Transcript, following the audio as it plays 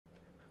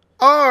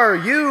Are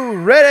you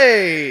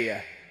ready?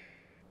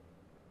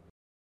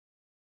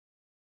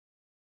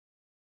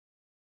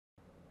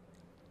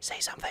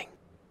 Say something.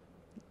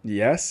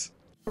 Yes.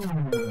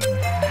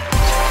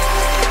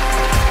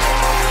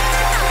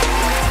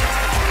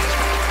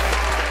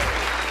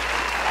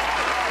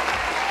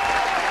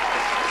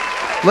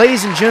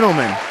 Ladies and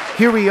gentlemen,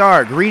 here we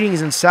are.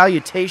 Greetings and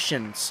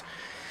salutations.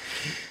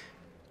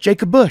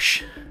 Jacob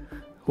Busch,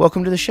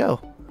 welcome to the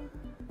show.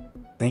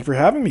 Thank you for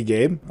having me,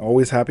 Gabe.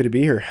 Always happy to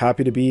be here.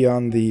 Happy to be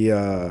on the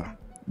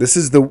this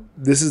is the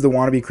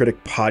Wannabe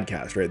Critic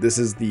podcast, right? This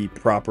is the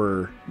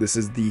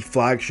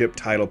flagship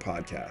title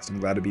podcast.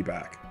 I'm glad to be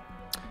back.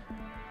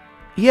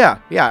 Yeah.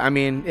 I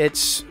mean,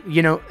 it's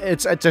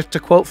to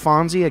quote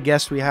Fonzie, a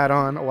guest we had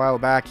on a while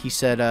back. He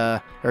said,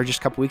 or just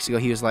a couple weeks ago,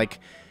 he was like,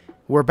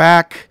 "We're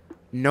back.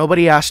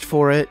 Nobody asked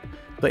for it,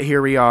 but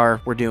here we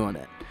are. We're doing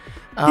it."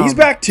 He's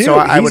back too.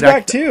 He's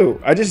back too.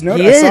 I just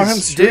noticed. I saw him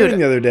streaming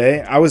the other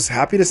day. I was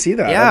happy to see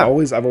that. Yeah.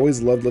 I've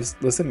always loved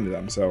listening to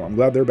them. So I'm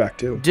glad they're back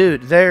too.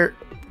 Dude, they're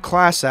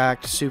class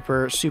act.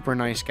 Super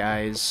nice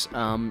guys.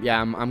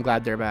 I'm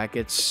glad they're back.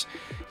 It's,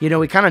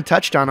 we kind of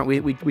touched on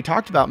it. We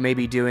talked about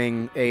maybe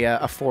doing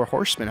a Four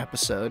Horsemen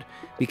episode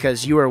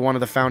because you are one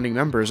of the founding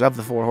members of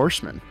the Four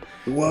Horsemen.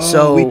 Whoa,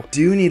 so we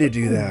do need to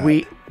do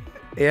that.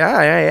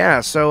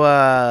 Yeah.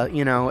 So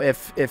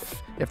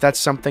if that's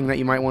something that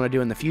you might want to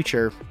do in the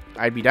future,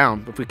 I'd be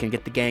down if we can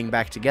get the gang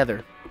back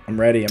together. I'm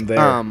ready. I'm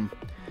there.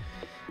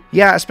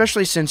 Yeah,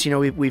 especially since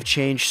we've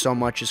changed so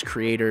much as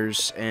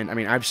creators, and I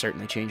mean I've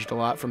certainly changed a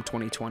lot from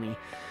 2020,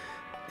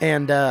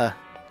 and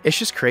it's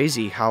just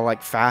crazy how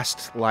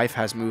fast life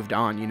has moved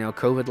on.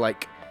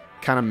 COVID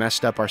kind of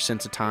messed up our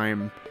sense of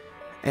time,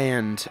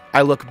 and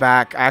I look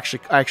back. I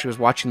actually was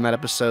watching that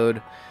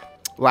episode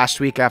last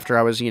week after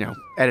I was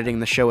editing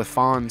the show with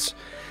Fonz,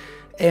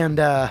 and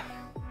yeah,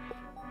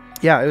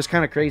 it was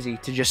kind of crazy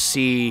to just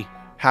see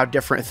how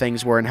different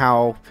things were and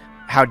how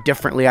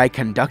differently I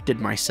conducted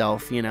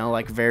myself,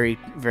 very,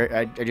 very,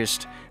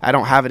 I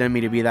don't have it in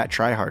me to be that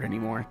try hard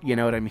anymore. You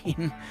know what I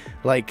mean?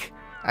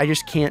 I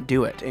just can't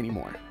do it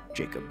anymore,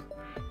 Jacob.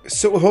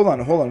 So hold on.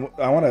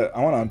 I want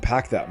to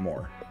unpack that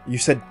more.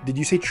 Did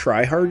you say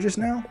try hard just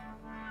now?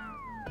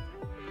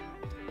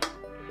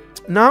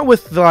 Not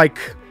with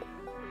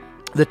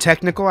the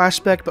technical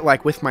aspect,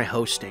 but with my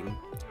hosting.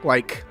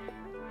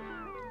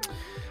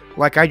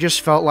 I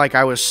just felt like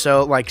I was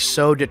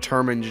so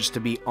determined just to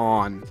be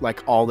on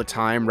all the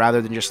time rather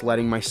than just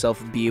letting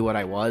myself be what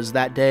I was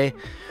that day.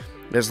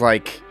 There's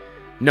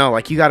no,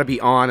 you got to be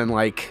on and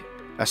a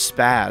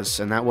spaz,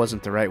 and that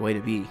wasn't the right way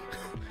to be.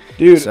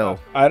 Dude, so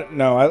I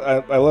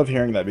love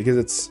hearing that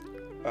because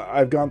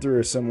I've gone through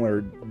a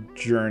similar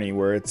journey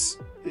where it's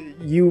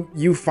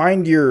you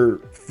find your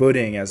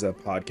footing as a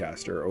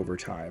podcaster over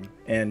time,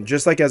 and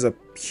just as a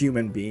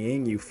human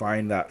being, you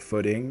find that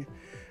footing.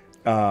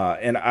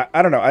 And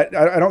I don't know.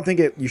 I don't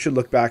think you should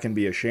look back and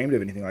be ashamed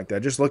of anything like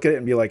that. Just look at it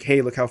and be like,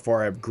 hey, look how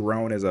far I've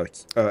grown as a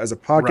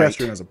podcaster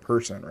right. and as a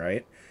person,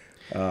 right?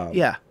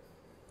 Yeah.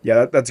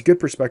 Yeah, that's a good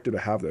perspective to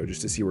have, though,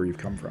 just to see where you've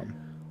come from.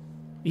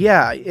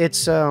 Yeah,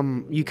 it's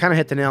you kind of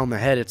hit the nail on the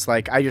head. It's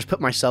I just put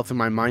myself in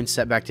my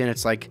mindset back then.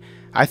 It's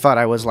I thought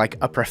I was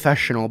a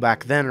professional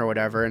back then or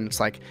whatever, and it's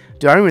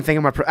dude, I don't even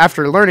think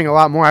after learning a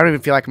lot more, I don't even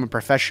feel like I'm a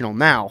professional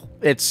now.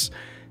 It's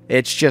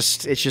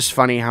just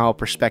funny how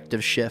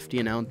perspectives shift,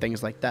 and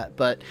things like that.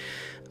 But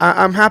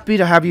I'm happy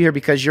to have you here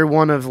because you're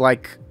one of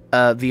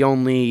the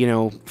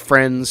only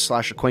friends /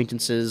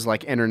 acquaintances,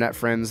 internet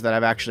friends that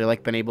I've actually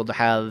been able to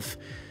have,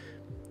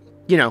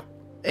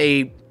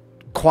 a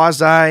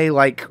quasi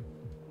what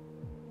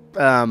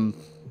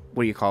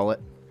do you call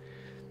it?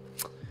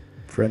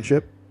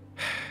 Friendship?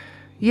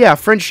 Yeah,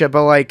 friendship,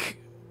 but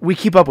we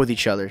keep up with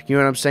each other. You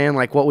know what I'm saying?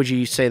 What would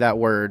you say that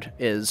word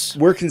is?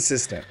 We're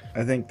consistent.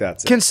 I think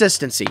that's it.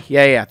 Consistency.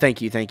 Yeah.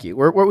 Thank you.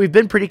 We've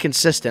been pretty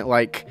consistent.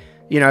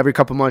 Every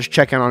couple months,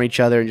 checking on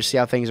each other and just see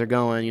how things are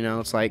going.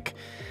 It's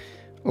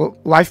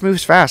life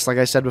moves fast. Like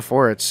I said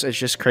before, it's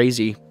just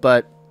crazy.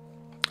 But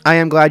I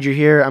am glad you're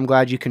here. I'm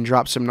glad you can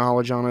drop some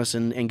knowledge on us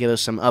and give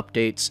us some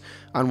updates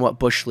on what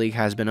Busch League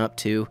has been up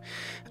to.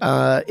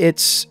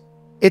 It's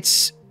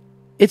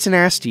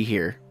nasty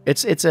here.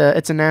 It's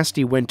a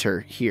nasty winter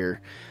here,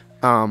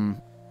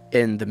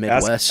 in the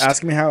Midwest.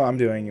 Ask me how I'm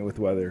doing with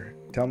weather.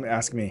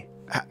 Ask me.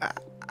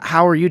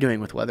 How are you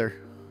doing with weather?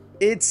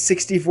 It's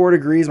 64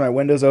 degrees. My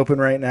window's open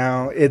right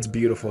now. It's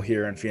beautiful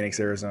here in Phoenix,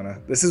 Arizona.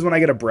 This is when I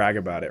get to brag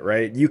about it,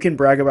 right? You can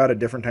brag about it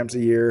different times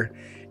of year.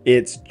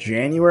 It's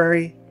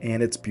January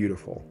and it's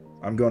beautiful.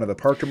 I'm going to the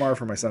park tomorrow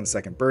for my son's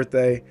second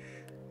birthday.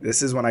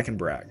 This is when I can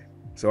brag.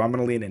 So I'm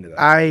going to lean into that.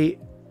 I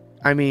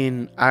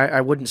mean, I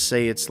wouldn't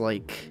say it's I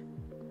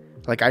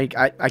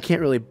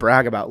can't really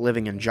brag about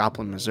living in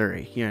Joplin,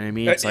 Missouri. You know what I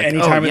mean? It's any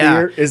time of the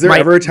year? Is there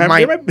ever a time?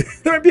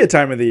 There might be a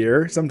time of the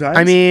year sometimes.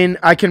 I mean,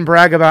 I can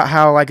brag about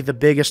how the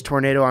biggest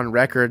tornado on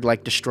record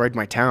destroyed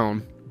my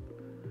town.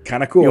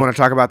 Kind of cool. You want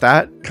to talk about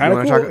that? Kind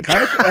of cool.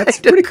 That's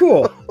pretty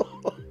cool.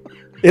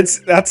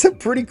 That's a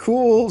pretty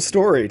cool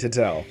story to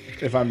tell,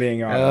 if I'm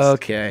being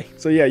honest. Okay.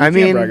 So yeah, you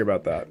can brag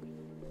about that.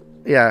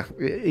 Yeah,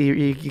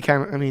 you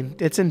kind of. I mean,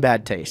 it's in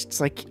bad taste. It's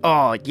like,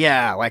 oh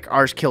yeah, like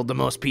ours killed the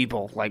most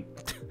people. Like,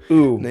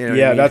 Ooh, you know what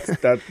yeah, I mean?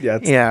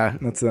 Yeah,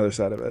 that's another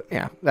side of it.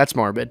 yeah, that's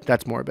morbid.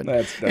 That's morbid.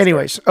 That's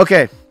Anyways,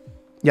 okay,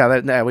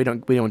 yeah, we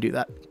don't do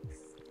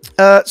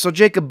that. So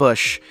Jacob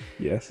Busch,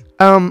 Yes.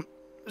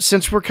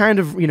 since we're kind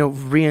of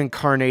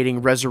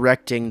reincarnating,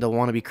 resurrecting the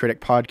Wannabe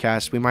Critic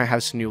podcast, we might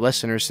have some new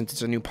listeners since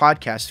it's a new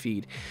podcast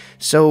feed.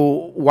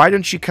 So why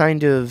don't you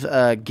kind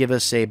of give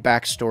us a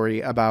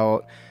backstory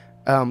about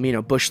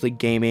Busch League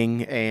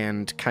Gaming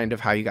and kind of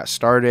how you got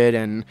started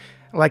and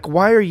like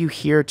why are you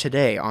here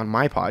today on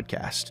my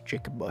podcast,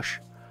 Jacob Busch?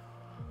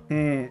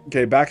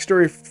 Okay,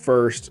 backstory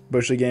first.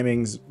 Busch League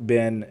Gaming's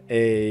been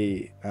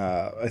a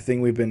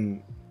thing we've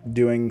been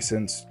doing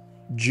since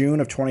June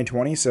of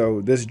 2020.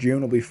 So this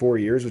June will be 4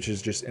 years, which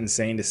is just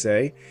insane to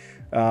say.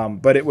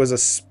 But it was a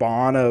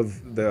spawn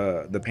of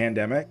the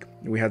pandemic.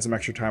 We had some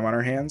extra time on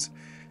our hands,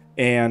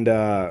 and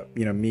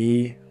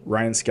me,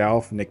 Ryan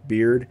Scalf, Nick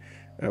Beard,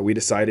 we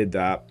decided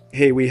that,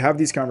 hey, we have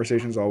these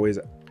conversations always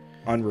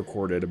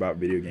unrecorded about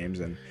video games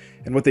and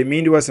what they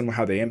mean to us and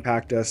how they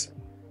impact us.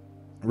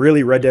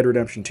 Really, Red Dead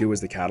Redemption 2 was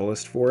the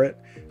catalyst for it,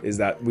 is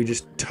that we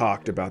just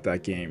talked about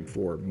that game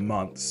for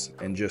months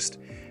and just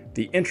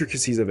the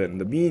intricacies of it and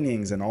the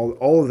meanings and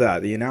all of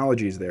that, the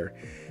analogies there.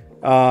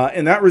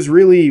 And that was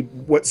really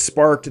what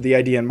sparked the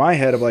idea in my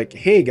head of like,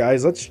 hey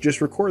guys, let's just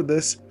record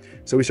this.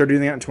 So we started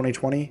doing that in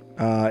 2020,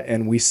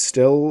 and we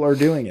still are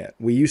doing it.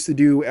 We used to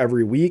do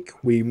every week.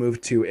 We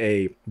moved to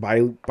a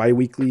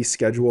bi-weekly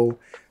schedule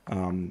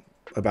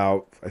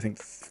about, I think,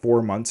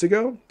 4 months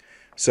ago.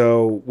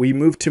 So we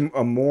moved to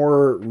a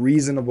more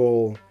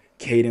reasonable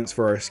cadence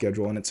for our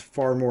schedule, and it's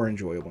far more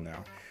enjoyable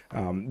now.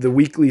 The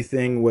weekly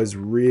thing was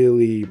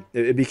really,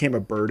 it became a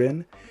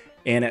burden,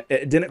 and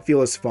it didn't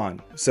feel as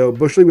fun. So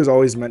Busch League was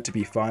always meant to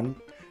be fun.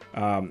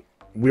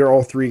 We're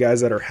all three guys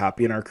that are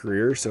happy in our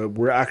careers, so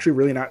we're actually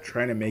really not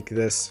trying to make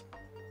this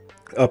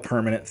a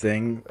permanent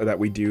thing that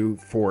we do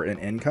for an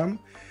income.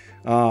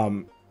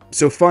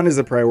 So fun is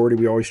a priority.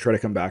 We always try to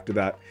come back to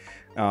that.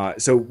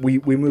 So we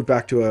moved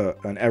back to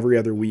an every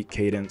other week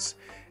cadence.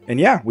 And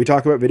yeah, we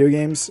talk about video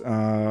games.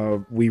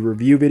 We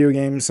review video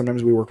games.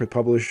 Sometimes we work with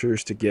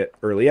publishers to get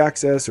early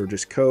access or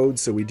just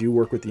codes. So we do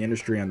work with the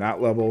industry on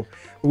that level.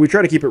 But we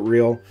try to keep it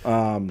real.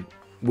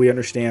 We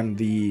understand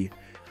the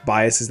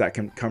biases that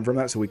can come from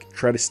that. So we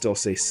try to still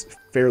stay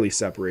fairly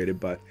separated.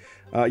 But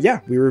yeah,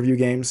 we review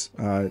games.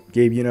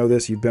 Gabe, you know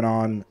this. You've been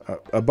on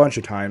a bunch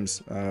of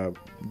times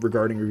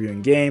regarding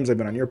reviewing games. I've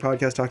been on your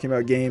podcast talking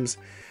about games.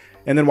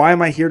 And then why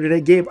am I here today?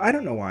 Gabe, I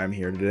don't know why I'm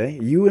here today.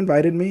 You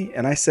invited me,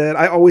 and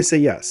I always say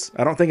yes.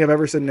 I don't think I've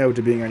ever said no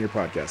to being on your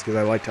podcast because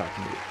I like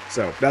talking to you.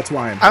 So that's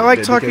why I'm here. I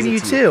like talking to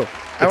you too.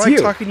 I like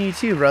talking to you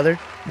too, brother.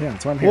 Yeah,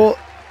 that's why I'm here. Well,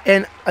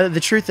 and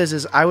the truth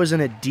is I was in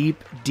a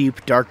deep,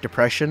 deep, dark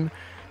depression,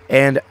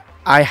 and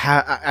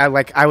I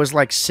was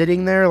like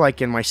sitting there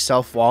like in my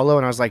self-wallow,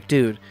 and I was like,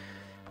 dude,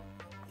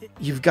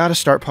 you've got to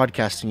start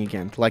podcasting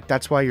again. Like,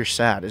 that's why you're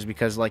sad, is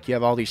because like you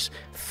have all these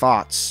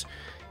thoughts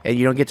and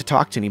you don't get to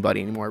talk to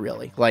anybody anymore,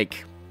 really.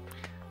 Like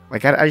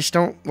I just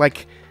don't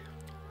like.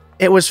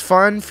 It was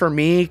fun for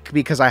me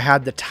because I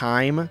had the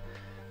time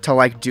to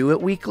like do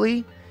it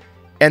weekly,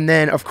 and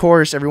then of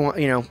course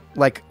everyone,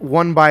 like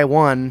one by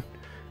one,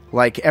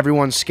 like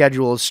everyone's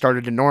schedules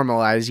started to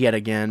normalize yet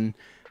again,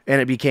 and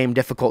it became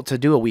difficult to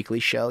do a weekly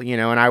show,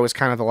 and I was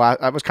kind of the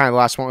last. I was kind of the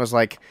llast one. Was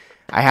like,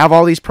 I have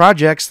all these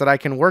projects that I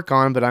can work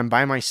on, but I'm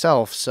by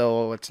myself,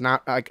 so it's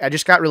not. I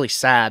just got really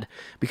sad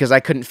because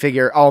I couldn't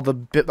figure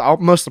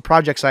most of the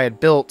projects I had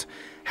built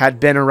had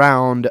been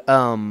around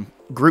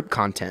group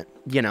content,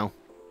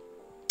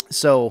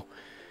 So,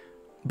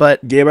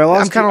 but Gabe, I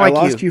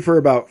lost you for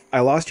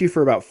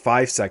about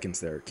 5 seconds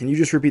there. Can you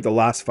just repeat the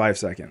last 5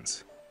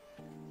 seconds?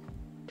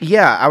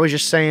 Yeah, I was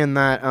just saying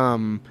that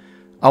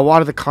a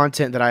lot of the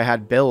content that I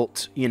had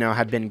built,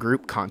 had been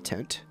group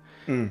content.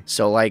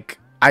 So like.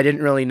 I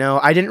didn't really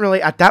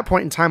at that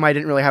point in time, I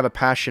didn't really have a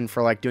passion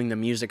for like doing the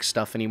music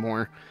stuff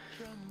anymore.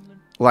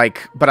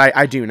 Like, but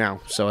I do now.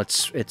 So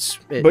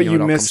but you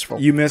missed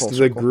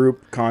the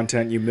group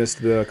content. You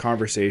missed the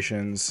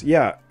conversations.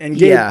 Yeah. And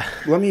Gabe,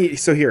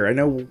 here, I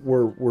know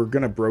we're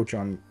going to broach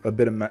on a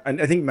bit of,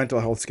 I think mental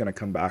health is going to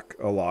come back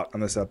a lot on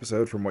this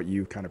episode from what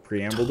you kind of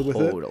preambled with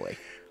it. Totally.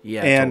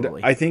 Yeah. And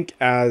totally. I think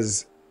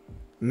as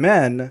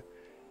men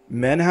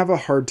have a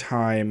hard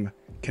time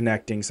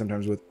connecting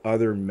sometimes with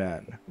other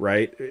men,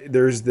 right?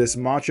 There's this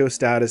macho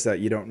status that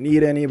you don't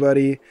need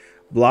anybody,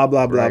 blah,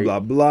 blah, blah, blah,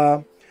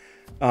 blah.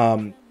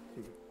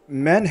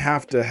 Men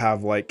have to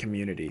have like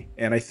community.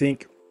 And I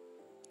think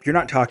if you're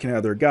not talking to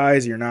other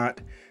guys, you're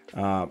not,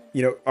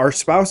 our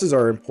spouses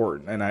are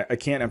important. And I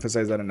can't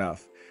emphasize that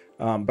enough.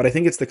 But I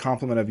think it's the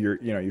complement of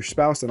your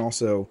spouse and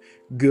also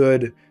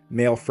good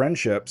male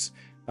friendships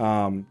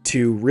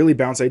to really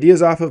bounce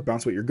ideas off of,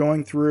 bounce what you're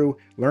going through,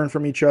 learn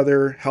from each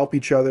other, help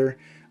each other.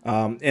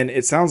 And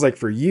it sounds like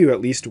for you, at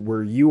least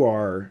where you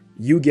are,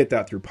 you get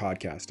that through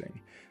podcasting.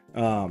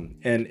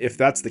 And if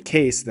that's the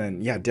case,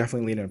 then yeah,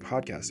 definitely lean into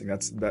podcasting.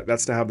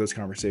 That's to have those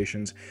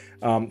conversations.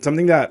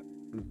 Something that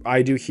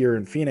I do here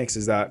in Phoenix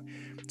is that,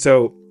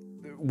 so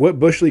what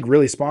Busch League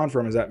really spawned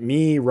from is that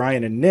me,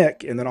 Ryan, and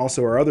Nick, and then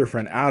also our other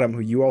friend Adam,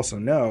 who you also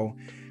know,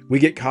 we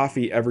get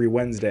coffee every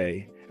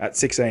Wednesday at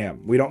 6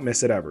 a.m. We don't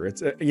miss it ever.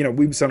 It's,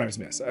 we sometimes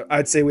miss.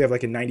 I'd say we have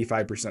like a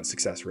 95%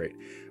 success rate,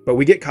 but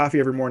we get coffee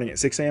every morning at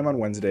 6 a.m. on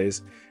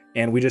Wednesdays,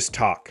 and we just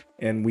talk.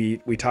 And we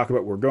talk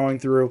about what we're going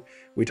through.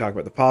 We talk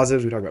about the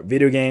positives. We talk about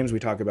video games. We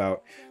talk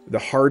about the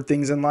hard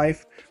things in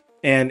life.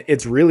 And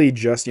it's really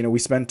just, we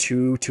spend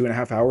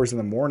 2.5 hours in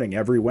the morning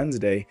every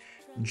Wednesday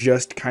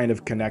just kind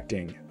of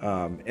connecting.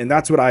 And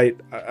that's what I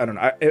don't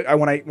know.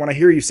 When I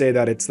hear you say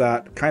that, it's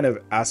that kind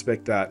of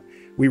aspect that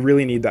we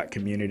really need that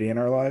community in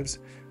our lives.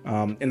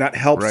 And that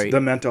helps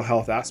the mental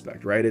health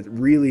aspect, right? It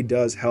really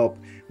does help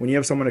when you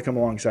have someone to come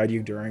alongside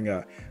you during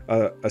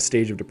a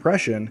stage of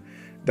depression.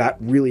 That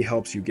really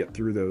helps you get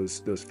through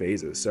those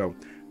phases. So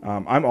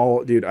I'm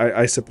all, dude,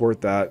 I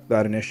support that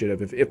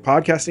initiative. If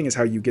podcasting is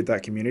how you get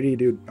that community,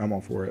 dude, I'm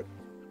all for it.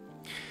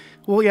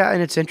 Well, yeah,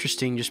 and it's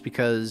interesting just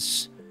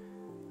because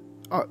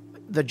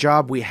the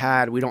job we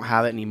had, we don't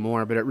have it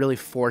anymore, but it really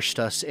forced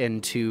us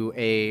into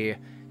a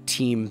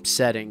team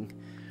setting.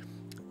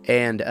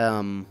 And,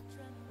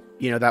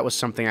 that was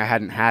something I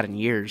hadn't had in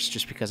years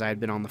just because I had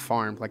been on the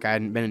farm. Like, I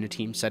hadn't been in a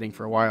team setting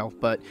for a while.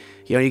 But,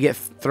 you get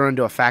thrown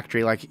into a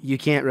factory, like, you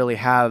can't really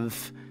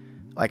have,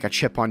 like, a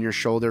chip on your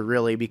shoulder,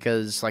 really,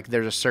 because, like,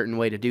 there's a certain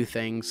way to do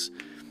things.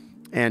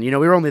 And, we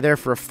were only there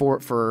for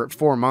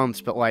 4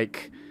 months, but,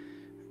 like,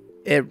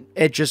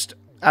 it just,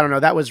 I don't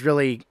know, that was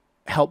really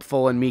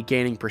helpful in me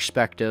gaining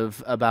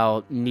perspective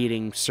about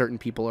needing certain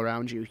people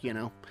around you,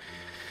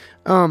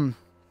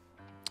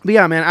 But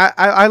yeah, man,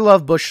 I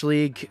love Busch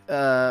League.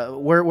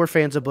 We're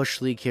fans of Busch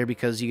League here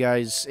because you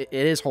guys, it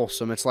is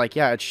wholesome. It's like,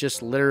 yeah, it's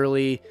just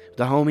literally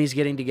the homies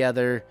getting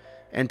together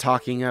and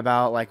talking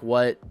about like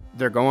what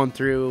they're going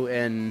through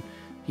and,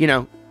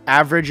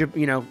 average,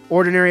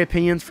 ordinary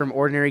opinions from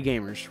ordinary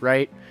gamers,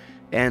 right?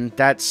 And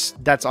that's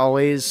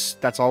always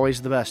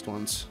the best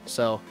ones.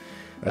 So,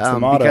 that's the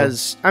motto.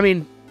 Because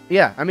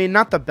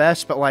not the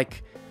best, but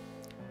like,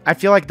 I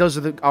feel like those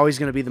are always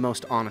going to be the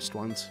most honest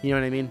ones. You know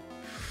what I mean?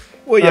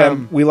 Well, yeah,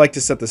 we like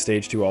to set the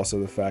stage too. Also,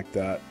 the fact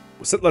that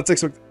let's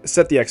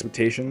set the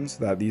expectations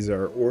that these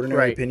are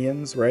ordinary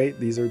opinions, right?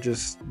 These are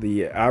just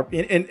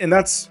and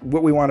that's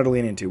what we wanted to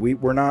lean into.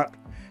 We're not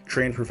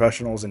trained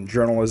professionals in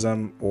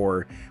journalism,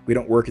 or we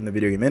don't work in the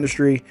video game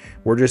industry.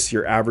 We're just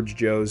your average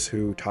Joes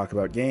who talk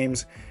about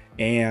games.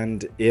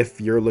 And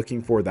if you're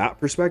looking for that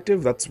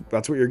perspective, that's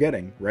what you're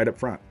getting right up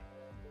front.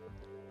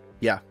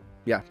 Yeah,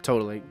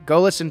 totally.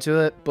 Go listen to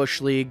it, Busch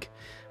League.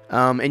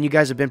 And you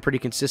guys have been pretty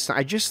consistent.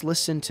 I just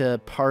listened to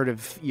part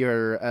of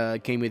your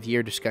Game of the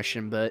Year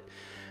discussion, but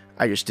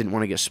I just didn't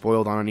want to get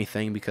spoiled on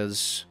anything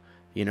because,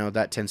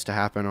 that tends to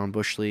happen on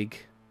Busch League.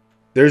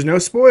 There's no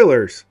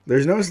spoilers.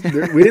 We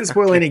didn't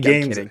spoil any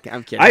games.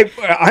 I'm kidding.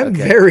 I'm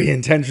very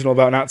intentional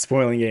about not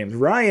spoiling games.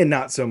 Ryan,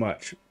 not so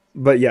much.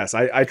 But yes,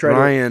 I try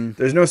Ryan,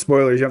 there's no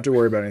spoilers. You don't have to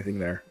worry about anything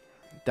there.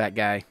 That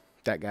guy.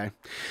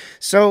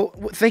 So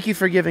thank you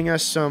for giving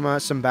us some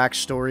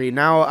backstory.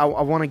 Now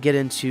I want to get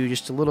into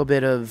just a little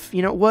bit of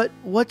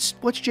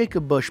what's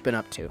Jacob Busch been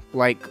up to.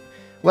 Like,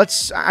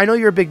 I know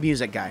you're a big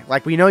music guy.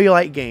 Like, we know you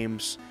like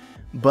games,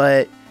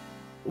 but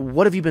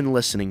what have you been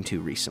listening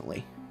to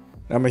recently?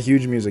 I'm a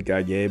huge music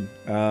guy, Gabe.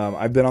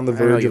 I've been on the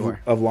verge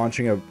of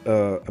launching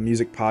a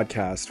music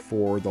podcast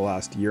for the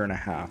last 1.5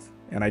 years,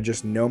 and I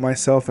just know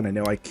myself, and I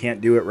know I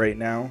can't do it right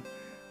now.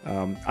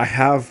 I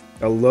have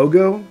a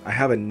logo, I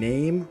have a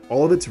name,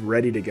 all of it's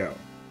ready to go.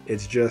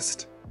 It's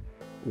just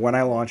when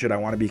I launch it, I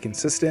want to be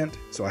consistent,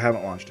 so I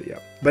haven't launched it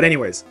yet. But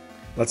anyways,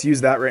 let's use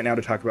that right now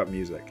to talk about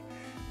music.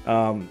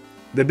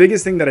 The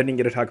biggest thing that I didn't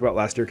get to talk about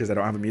last year, because I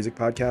don't have a music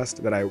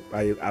podcast, that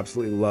I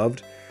absolutely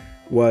loved,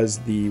 was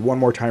the One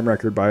More Time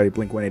record by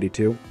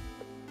Blink-182.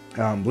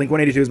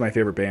 Blink-182 is my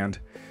favorite band.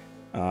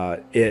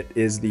 It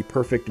is the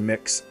perfect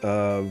mix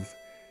of,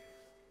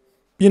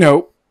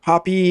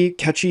 poppy,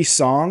 catchy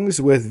songs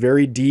with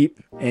very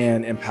deep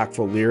and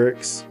impactful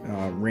lyrics,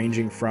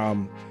 ranging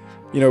from,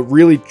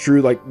 really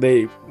true, like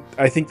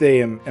I think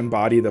they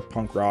embody the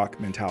punk rock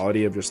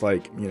mentality of just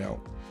like,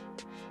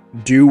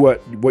 do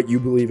what you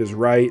believe is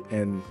right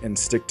and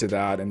stick to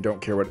that and don't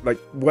care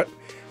what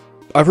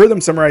I've heard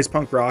them summarize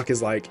punk rock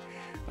as like,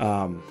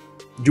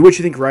 do what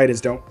you think right is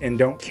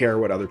don't care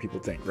what other people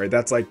think, right?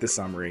 That's like the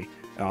summary.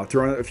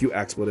 Throw in a few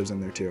expletives in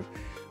there too.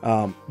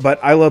 But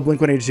I love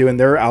Blink-182, and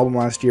their album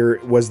last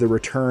year was the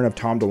return of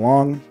Tom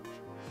DeLonge.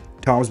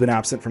 Tom's been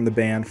absent from the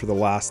band for the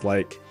last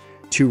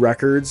 2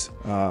 records.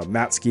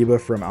 Matt Skiba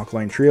from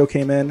Alkaline Trio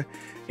came in,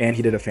 and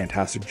he did a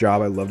fantastic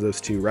job. I love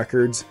those 2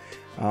 records.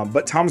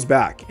 But Tom's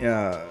back.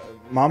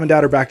 Mom and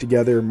Dad are back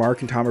together. Mark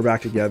and Tom are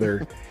back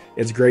together.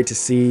 It's great to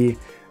see.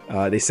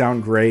 They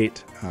sound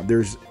great.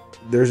 There's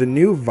a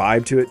new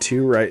vibe to it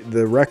too, right?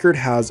 The record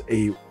has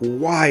a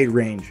wide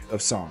range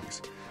of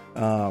songs.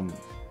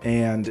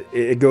 And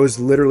it goes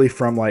literally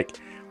from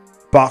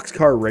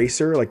Boxcar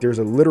Racer, there's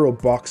a literal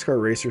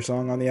Boxcar Racer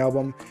song on the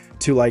album,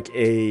 to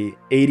a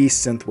 80s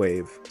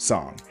synthwave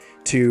song.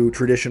 to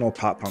traditional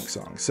pop punk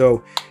songs.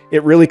 So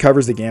it really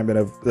covers the gambit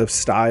of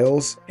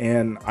styles,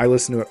 and I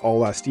listened to it all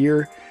last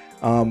year.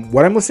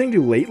 What I'm listening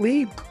to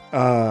lately,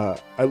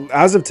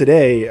 as of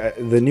today,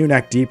 the new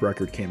Neck Deep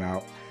record came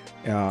out,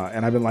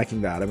 and I've been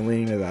liking that. I've been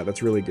leaning to that.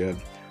 That's really good.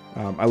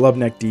 I love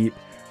Neck Deep.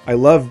 I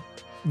love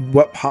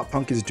what pop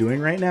punk is doing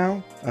right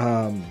now.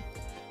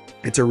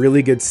 It's a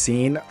really good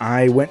scene.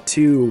 I went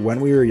to When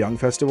We Were Young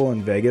Festival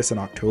in Vegas in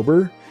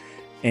October,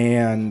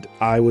 and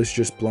I was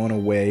just blown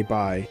away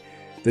by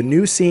the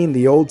new scene,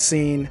 the old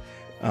scene.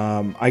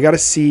 I got to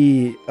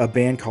see a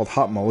band called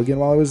Hot Mulligan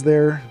while I was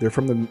there. They're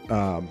from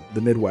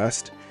the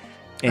Midwest.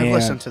 And I've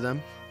listened to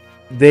them.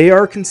 They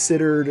are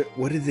considered,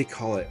 what did they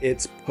call it?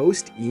 It's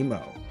post-emo.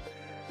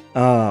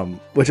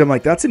 Which I'm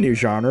like, that's a new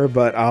genre,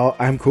 but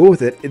I'm cool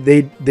with it.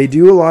 They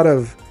do a lot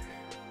of,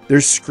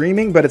 there's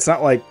screaming, but it's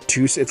not like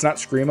it's not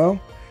screamo.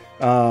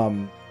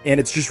 And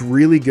it's just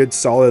really good,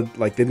 solid,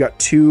 like they've got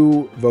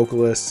 2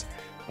 vocalists,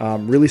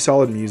 really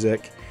solid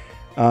music.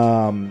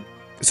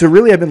 So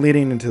really, I've been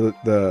leading into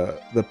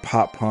the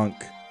pop punk,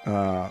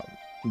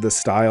 the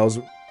styles.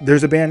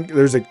 There's a band,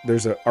 there's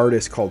an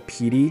artist called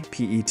Petey,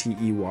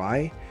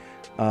 P-E-T-E-Y,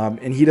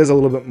 and he does a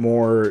little bit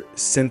more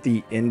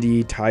synthy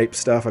indie type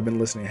stuff. I've been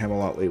listening to him a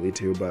lot lately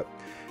too. But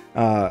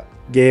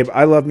Gabe,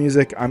 I love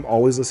music. I'm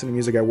always listening to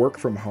music. I work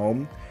from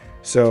home,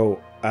 so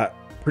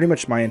pretty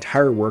much my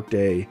entire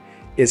workday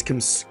is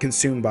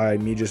consumed by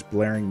me just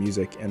blaring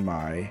music in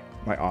my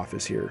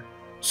office here.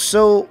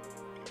 So.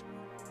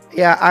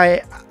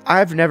 Yeah,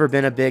 I've never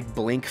been a big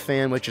Blink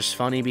fan, which is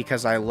funny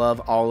because I love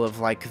all of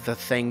like the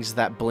things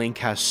that Blink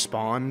has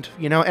spawned,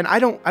 you know. And I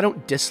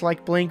don't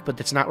dislike Blink, but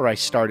that's not where I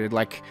started.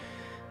 Like,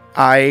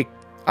 I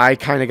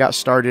kind of got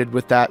started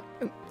with that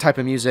type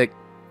of music,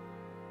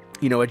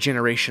 you know, a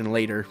generation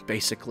later,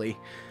 basically.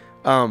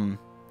 So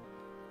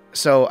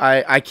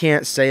I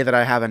can't say that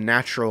I have a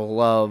natural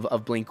love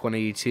of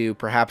Blink-182,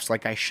 perhaps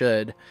like I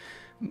should,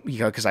 you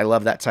know, because I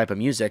love that type of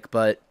music.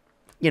 But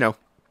you know,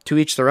 to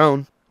each their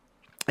own.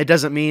 It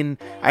doesn't mean,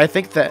 I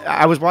think that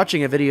I was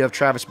watching a video of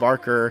Travis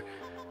Barker,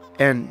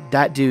 and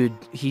that dude,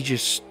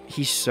 he's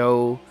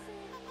so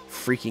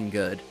freaking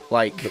good.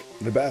 Like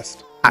the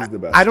best. He's the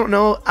best. I don't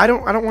know. I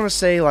don't want to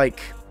say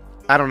like,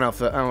 I don't know if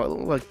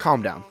like,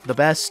 calm down. The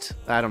best.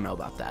 I don't know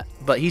about that,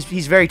 but he's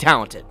very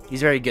talented.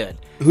 He's very good.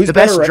 Who's the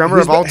best drummer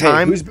of all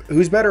time?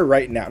 Who's better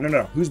right now?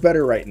 No. Who's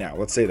better right now?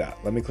 Let's say that.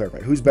 Let me clarify.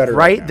 Who's better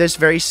right now? This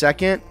very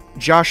second?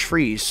 Josh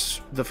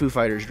Freese, the Foo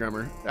Fighters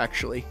drummer,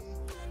 actually.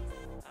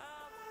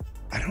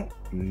 I don't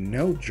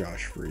know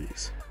Josh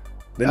Freese.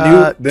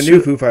 The new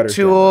Foo Fighters.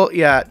 Tool, drummer.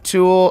 Yeah,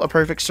 Tool, A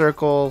Perfect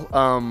Circle.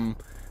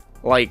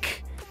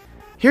 Like,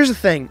 here's the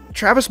thing,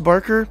 Travis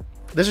Barker.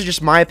 This is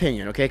just my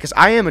opinion, okay? Because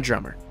I am a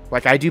drummer.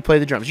 Like, I do play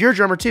the drums. You're a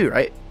drummer too,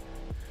 right?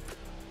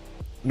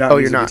 No,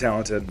 you're not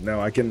talented. No,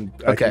 I can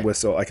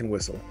whistle. I can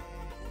whistle.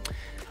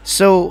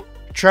 So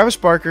Travis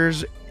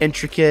Barker's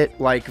intricate,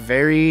 like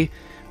very,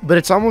 but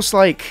it's almost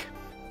like.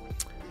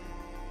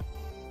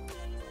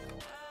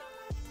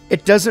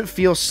 It doesn't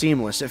feel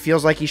seamless. It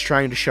feels like he's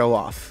trying to show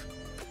off.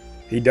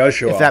 He does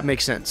show off. If that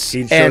makes sense.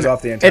 He shows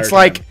off the entire It's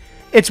like, time.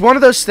 It's one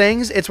of those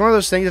things. It's one of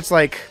those things. It's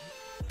like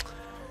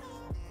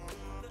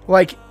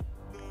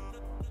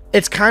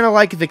it's kind of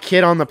like the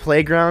kid on the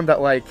playground that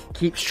like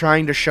keeps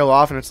trying to show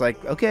off, and it's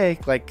like, okay,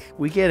 like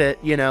we get it,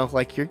 you know,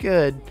 like you're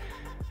good,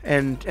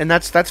 and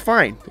that's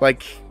fine.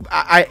 Like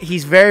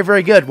he's very,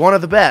 very good, one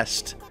of the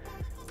best,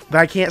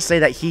 but I can't say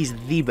that he's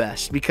the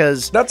best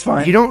because that's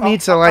fine. You don't need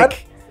to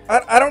like.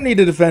 I don't need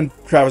to defend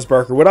Travis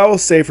Barker. What I will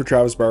say for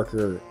Travis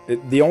Barker,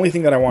 the only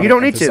thing that I want to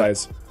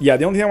emphasize, the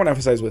only thing I want to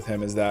emphasize with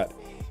him is that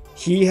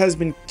he has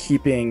been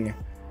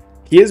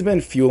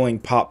fueling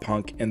pop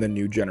punk in the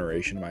new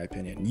generation, in my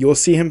opinion. You'll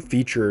see him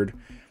featured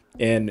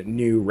in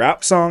new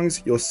rap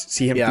songs. You'll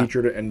see him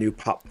featured in new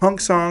pop punk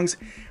songs.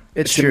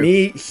 To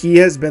me, he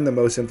has been the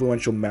most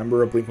influential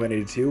member of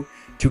Blink-182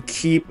 to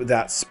keep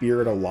that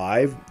spirit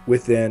alive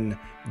within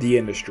the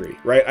industry,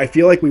 right? I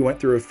feel like we went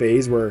through a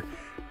phase where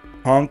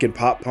punk and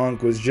pop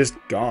punk was just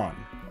gone.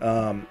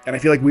 And I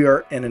feel like we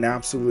are in an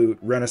absolute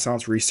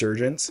renaissance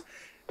resurgence,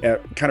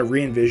 kind of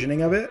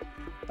re-envisioning of it.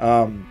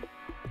 And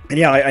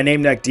yeah, I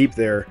named Neck Deep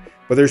there,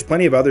 but there's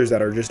plenty of others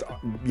that are just,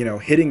 you know,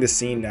 hitting the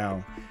scene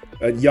now.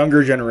 A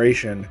younger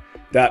generation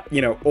that,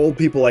 you know, old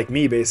people like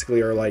me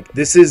basically are like,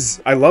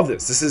 I love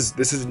this. This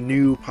is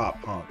new pop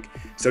punk.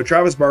 So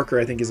Travis Barker,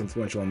 I think, is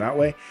influential in that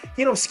way.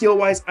 You know,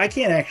 skill-wise, I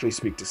can't actually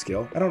speak to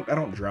skill. I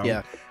don't drum.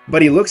 Yeah.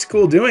 But he looks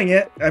cool doing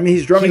it. I mean,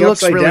 he's drumming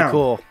upside down. He looks really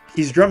cool.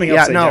 He's drumming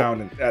upside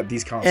down at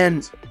these concerts.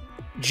 And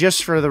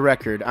just for the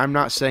record, I'm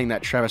not saying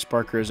that Travis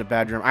Barker is a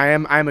bad drummer.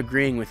 I'm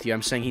agreeing with you.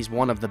 I'm saying he's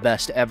one of the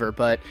best ever.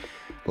 But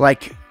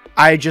like,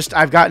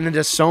 I've gotten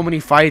into so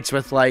many fights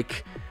with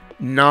like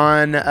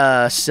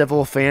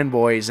non-civil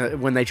fanboys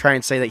when they try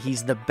and say that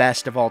he's the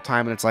best of all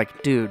time, and it's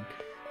like, dude.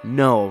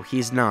 No,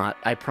 he's not.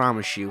 I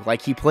promise you.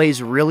 Like, he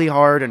plays really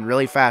hard and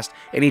really fast,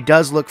 and he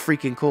does look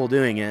freaking cool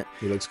doing it.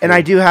 He looks cool.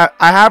 And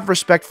I have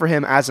respect for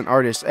him as an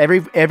artist.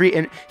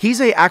 And he's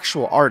a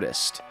actual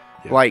artist.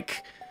 Yeah.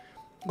 Like,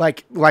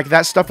 like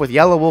that stuff with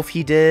Yellow Wolf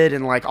he did,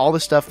 and like all the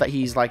stuff that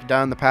he's like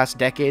done the past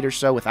decade or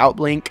so without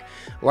Blink.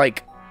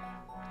 Like,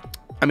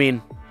 I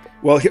mean,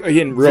 well,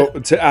 again,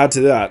 to add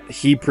to that,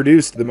 he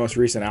produced the most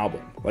recent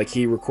album. Like,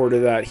 he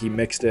recorded that, he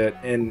mixed it,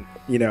 and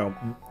you know,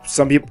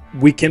 some people,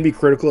 we can be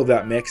critical of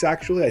that mix.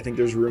 Actually, I think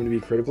there's room to be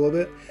critical of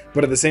it,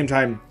 but at the same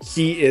time,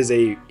 he's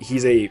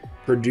a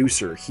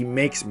producer. He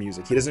makes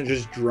music. He doesn't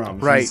just drum.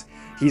 Right.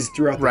 He's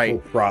throughout the whole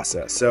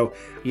process. So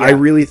yeah. I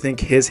really think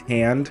his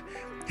hand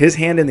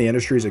in the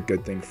industry is a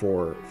good thing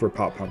for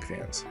pop punk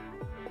fans.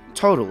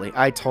 Totally.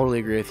 I totally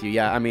agree with you.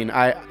 Yeah, I mean,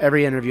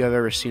 every interview I've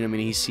ever seen him in,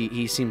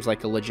 he seems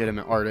like a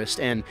legitimate artist.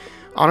 And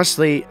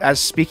honestly,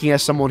 speaking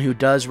as someone who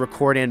does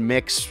record and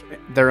mix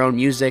their own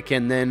music,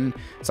 and then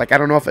it's like, I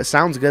don't know if it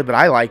sounds good, but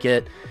I like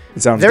it.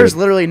 It sounds there's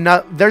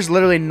good. There's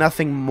literally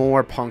nothing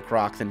more punk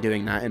rock than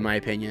doing that, in my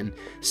opinion.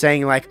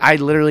 Saying like, I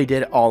literally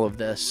did all of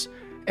this,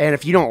 and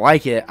if you don't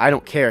like it, I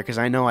don't care, because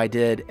I know I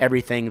did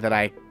everything that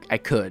I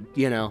could,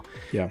 you know.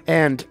 Yeah.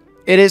 And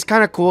it is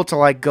kind of cool to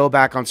like go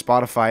back on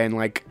Spotify and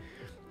like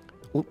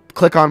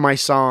click on my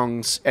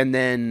songs and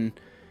then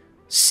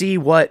see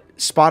what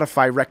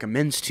Spotify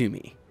recommends to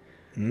me.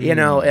 You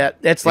know,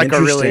 it's like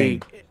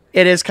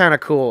it is kind of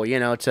cool, you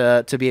know,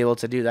 to be able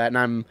to do that,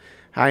 and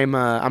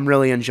I'm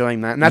really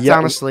enjoying that. And that's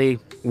honestly,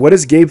 what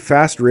does Gabe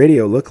Fast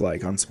Radio look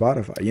like on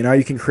Spotify? You know,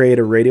 you can create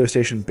a radio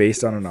station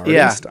based on an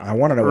artist. I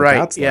want to know what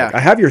that's like. I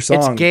have your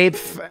song. It's Gabe.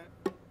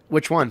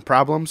 Which one?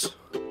 Problems?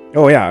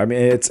 Oh yeah, I mean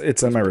it's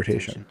in my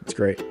rotation. It's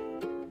great.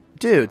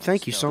 Dude,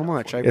 thank you so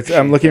much.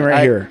 I'm looking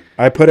right here.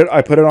 I put it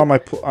on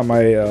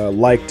my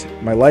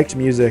liked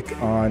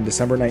music on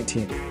December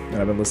 19th, and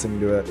I've been listening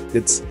to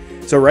it.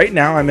 So right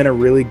now I'm in a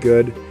really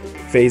good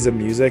phase of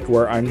music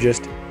where I'm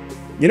just,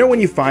 you know, when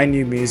you find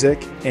new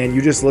music and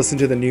you just listen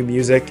to the new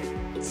music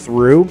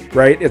through,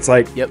 right? It's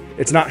like,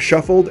 It's not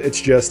shuffled.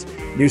 It's just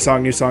new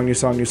song.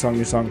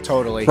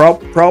 Totally.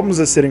 Problems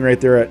is sitting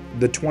right there at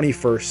the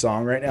 21st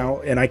song right now,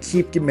 and I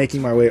keep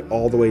making my way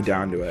all the way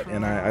down to it,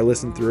 and I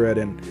listen through it,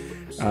 and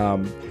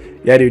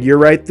yeah, dude, you're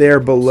right there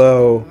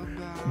below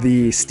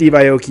the Steve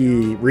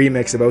Aoki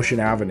remix of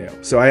Ocean Avenue.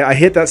 So I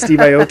hit that Steve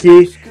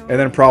Aoki, and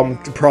then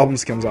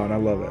Problems comes on. I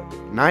love it.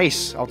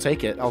 Nice. I'll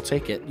take it.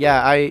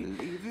 Yeah,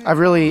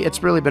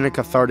 it's really been a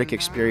cathartic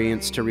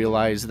experience to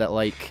realize that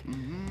like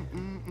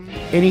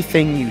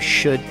anything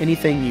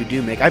you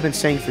do make, I've been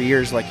saying for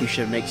years, like, you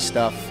should make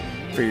stuff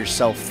for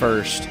yourself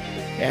first,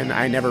 and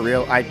I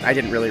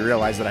didn't really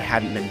realize that I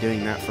hadn't been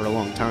doing that for a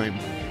long time.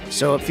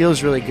 So it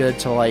feels really good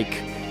to like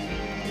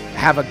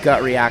have a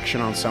gut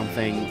reaction on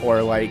something,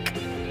 or like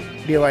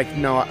be like,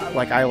 no,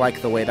 like, I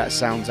like the way that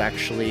sounds,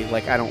 actually.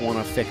 Like, I don't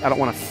want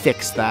to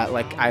fix that.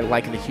 Like, I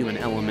like the human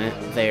element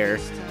there.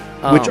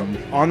 Which,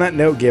 on that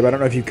note, Gabe, I don't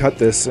know if you cut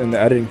this in the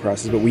editing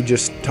process, but we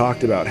just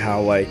talked about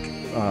how like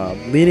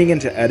leaning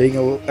into editing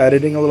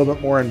a little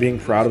bit more and being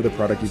proud of the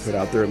product you put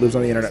out there. It lives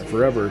on the internet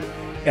forever,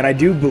 and I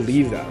do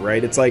believe that,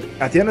 right? It's like,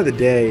 at the end of the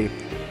day,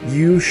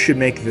 you should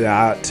make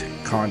that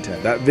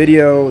content, that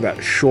video,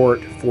 that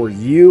short, for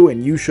you,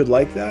 and you should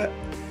like that.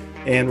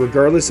 And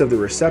regardless of the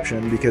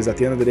reception, because at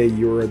the end of the day,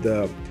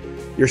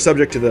 you're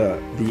subject to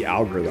the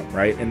algorithm,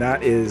 right? And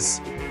that is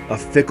a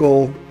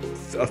fickle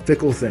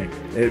thing.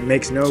 It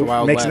makes no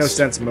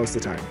sense most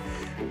of the time.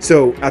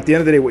 So at the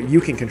end of the day, what you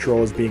can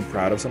control is being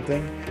proud of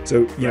something.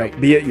 So, you know,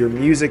 be it your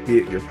music, be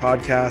it your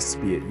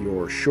podcasts, be it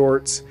your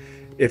shorts.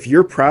 If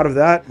you're proud of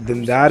that,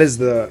 then that's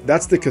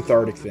the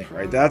cathartic thing,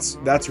 right?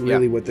 That's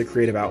really what the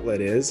creative outlet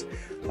is.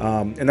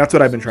 And that's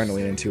what I've been trying to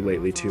lean into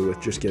lately too,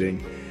 with just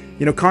getting,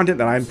 you know, content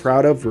that I'm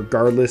proud of,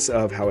 regardless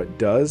of how it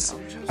does.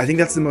 I think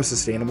that's the most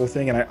sustainable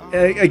thing.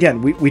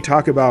 And we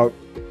talk about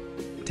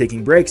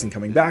taking breaks and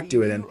coming back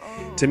to it. And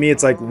to me,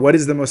 it's like, what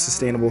is the most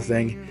sustainable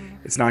thing?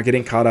 It's not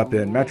getting caught up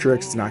in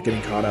metrics. It's not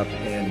getting caught up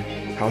in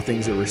how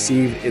things are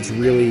received. It's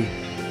really,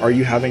 are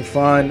you having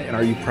fun, and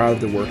are you proud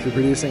of the work you're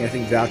producing? I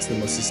think that's the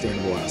most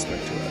sustainable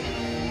aspect to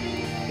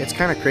it. It's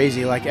kind of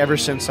crazy. Like, ever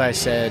since I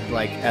said,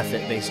 like, F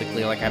it,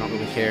 basically, like, I don't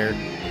really care,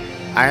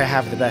 I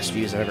have the best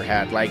views I've ever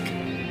had.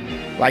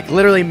 Like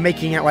literally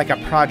making it like a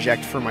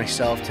project for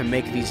myself to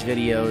make these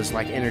videos,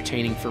 like,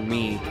 entertaining for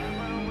me,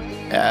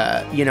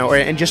 you know,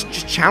 and just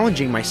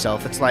challenging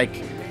myself. It's like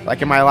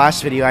in my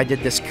last video, I did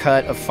this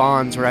cut of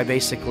Fonz where I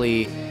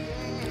basically,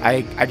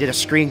 I did a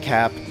screen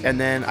cap, and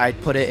then I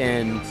put it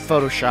in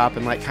Photoshop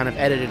and like kind of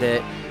edited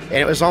it, and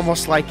it was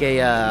almost like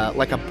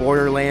a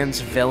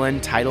Borderlands villain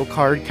title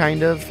card,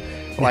 kind of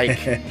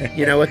like,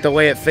 you know, with the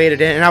way it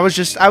faded in. And I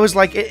was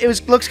like,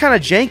 it looks kind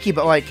of janky,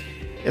 but like,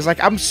 it's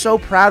like, I'm so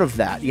proud of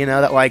that, you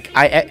know, that like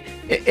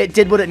it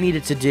did what it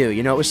needed to do.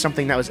 You know, it was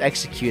something that was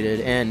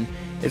executed, and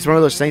it's one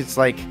of those things. It's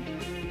like,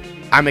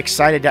 I'm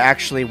excited to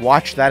actually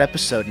watch that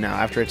episode now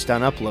after it's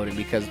done uploading,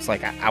 because it's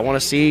like, I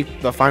want to see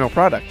the final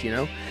product, you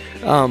know.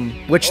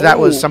 That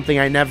was something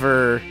I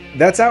never...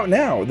 That's out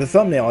now. The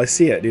thumbnail, I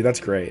see it, dude. That's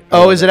great.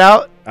 Is it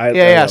out?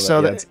 Yeah.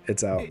 So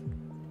it's out.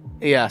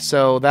 Yeah,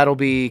 so that'll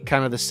be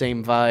kind of the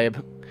same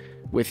vibe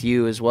with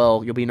you as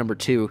well. You'll be number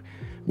 2.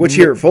 Which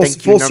here, full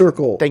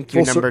circle. Thank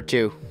you, number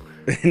 2.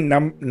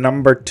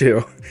 Number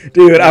 2.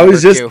 Dude, I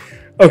was just...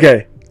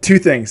 Okay, 2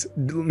 things.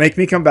 Make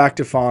me come back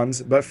to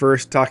Fonz, but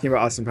first, talking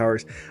about Austin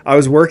Powers. I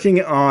was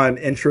working on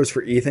intros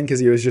for Ethan because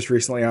he was just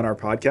recently on our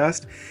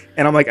podcast.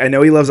 And I'm like, I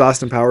know he loves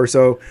Austin Powers,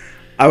 so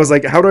I was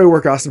like, how do I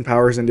work Austin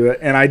Powers into it?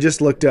 And I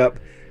just looked up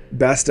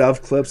best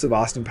of clips of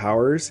Austin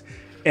Powers.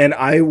 And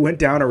I went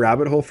down a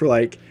rabbit hole for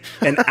like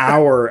an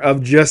hour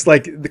of just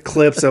like the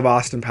clips of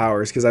Austin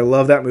Powers because I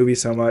love that movie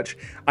so much.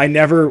 I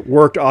never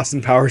worked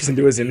Austin Powers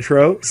into his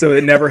intro, so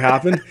it never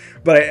happened.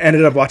 But I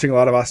ended up watching a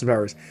lot of Austin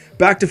Powers.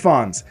 Back to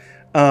Fonz.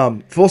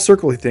 Full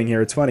circle thing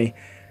here. It's funny.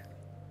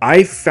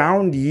 I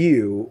found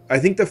you. I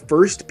think the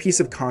first piece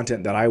of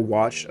content that I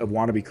watched of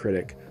Wannabe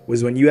Critic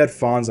was when you had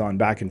Fonz on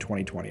back in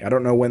 2020. I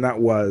don't know when that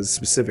was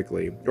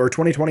specifically, or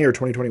 2020 or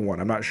 2021.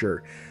 I'm not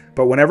sure.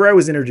 But whenever I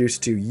was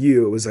introduced to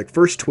you, it was like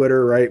first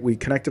Twitter, right? We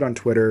connected on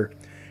Twitter.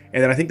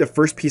 And then I think the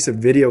first piece of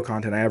video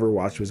content I ever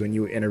watched was when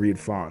you interviewed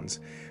Fonz.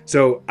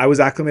 So I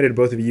was acclimated to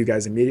both of you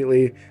guys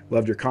immediately.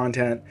 Loved your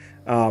content.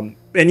 And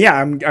yeah,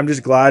 I'm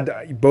just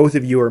glad both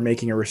of you are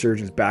making a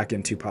resurgence back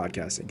into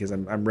podcasting because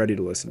I'm ready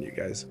to listen to you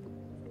guys.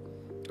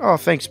 Oh,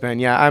 thanks, Ben.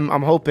 Yeah,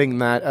 I'm hoping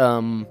that,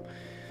 I'm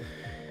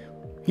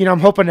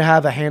hoping to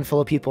have a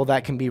handful of people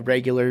that can be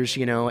regulars,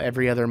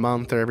 every other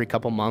month or every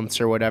couple months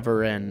or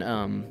whatever. And,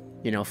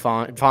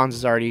 Fonz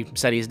has already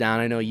said he's down.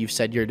 I know you've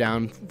said you're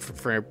down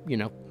for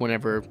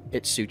whenever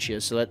it suits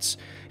you. So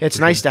it's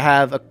nice to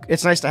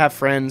have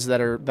friends that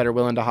are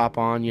willing to hop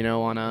on,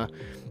 on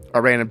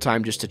a random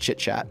time just to chit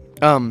chat.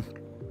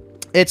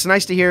 It's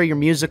nice to hear your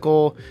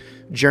musical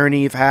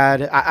journey you've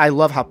had. I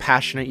love how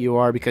passionate you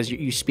are because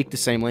you speak the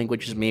same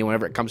language as me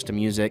whenever it comes to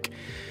music.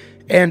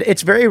 And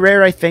it's very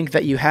rare, I think,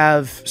 that you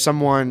have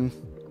someone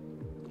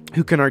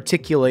who can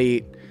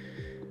articulate,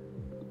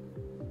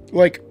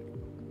 like,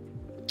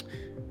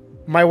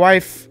 my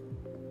wife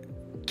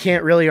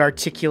can't really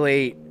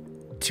articulate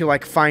to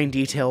like fine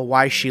detail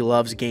why she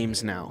loves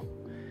games now.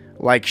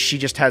 Like she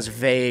just has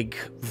vague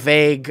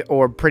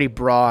or pretty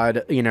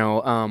broad,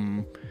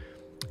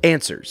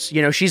 answers.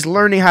 She's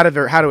learning how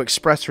to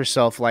express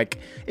herself like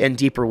in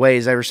deeper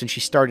ways ever since she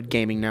started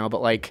gaming now.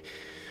 But like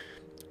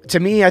to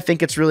me, I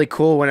think it's really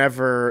cool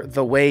whenever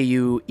the way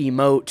you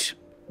emote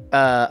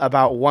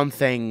about one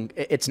thing,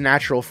 it's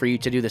natural for you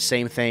to do the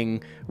same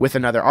thing with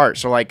another art.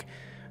 So like,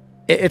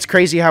 it's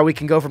crazy how we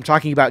can go from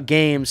talking about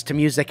games to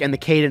music and the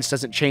cadence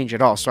doesn't change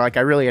at all. So like, I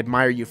really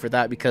admire you for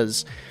that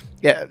because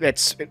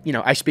it's,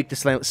 I speak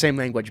the same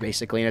language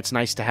basically. And it's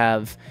nice to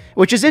have,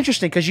 which is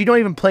interesting because you don't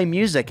even play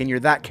music and you're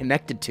that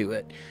connected to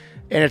it.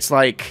 And it's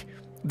like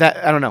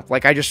that, I don't know,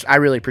 like I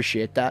really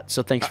appreciate that.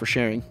 So thanks for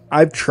sharing.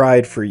 I've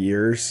tried for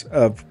years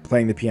of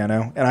playing the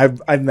piano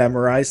and I've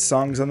memorized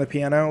songs on the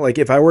piano. Like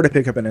if I were to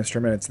pick up an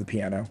instrument, it's the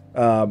piano.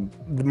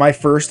 My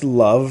first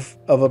love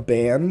of a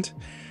band,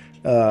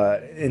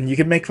 and you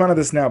can make fun of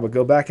this now, but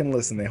go back and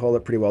listen. They hold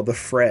it pretty well. The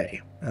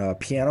Fray,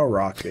 piano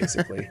rock,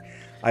 basically.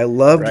 I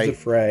loved The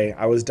Fray.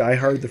 I was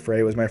diehard The Fray.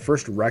 It was my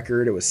first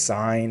record. It was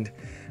signed.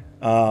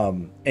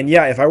 And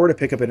yeah, if I were to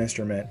pick up an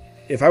instrument,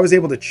 if I was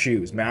able to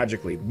choose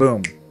magically,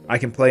 boom, I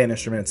can play an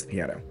instrument. It's the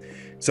piano.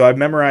 So I've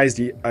memorized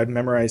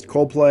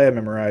Coldplay. I've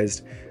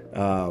memorized,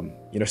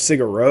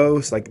 Sigur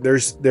Rós. Like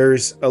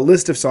there's a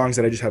list of songs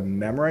that I just have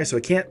memorized. So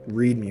I can't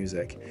read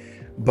music.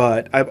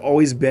 But I've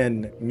always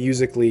been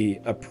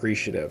musically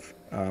appreciative.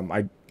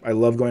 I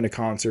love going to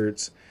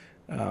concerts.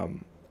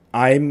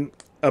 I'm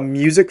a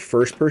music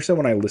first person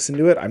when I listen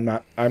to it.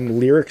 I'm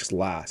lyrics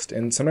last,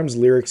 and sometimes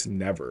lyrics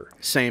never.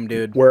 Same,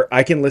 dude. Where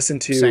I can listen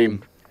to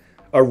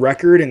a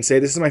record and say,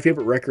 this is my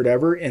favorite record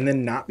ever, and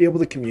then not be able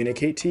to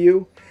communicate to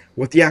you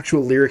what the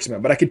actual lyrics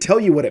meant. But I could tell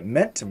you what it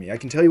meant to me. I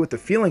can tell you what the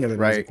feeling of the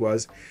music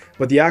was.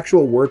 But the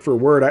actual word for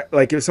word,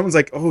 like if someone's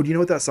like, oh, do you know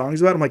what that song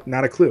is about? I'm like,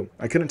 not a clue.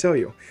 I couldn't tell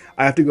you.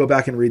 I have to go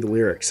back and read the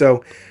lyrics.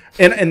 So,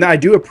 and I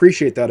do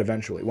appreciate that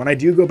eventually. When I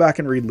do go back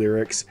and read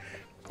lyrics,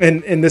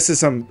 and this is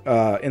some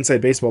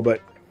inside baseball,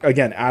 but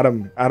again,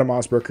 Adam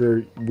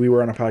Osberger, we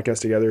were on a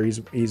podcast together.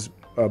 He's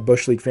a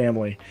Busch League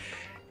family.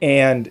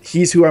 And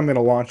he's who I'm going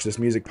to launch this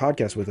music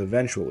podcast with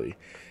eventually.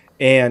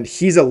 And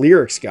he's a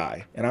lyrics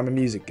guy, and I'm a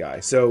music guy.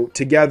 So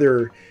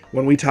together,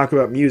 when we talk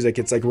about music,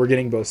 it's like we're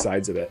getting both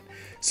sides of it.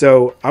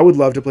 So I would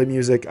love to play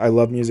music. I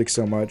love music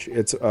so much.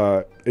 It's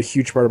a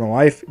huge part of my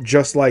life.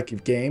 Just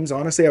like games,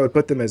 honestly, I would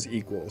put them as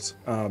equals.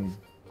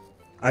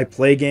 I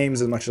play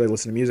games as much as I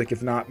listen to music.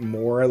 If not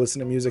more, I listen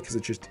to music because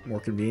it's just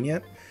more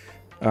convenient.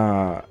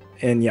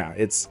 And yeah,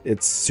 it's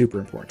super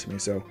important to me.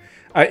 So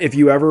if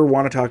you ever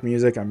want to talk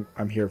music,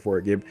 I'm here for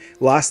it, Gabe.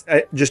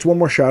 Just one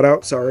more shout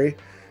out. Sorry.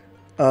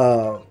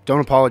 Don't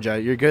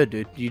apologize. You're good,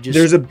 dude. You just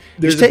there's a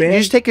band.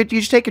 You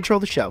just take control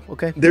of the show,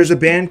 okay? There's a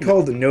band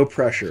called No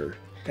Pressure.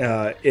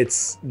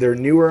 They're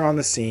newer on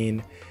the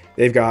scene.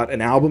 They've got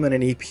an album and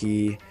an EP.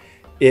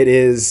 It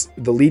is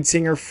the lead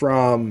singer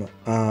from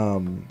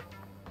I'm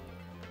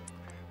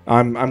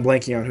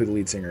blanking on who the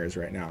lead singer is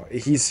right now.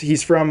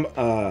 He's from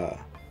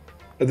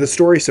The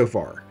Story So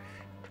Far.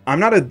 I'm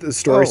not a The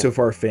Story So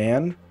Far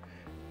fan,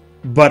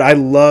 but I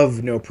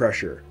love No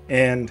Pressure.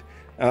 And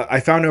I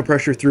found No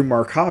Pressure through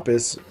Mark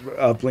Hoppus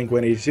of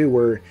Blink-182,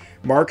 where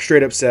Mark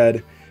straight up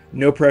said,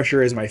 No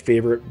Pressure is my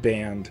favorite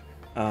band.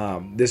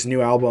 This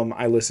new album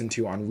I listened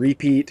to on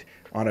repeat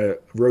on a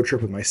road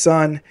trip with my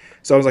son.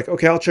 So I was like,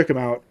 okay, I'll check them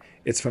out.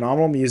 It's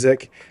phenomenal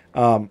music.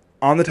 On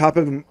the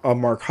topic of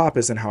Mark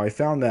Hoppus and how I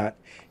found that,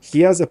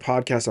 he has a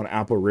podcast on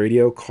Apple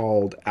Radio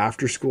called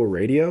After School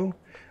Radio.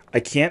 I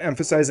can't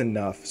emphasize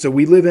enough. So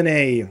we live in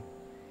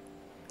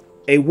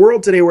a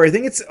world today where I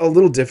think it's a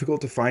little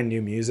difficult to find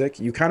new music.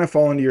 You kind of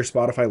fall into your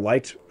Spotify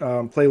liked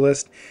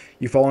playlist.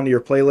 You fall into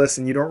your playlist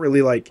and you don't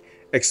really like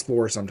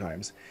explore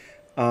sometimes.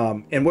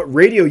 And what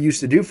radio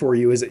used to do for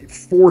you is it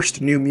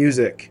forced new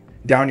music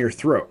down your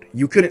throat.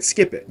 You couldn't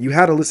skip it. You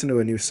had to listen to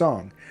a new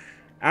song.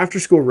 After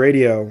School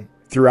Radio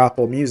through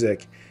Apple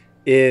Music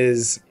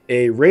is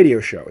a radio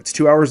show. It's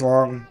 2 hours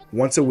long,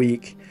 once a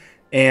week,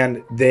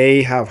 and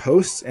they have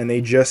hosts and they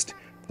just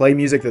play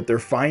music that they're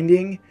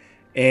finding.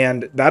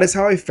 And that is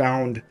how I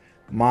found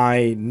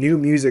my new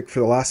music for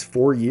the last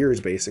 4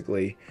 years,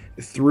 basically,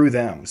 through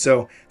them.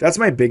 So that's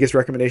my biggest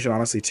recommendation,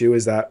 honestly, too,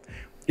 is that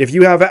if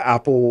you have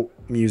Apple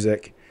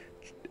Music,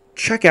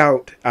 check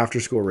out After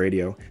School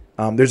Radio.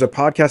 There's a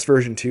podcast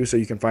version too, so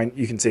you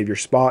can save your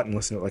spot and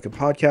listen to it like a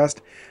podcast.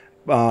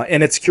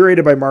 And it's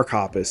curated by Mark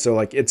Hoppus, so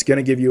like it's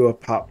gonna give you a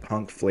pop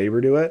punk flavor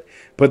to it.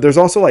 But there's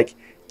also like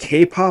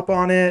K-pop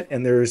on it,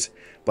 and there's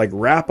like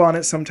rap on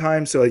it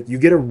sometimes. So like you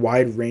get a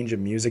wide range of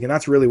music, and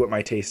that's really what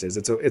my taste is.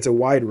 It's a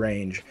wide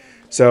range.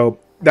 So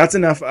that's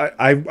enough.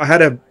 I had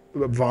to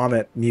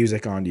vomit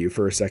music onto you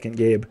for a second,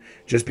 Gabe,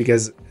 just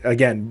because,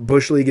 again,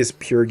 Busch League is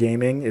pure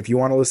gaming. If you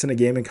want to listen to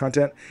gaming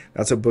content,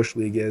 that's what Busch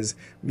League is.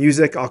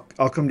 Music,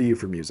 I'll come to you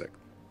for music.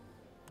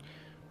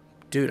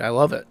 Dude, I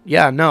love it.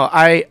 Yeah, no,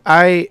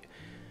 I've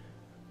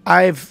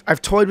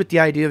toyed with the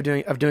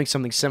idea of doing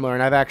something similar,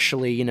 and I've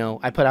actually,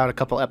 I put out a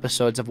couple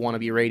episodes of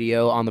Wannabe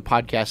Radio on the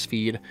podcast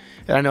feed,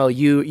 and I know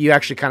you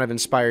actually kind of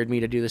inspired me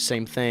to do the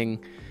same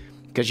thing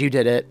because you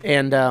did it,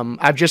 and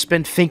I've just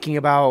been thinking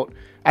about.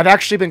 I've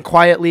actually been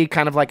quietly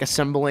kind of like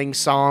assembling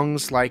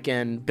songs, like,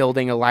 and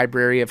building a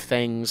library of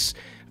things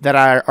that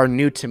are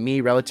new to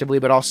me relatively,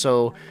 but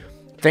also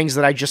things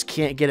that I just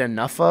can't get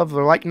enough of.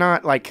 They're like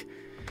not like,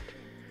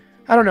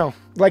 I don't know,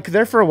 like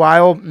there for a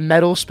while,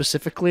 metal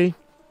specifically.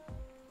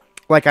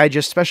 Like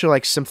especially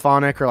like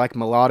symphonic or like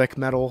melodic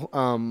metal,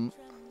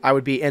 I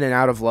would be in and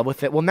out of love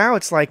with it. Well, now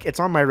it's like,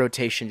 it's on my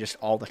rotation just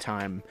all the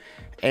time.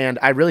 And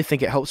I really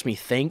think it helps me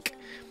think.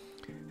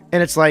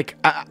 And it's like,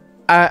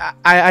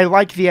 I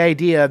like the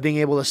idea of being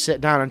able to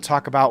sit down and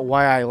talk about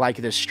why I like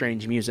this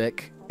strange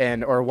music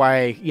or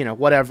why,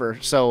 whatever.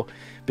 So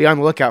be on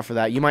the lookout for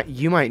that. You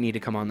might need to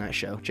come on that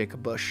show,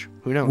 Jacob Busch.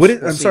 Who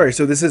knows? I'm sorry.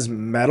 So this is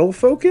metal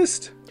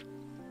focused?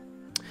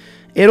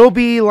 It'll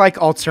be like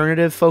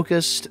alternative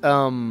focused.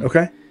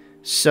 Okay.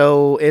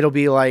 So it'll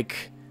be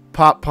like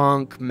pop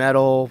punk,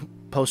 metal,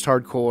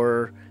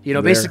 post-hardcore,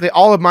 basically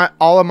all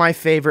of my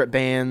favorite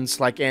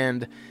bands, like,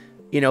 and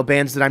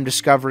bands that I'm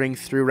discovering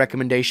through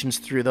recommendations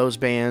through those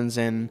bands,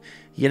 and,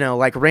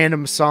 like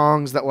random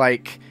songs that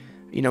like,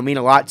 mean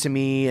a lot to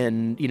me,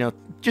 and,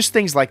 just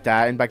things like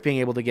that. And like being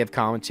able to give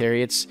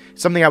commentary, it's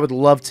something I would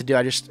love to do.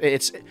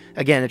 It's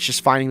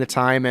just finding the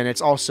time, and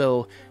it's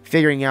also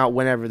figuring out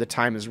whenever the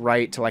time is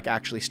right to like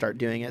actually start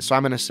doing it. So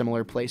I'm in a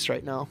similar place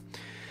right now.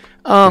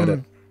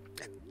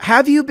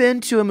 Have you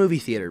been to a movie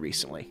theater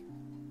recently?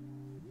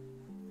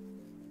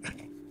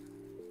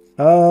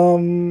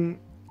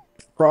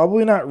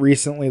 Probably not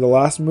recently. The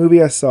last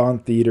movie I saw in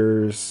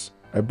theaters,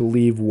 I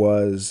believe,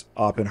 was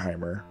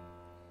Oppenheimer.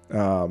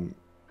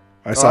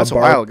 That's a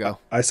while ago.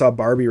 I saw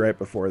Barbie right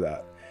before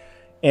that.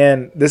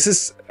 And this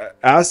is,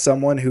 as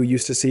someone who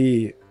used to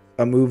see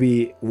a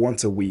movie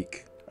once a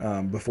week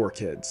before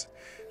kids.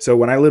 So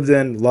when I lived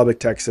in Lubbock,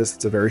 Texas,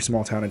 it's a very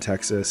small town in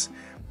Texas.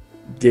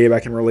 Gabe, I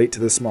can relate to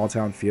the small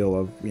town feel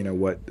of,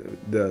 what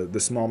the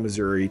small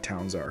Missouri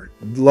towns are.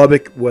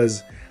 Lubbock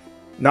was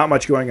not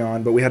much going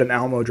on, but we had an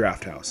Alamo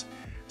Draft House.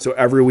 So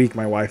every week,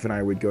 my wife and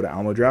I would go to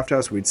Alamo Draft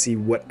House. We'd see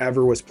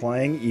whatever was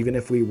playing, even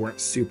if we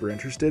weren't super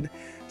interested.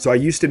 So I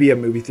used to be a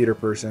movie theater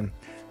person.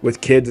 With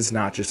kids, it's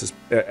not just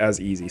as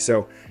easy.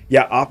 So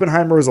yeah,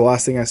 Oppenheimer was the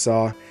last thing I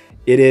saw.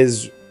 It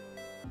is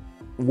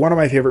one of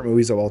my favorite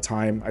movies of all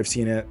time. I've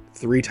seen it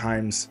 3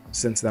 times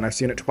since then. I've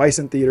seen it twice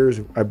in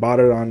theaters. I bought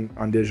it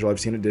on digital.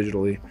 I've seen it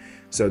digitally.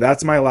 So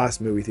that's my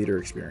last movie theater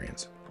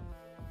experience.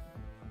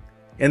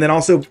 And then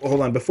also,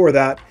 hold on, before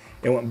that,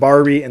 it went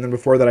Barbie, and then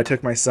before that, I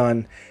took my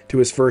son to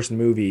his first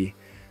movie,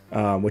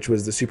 which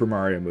was the Super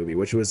Mario movie,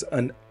 which was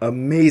an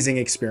amazing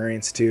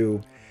experience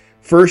to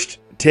first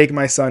take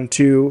my son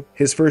to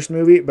his first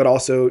movie, but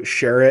also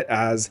share it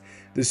as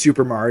the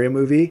Super Mario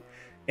movie.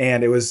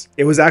 And it was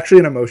actually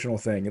an emotional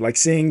thing, like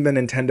seeing the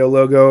Nintendo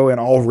logo and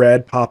all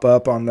red pop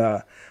up on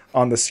the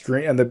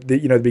screen and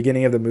the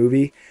beginning of the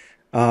movie.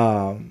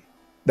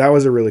 That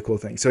was a really cool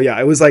thing. So yeah,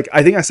 it was like,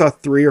 I think I saw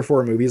 3 or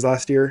 4 movies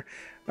last year.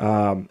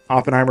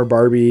 Oppenheimer,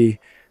 Barbie,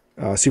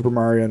 Super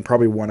Mario, and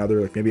probably one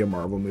other, like maybe a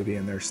Marvel movie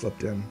in there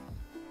slipped in.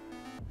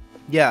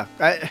 Yeah,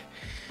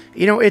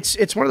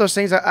 it's one of those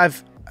things that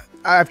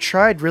I've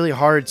tried really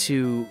hard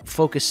to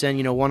focus in,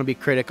 Wannabe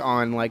Critic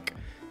on like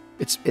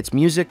it's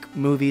music,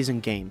 movies,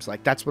 and games.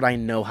 Like that's what I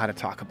know how to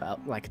talk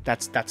about. Like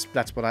that's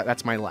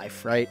my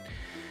life, right?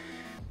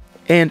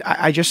 And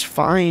I just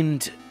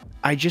find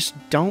I just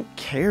don't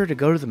care to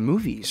go to the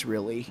movies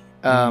really.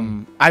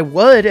 I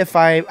would if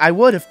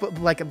but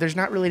like there's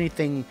not really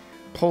anything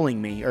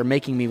pulling me or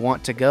making me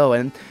want to go.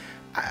 And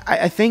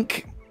I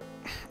think,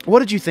 what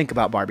did you think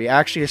about Barbie? I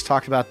actually just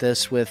talked about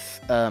this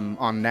with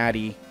on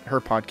Natty, her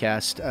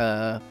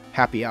podcast,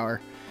 Happy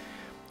Hour.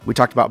 We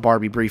talked about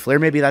Barbie briefly, or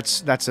maybe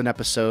that's an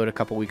episode a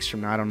couple weeks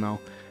from now. I don't know.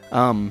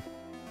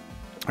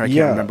 Or I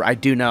can't remember. I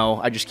do know.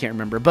 I just can't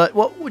remember. But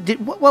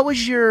what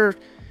was your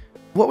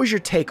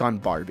take on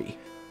Barbie?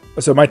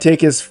 So my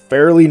take is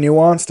fairly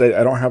nuanced.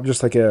 I don't have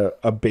just like a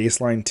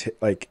baseline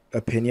like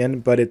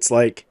opinion, but it's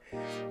like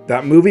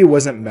that movie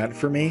wasn't meant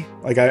for me.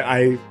 Like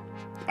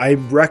I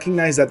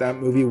recognize that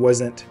movie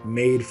wasn't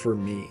made for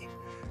me,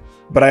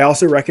 but I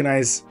also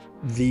recognize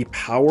the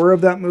power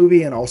of that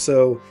movie and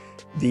also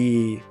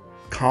the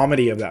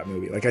comedy of that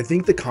movie. Like I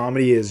think the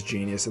comedy is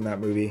genius in that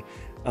movie.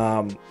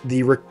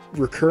 The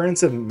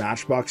recurrence of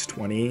Matchbox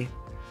 20,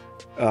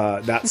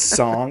 that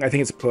song, I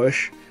think it's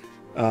Push.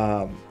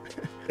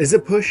 Is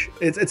it Push?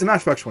 It's a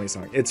Matchbox 20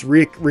 song. It's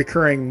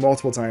recurring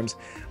multiple times.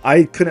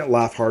 I couldn't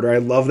laugh harder. I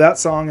love that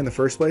song in the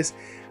first place.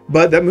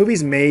 But that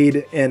movie's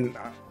made, and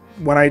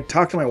when I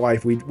talked to my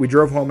wife, we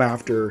drove home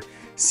after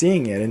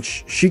seeing it, and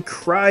she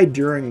cried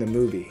during the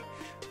movie.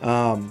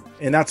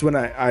 And that's when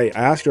I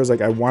asked her, I was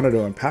like, I wanted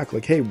to unpack,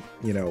 like, hey,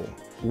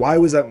 why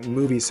was that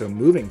movie so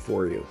moving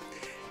for you?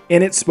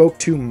 And it spoke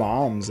to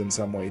moms in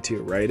some way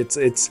too, right?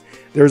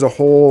 There's a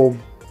whole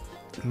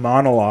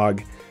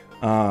monologue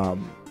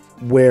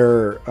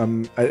where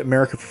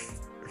America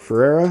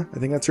Ferrera, I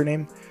think that's her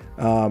name,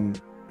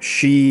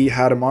 she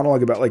had a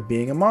monologue about like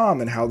being a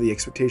mom and how the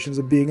expectations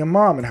of being a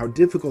mom and how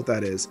difficult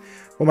that is.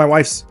 Well, my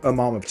wife's a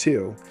mom of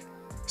two,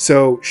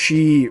 so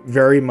she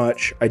very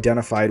much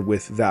identified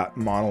with that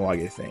monologue,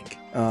 I think.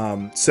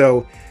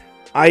 So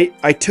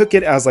I took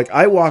it as like,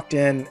 I walked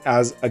in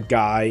as a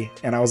guy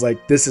and I was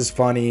like, this is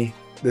funny.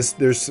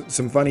 There's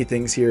some funny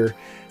things here,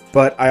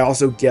 but I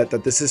also get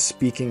that this is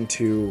speaking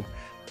to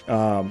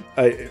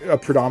a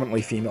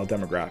predominantly female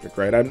demographic,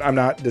 right? I'm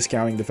not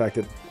discounting the fact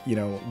that,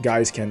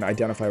 guys can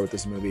identify with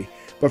this movie,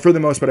 but for the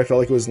most part, I felt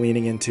like it was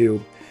leaning into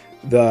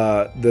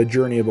the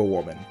journey of a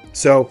woman.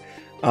 So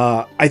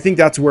I think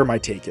that's where my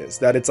take is,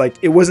 that it's like,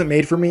 it wasn't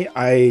made for me.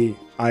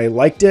 I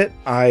liked it.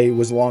 I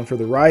was along for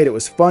the ride. It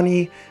was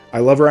funny. I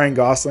love Ryan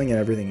Gosling and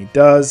everything he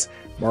does.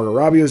 Margot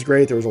Robbie was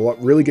great. There was a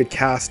really good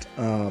cast.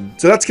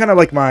 So that's kind of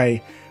like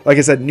my, like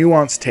I said,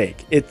 nuanced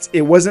take.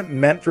 It wasn't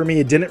meant for me.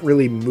 It didn't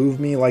really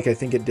move me like I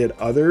think it did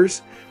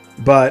others,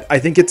 but I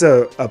think it's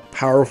a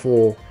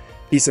powerful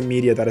piece of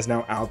media that is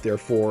now out there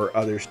for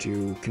others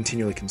to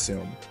continually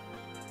consume.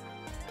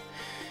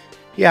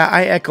 Yeah,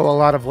 I echo a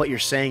lot of what you're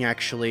saying,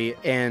 actually,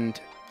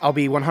 and I'll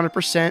be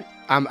 100%.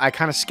 I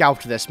kind of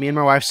scalped this. Me and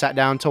my wife sat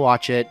down to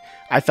watch it.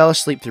 I fell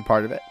asleep through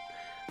part of it.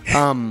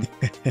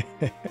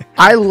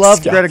 I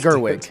love Greta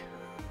Gerwig.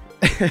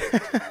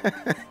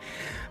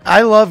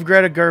 I love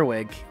Greta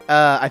Gerwig.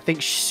 I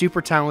think she's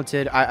super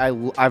talented.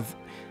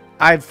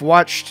 I've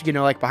watched,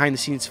 like behind the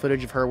scenes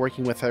footage of her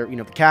working with her,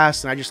 the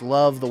cast, and I just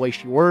love the way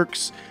she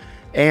works.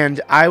 And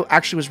I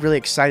actually was really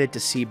excited to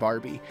see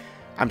Barbie.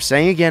 I'm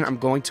saying again, I'm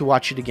going to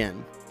watch it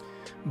again.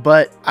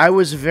 But I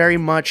was very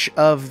much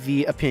of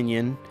the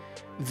opinion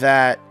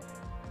that,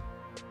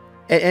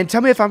 and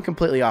tell me if I'm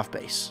completely off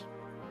base.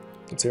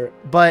 Let's hear it.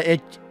 But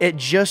it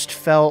just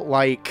felt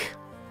like,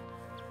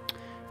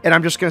 and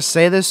I'm just going to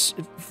say this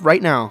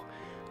right now,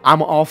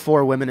 I'm all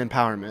for women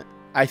empowerment.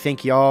 I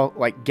think y'all,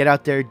 like, get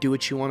out there, do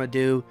what you want to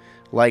do,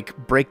 like,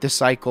 break the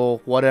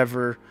cycle,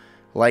 whatever,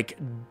 like,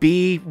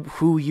 be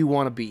who you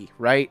want to be,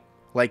 right?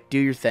 Like, do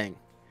your thing.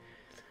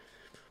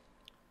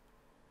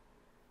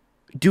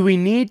 Do we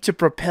need to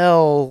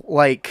propel,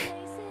 like,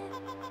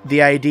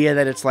 the idea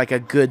that it's, like, a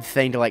good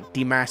thing to, like,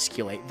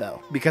 demasculate,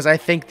 though? Because I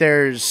think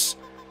there's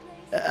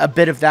a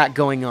bit of that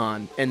going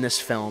on in this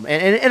film.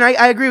 And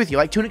I agree with you.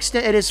 Like, to an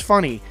extent, it is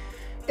funny.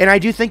 And I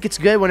do think it's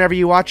good whenever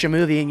you watch a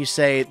movie and you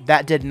say,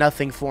 that did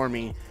nothing for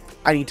me,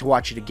 I need to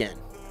watch it again.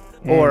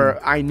 Or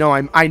I know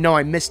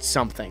I missed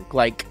something.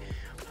 Like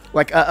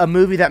a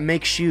movie that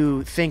makes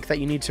you think that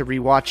you need to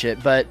rewatch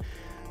it. But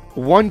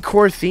one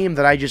core theme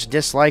that I just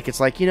dislike, it's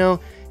like, in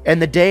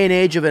the day and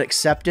age of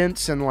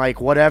acceptance and, like,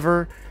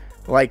 whatever,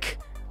 like,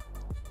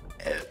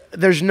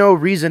 there's no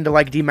reason to,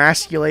 like,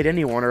 demasculate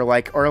anyone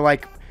or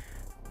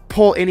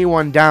pull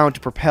anyone down to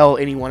propel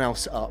anyone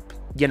else up,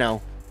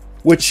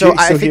 Which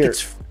I think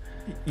it's...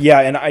 Yeah,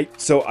 and I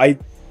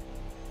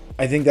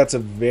think that's a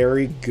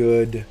very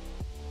good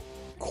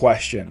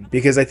question,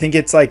 because I think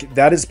it's like,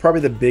 that is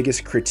probably the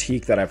biggest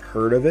critique that I've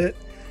heard of it.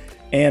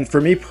 And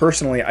for me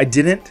personally, I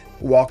didn't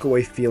walk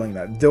away feeling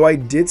that, though I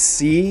did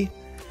see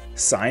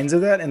signs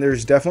of that, and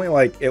there's definitely,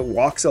 like, it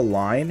walks a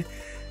line.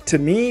 To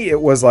me, it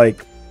was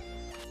like,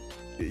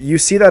 you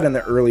see that in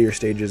the earlier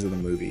stages of the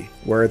movie,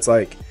 where it's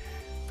like,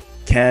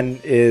 Ken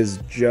is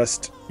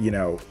just,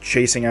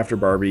 chasing after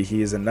Barbie.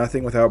 He is a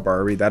nothing without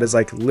Barbie. That is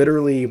like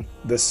literally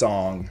the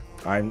song.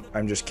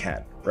 I'm just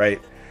Ken,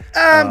 right?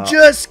 I'm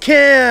just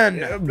Ken.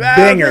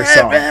 Banger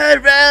song.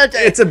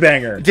 It's a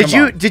banger.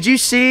 Did you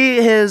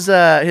see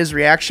his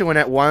reaction when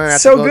it won?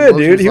 So good,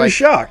 dude. He was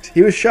shocked.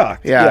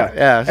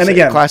 Yeah. And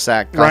again, class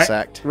act.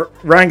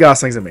 Ryan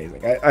Gosling's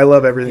amazing. I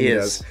love everything he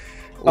does.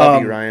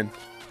 Love you, Ryan.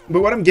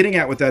 But what I'm getting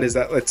at with that is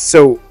that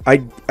so I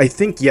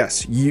think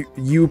yes,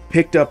 you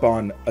picked up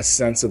on a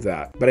sense of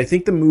that, but I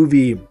think the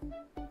movie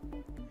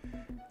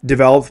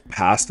developed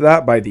past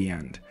that by the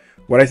end.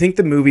 What I think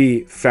the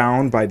movie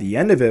found by the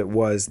end of it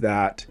was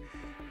that,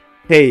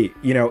 hey,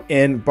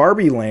 in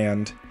Barbie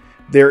Land,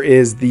 there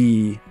is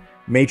the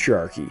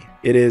matriarchy.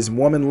 It is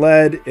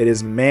woman-led. It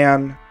is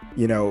man,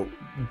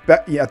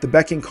 at the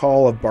beck and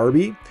call of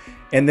Barbie.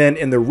 And then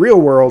in the real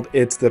world,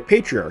 it's the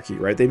patriarchy,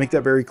 right? They make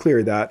that very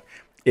clear that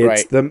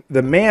it's the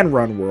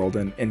man-run world,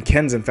 and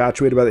Ken's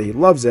infatuated about it. He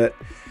loves it.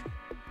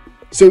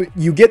 So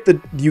you get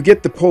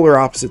the polar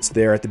opposites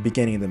there at the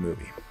beginning of the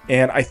movie.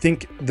 And I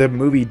think the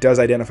movie does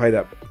identify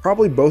that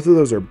probably both of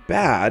those are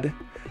bad.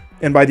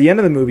 And by the end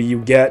of the movie,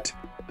 you get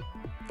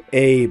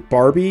a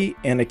Barbie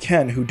and a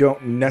Ken who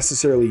don't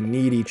necessarily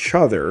need each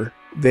other.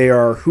 They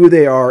are who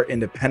they are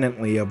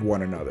independently of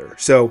one another.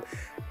 So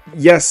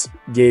yes,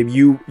 Gabe,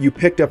 you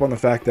picked up on the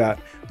fact that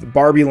the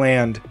Barbie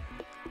Land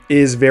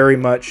is very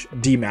much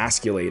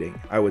demasculating,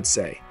 I would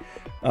say.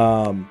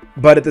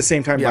 But at the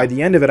same time, by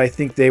the end of it, I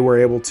think they were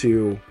able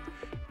to,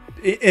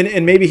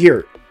 and maybe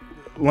here,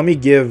 let me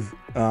give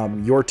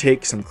your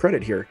take some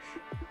credit here.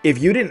 If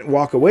you didn't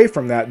walk away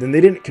from that, then they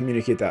didn't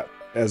communicate that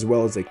as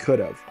well as they could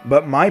have.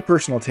 But my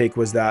personal take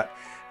was that,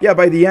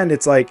 by the end,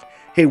 it's like,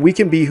 hey, we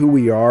can be who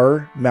we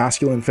are,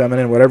 masculine,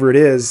 feminine, whatever it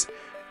is,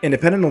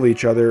 independent of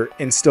each other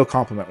and still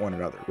complement one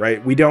another,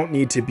 right? We don't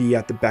need to be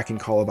at the beck and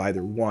call of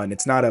either one.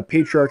 It's not a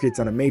patriarchy, it's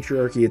not a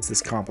matriarchy, it's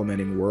this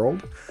complementing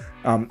world.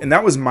 And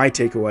that was my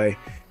takeaway.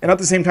 And at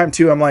the same time,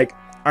 too, I'm like,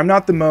 I'm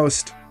not the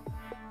most,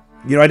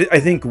 I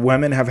think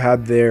women have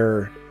had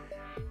their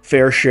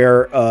fair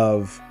share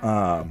of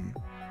I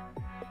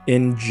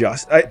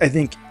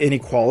think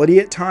inequality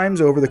at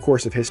times over the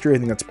course of history. I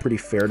think that's pretty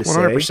fair to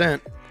 100%. Say.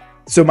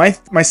 So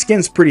my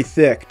skin's pretty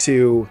thick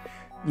to,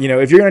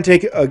 if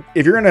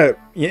you're gonna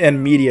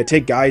in media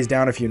take guys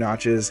down a few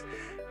notches,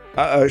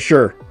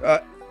 sure,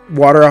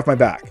 water off my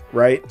back,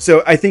 right?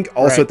 So I think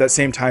also at that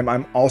same time,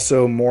 I'm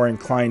also more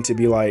inclined to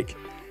be like,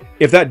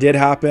 if that did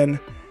happen,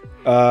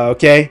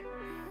 okay.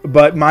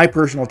 But my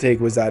personal take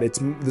was that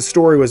the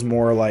story was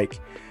more like,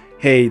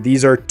 hey,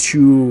 these are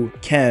two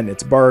Ken,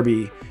 it's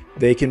Barbie.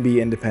 They can be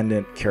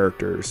independent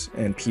characters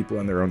and people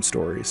in their own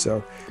stories.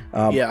 So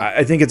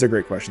I think it's a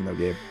great question though,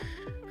 Gabe.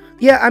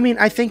 Yeah, I mean,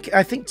 I think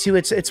too,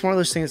 it's one of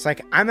those things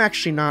like, I'm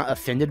actually not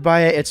offended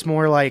by it. It's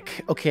more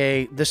like,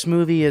 okay, this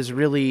movie is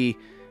really,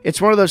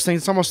 it's one of those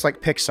things, it's almost like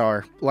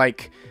Pixar.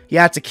 Like,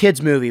 yeah, it's a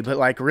kid's movie, but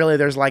like really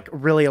there's like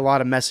really a lot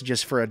of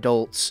messages for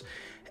adults.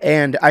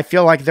 And I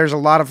feel like there's a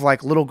lot of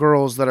like little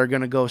girls that are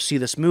going to go see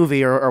this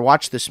movie or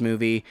watch this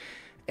movie.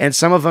 And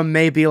some of them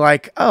may be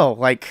like, oh,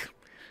 like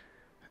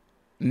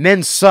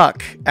men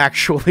suck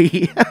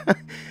actually,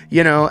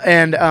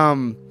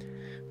 and,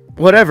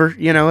 whatever,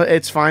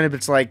 it's fine if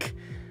it's like,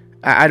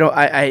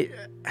 I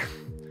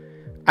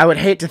would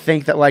hate to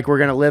think that like we're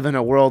going to live in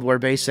a world where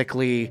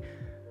basically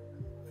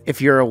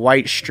if you're a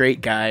white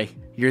straight guy,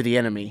 you're the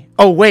enemy.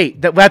 Oh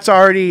wait, that's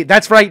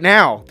right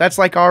now. That's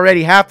like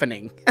already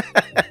happening.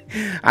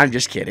 I'm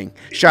just kidding.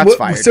 Shots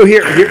fired. So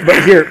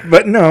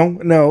but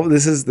no,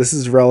 this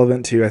is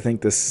relevant to, I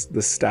think, the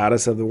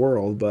status of the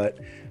world, but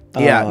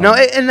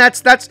and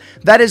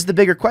that is the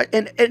bigger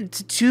question. And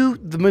to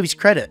the movie's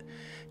credit,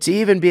 to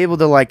even be able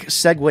to like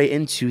segue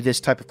into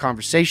this type of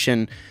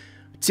conversation,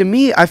 to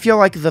me, I feel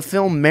like the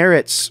film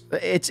merits.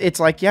 It's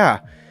like,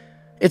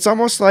 it's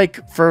almost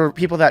like for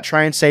people that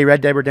try and say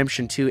Red Dead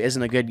Redemption 2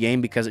 isn't a good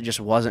game because it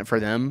just wasn't for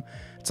them.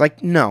 It's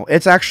like, no,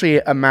 it's actually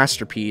a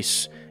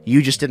masterpiece.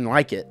 You just didn't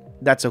like it.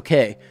 That's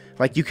okay.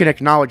 Like, you can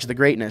acknowledge the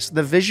greatness.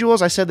 The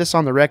visuals, I said this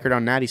on the record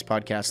on Natty's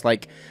podcast,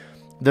 like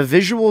the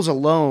visuals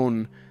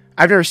alone,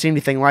 I've never seen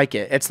anything like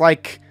it. It's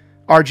like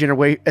our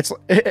generation.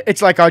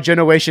 It's like our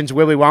generation's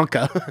Willy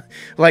Wonka.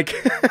 Like,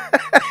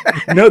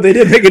 no, they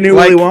did make a new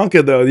Willy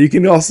Wonka though. You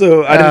can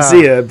also, I didn't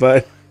see it,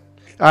 but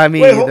I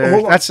mean, wait,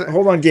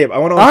 hold on, Gabe. I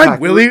want to.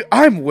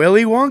 I'm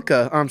Willy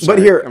Wonka. I'm sorry.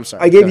 But here, I'm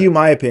sorry. I gave you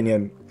my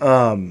opinion.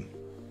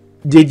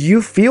 Did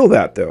you feel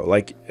that though?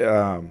 Like,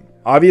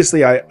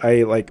 obviously,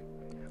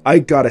 I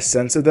got a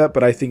sense of that,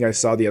 but I think I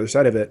saw the other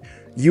side of it.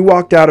 You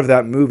walked out of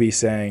that movie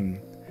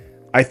saying,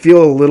 "I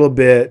feel a little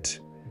bit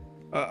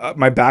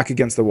my back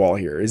against the wall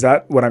here." Is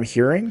that what I'm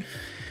hearing?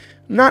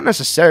 Not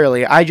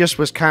necessarily. I just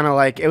was kind of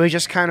like, it was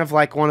just kind of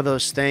like one of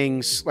those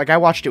things. Like, I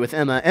watched it with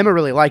Emma. Emma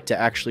really liked it,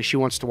 actually. She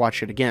wants to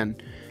watch it again.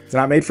 It's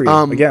not made for you.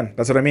 Again,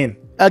 that's what I mean.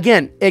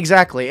 Again,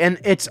 exactly. And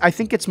I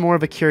think it's more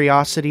of a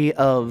curiosity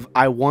of,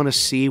 I want to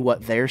see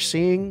what they're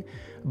seeing,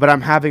 but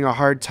I'm having a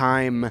hard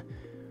time.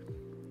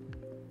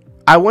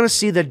 I want to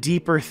see the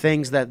deeper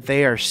things that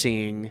they are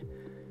seeing.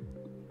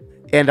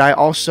 And I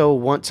also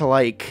want to,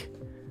 like,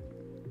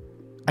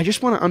 I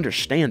just want to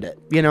understand it.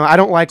 You know, I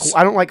don't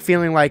like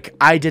feeling like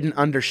I didn't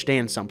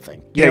understand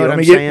something. You know what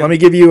I'm saying? Let me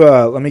give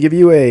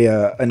you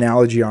a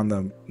analogy on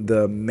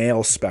the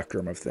male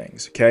spectrum of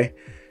things. Okay.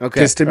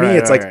 Because to me,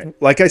 it's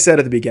like I said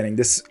at the beginning,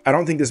 I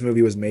don't think this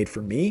movie was made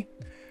for me,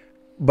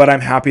 but I'm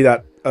happy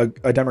that a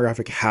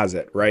demographic has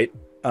it. Right.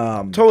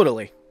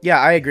 Totally. Yeah,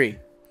 I agree.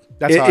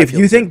 That's how if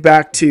you think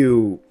back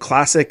to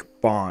classic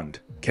Bond.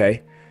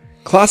 Okay.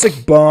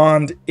 Classic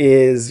Bond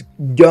is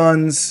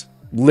guns,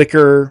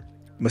 liquor,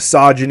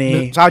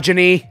 misogyny.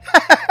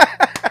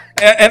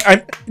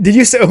 And did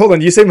you say? Hold on.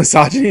 Did you say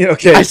misogyny?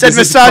 Okay, I said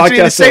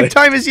misogyny at the same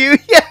time as you.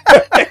 Yeah.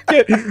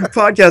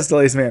 Podcast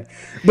delays, man.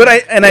 But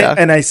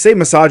I say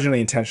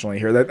misogyny intentionally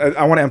here. That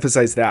I want to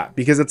emphasize that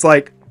because it's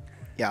like,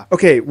 yeah.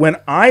 Okay, when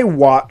I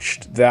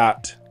watched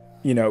that,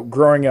 you know,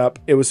 growing up,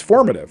 it was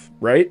formative,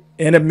 right?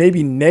 In a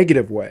maybe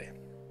negative way,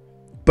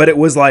 but it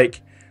was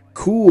like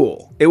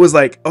cool. It was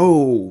like,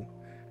 oh,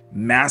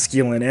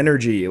 masculine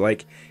energy,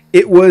 like.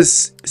 It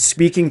was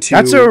speaking to...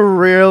 That's a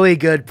really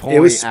good point,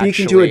 It was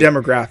speaking to a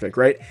demographic,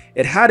 right?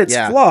 It had its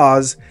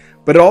flaws,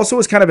 but it also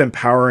was kind of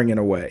empowering in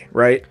a way,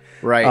 right?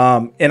 Right.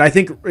 And I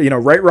think, you know,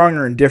 Right, Wrong,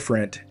 or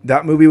Indifferent,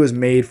 that movie was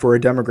made for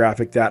a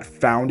demographic that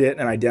found it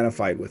and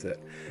identified with it.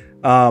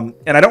 And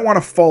I don't want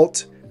to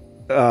fault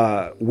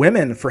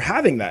women for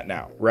having that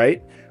now,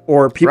 right?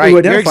 Or people who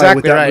identify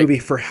with that movie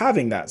for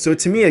having that. So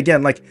to me,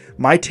 again, like,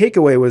 my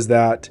takeaway was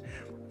that,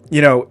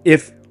 you know,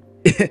 if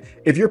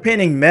you're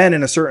painting men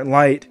in a certain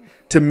light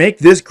to make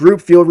this group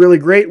feel really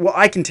great, well,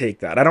 I can take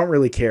that. I don't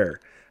really care.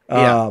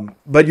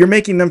 But you're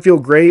making them feel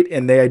great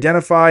and they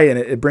identify and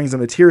it brings them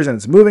to tears and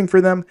it's moving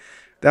for them.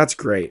 That's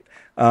great.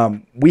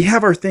 We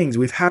have our things.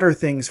 We've had our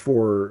things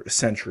for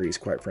centuries,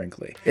 quite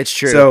frankly. It's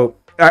true. So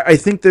I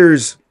think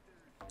if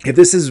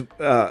this is,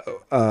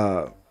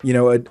 you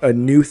know, a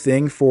new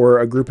thing for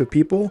a group of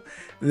people,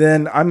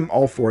 then I'm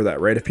all for that,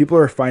 right? If people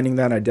are finding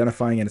that,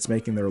 identifying, and it's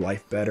making their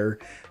life better,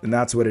 then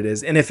that's what it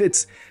is. And if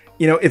it's,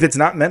 you know, if it's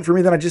not meant for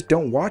me, then I just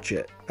don't watch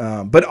it.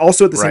 But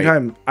also at the same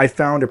time, I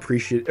found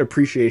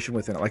appreciation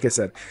within it. Like I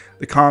said,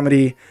 the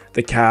comedy,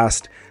 the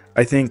cast,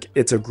 I think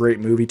it's a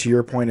great movie. To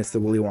your point, it's the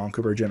Willy Wonka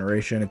of our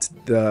generation. It's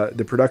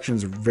the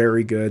production's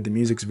very good. The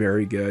music's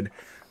very good.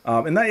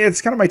 And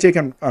it's kind of my take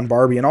on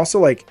Barbie. And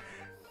also, like,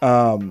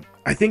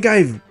 I think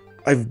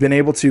I've been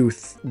able to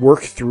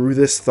work through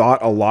this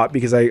thought a lot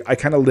because I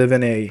kind of live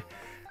in a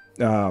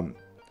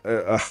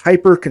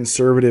hyper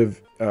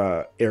conservative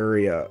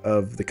area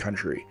of the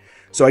country.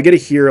 So I get to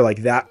hear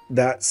like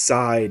that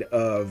side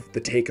of the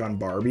take on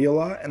Barbie a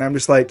lot. And I'm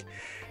just like,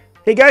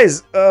 hey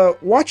guys,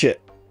 watch it.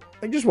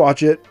 Like, just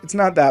watch it. It's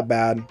not that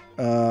bad.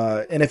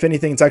 And if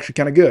anything, it's actually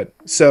kind of good.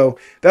 So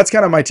that's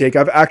kind of my take.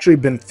 I've actually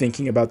been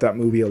thinking about that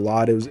movie a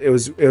lot. It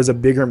was a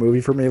bigger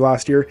movie for me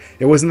last year.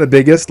 It wasn't the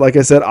biggest. Like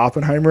I said,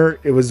 Oppenheimer,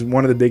 it was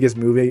one of the biggest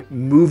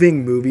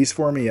moving movies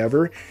for me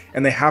ever.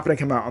 And they happened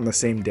to come out on the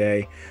same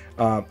day.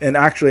 And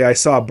actually, I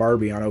saw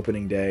Barbie on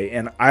opening day.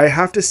 And I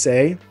have to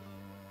say,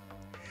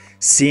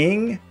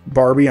 seeing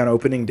Barbie on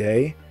opening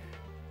day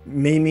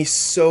made me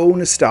so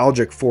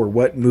nostalgic for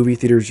what movie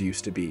theaters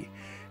used to be.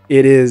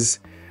 It is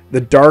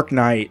the Dark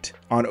Knight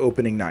on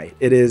opening night.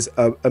 It is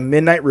a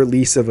midnight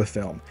release of a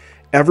film.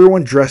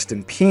 Everyone dressed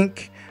in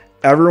pink.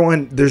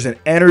 There's an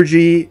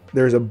energy.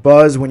 There's a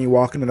buzz when you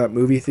walk into that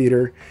movie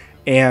theater.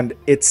 And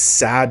it's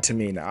sad to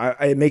me now.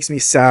 It makes me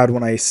sad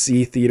when I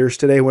see theaters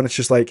today when it's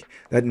just like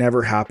that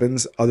never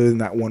happens other than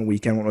that one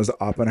weekend when it was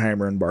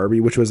Oppenheimer and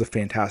Barbie, which was a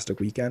fantastic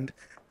weekend.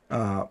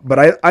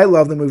 But I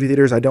love the movie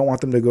theaters. I don't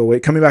want them to go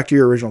away. Coming back to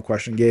your original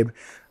question, Gabe,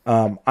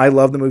 I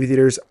love the movie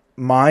theaters.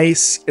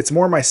 It's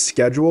more my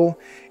schedule.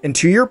 And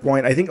to your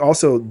point, I think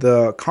also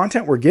the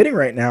content we're getting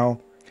right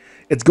now,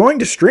 it's going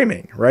to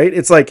streaming, right?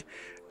 It's like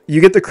you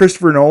get the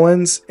Christopher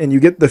Nolans and you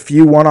get the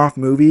few one-off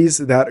movies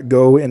that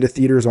go into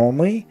theaters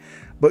only,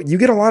 but you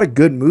get a lot of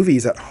good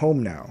movies at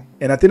home now.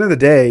 And at the end of the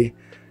day,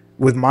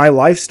 with my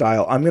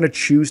lifestyle, I'm going to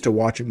choose to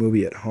watch a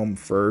movie at home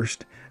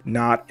first,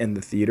 not in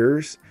the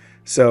theaters.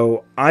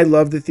 So I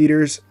love the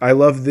theaters. I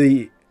love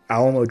the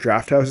Alamo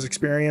Drafthouse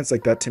experience.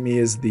 Like, that to me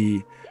is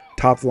the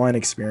top of the line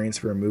experience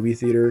for a movie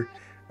theater.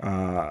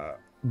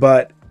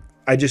 But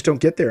I just don't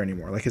get there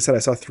anymore. Like I said, I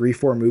saw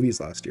 3-4 movies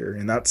last year,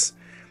 and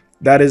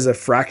that is a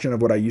fraction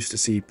of what I used to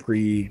see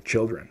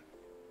pre-children.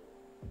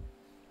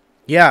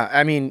 Yeah,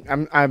 I mean,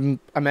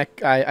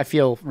 I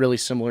feel really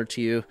similar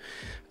to you.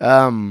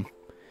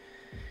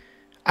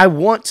 I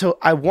want to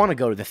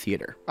go to the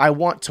theater. I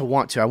want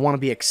to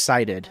be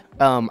excited.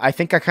 I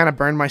think I kind of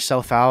burned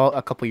myself out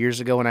a couple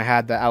years ago when I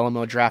had the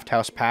Alamo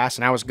Drafthouse pass,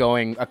 and I was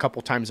going a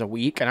couple times a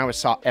week, and I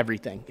saw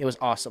everything. It was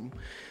awesome.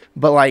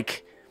 But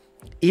like,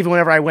 even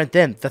whenever I went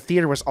then, the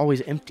theater was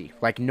always empty.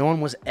 Like, no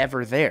one was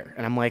ever there.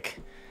 And I'm like,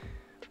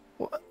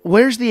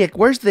 where's the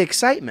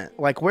excitement?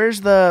 Like,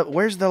 where's the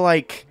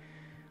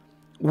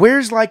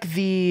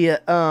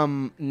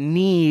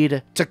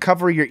need to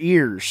cover your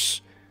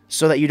ears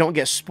so that you don't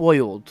get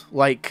spoiled?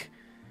 Like,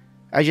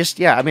 I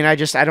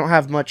don't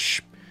have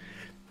much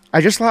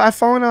I've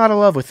fallen out of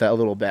love with that a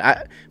little bit.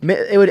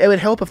 It would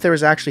help if there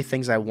was actually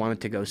things I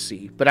wanted to go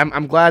see. But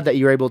I'm glad that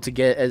you're able to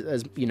get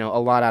as you know, a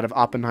lot out of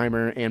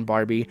Oppenheimer and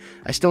Barbie.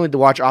 I still need to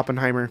watch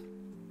Oppenheimer.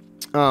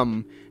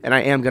 And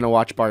I am gonna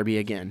watch Barbie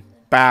again.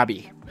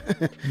 Bobby.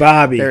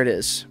 There it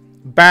is.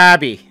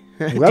 Bobby.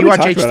 Do you watch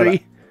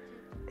H3?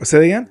 Say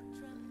that again?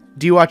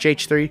 Do you watch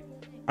H3?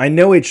 I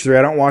know H3.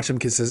 I don't watch him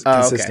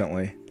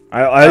consistently. Okay.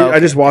 I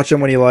just watch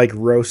him when he like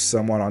roasts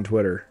someone on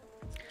Twitter.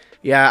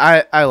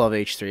 Yeah, I love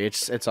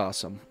H3. It's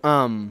awesome.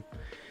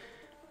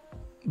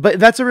 But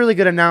that's a really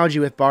good analogy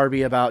with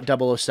Barbie about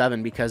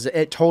 007 because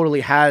it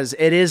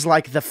is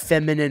like the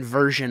feminine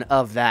version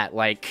of that.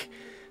 Like,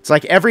 it's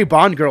like every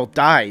Bond girl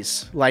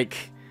dies. Like,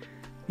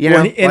 you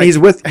know, and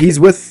like, he's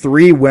with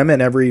 3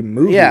 women every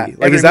movie. Yeah,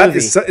 like is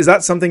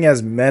that something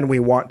as men we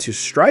want to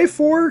strive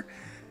for?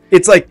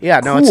 It's like, yeah,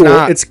 cool. No, it's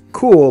not. It's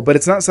cool, but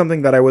it's not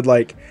something that I would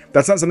like.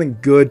 That's not something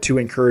good to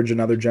encourage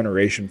another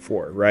generation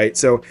for, right?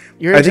 So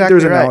I think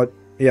there's right.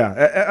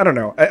 Yeah, I don't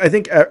know. I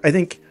think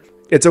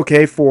it's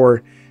okay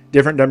for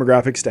different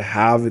demographics to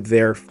have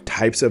their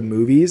types of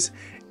movies,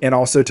 and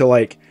also to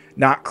like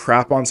not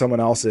crap on someone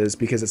else's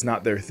because it's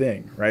not their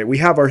thing, right? We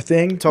have our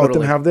thing, totally. Let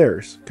them have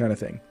theirs, kind of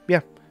thing. Yeah,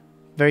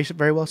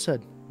 very well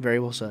said. Very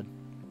well said.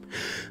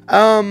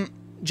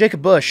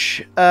 Jacob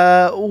Busch,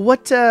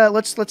 let's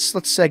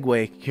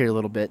segue here a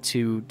little bit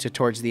to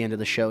towards the end of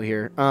the show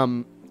here.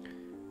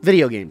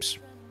 Video games.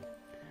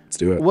 Let's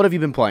do it. What have you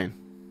been playing?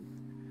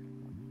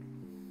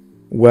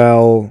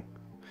 Well,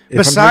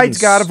 besides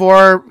God of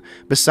War,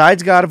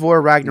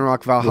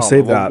 Ragnarok,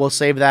 Valhalla, we'll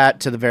save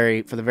that for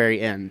the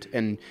very end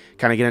and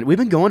kind of get in. We've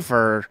been going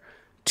for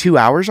 2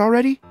 hours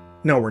already.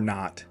 No, we're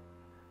not.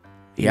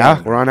 Yeah,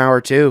 no. We're on hour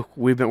 2.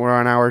 We're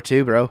on hour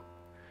 2, bro.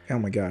 Oh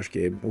my gosh,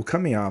 Gabe. Well,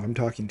 cut me off. I'm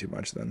talking too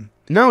much then.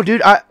 No,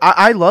 dude,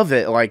 I love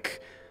it. Like,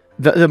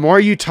 the more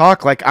you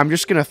talk, like, I'm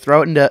just gonna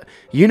throw it into.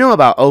 You know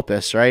about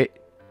Opus, right?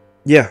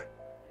 Yeah.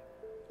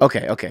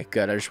 Okay,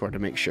 good. I just wanted to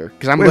make sure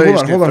because I'm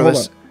hold on.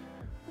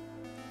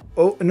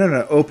 Oh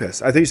no,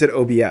 Opus. I thought you said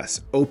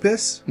OBS.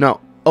 Opus? No,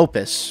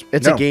 Opus.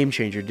 It's a game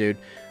changer, dude.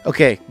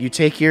 Okay, you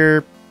take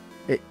your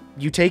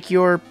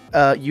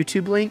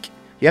YouTube link.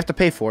 You have to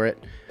pay for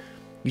it.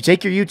 You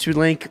take your YouTube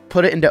link,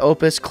 put it into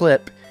Opus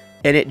Clip,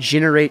 and it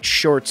generates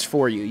shorts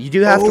for you. You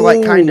do have to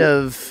like kind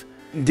of.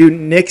 Dude,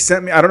 Nick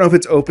sent me. I don't know if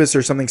it's Opus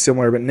or something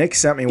similar, but Nick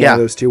sent me one of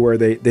those two where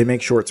they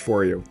make shorts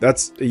for you.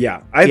 That's Are you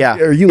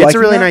liking It's a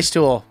really that? nice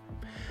tool.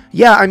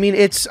 Yeah, I mean,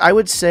 I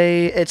would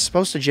say it's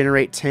supposed to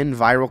generate 10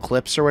 viral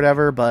clips or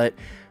whatever, but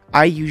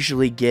I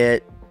usually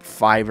get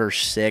 5 or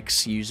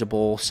 6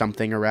 usable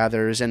something or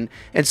others, and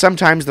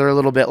sometimes they're a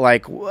little bit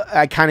like,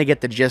 I kind of get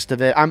the gist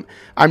of it. I'm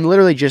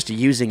literally just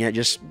using it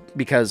just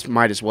because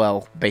might as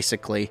well,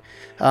 basically.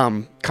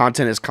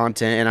 Content is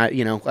content,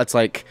 and that's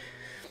like.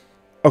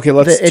 Okay,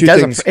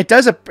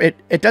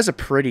 it does a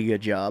pretty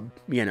good job,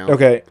 you know.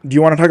 Okay, do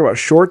you want to talk about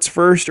shorts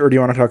first, or do you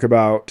want to talk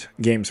about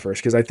games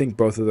first? Because I think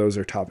both of those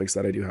are topics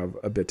that I do have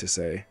a bit to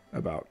say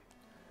about.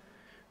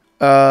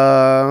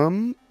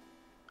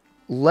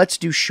 Let's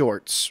do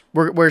shorts.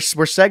 We're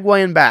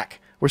segueing back.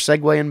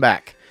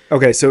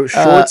 Okay, so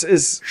shorts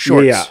is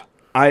shorts. Yeah.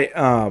 I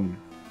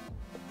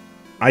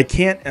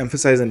can't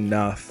emphasize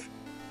enough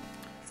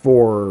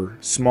for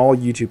small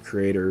YouTube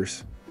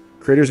creators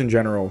in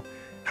general,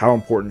 how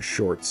important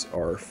shorts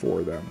are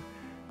for them.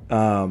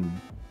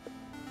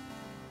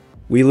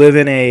 We live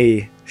in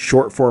a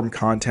short form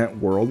content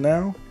world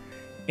now,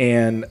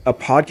 and a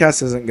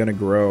podcast isn't going to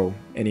grow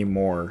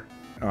anymore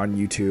on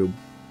YouTube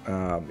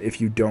if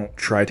you don't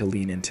try to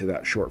lean into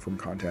that short form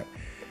content.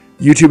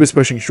 YouTube is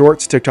pushing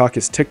shorts. TikTok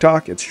is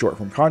TikTok. It's short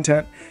form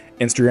content.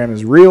 Instagram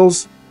is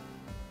Reels.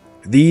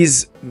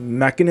 These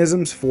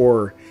mechanisms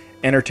for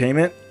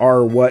entertainment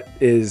are what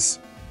is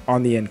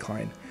on the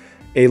incline.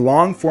 A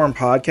long form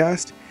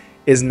podcast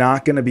is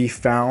not going to be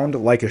found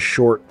like a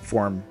short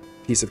form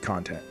piece of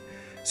content.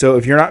 So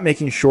if you're not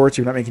making shorts,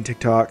 you're not making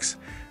TikToks,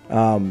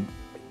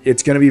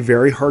 it's going to be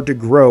very hard to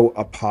grow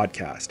a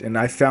podcast. And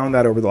I found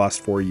that over the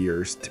last 4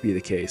 years to be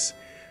the case.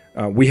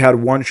 We had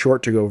one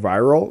short to go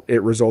viral.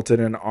 It resulted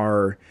in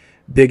our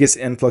biggest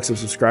influx of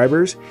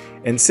subscribers.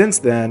 And since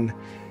then,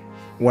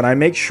 when I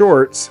make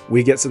shorts,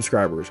 we get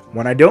subscribers.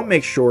 When I don't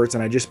make shorts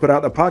and I just put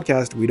out the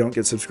podcast, we don't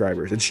get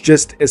subscribers. It's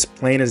just as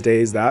plain as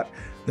day as that.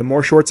 The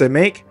more shorts I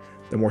make,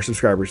 the more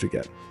subscribers we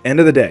get. End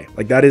of the day.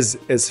 Like, that is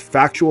as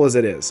factual as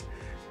it is.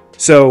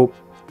 So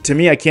to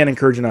me, I can't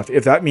encourage enough.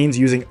 If that means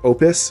using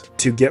Opus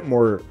to get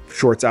more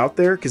shorts out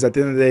there, because at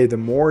the end of the day, the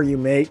more you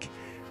make,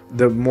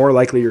 the more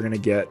likely you're going to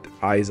get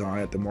eyes on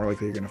it, the more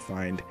likely you're going to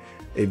find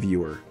a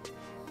viewer.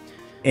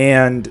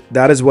 And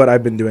that is what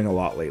I've been doing a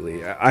lot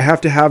lately. I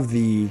have to have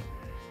the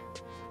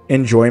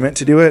enjoyment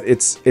to do it.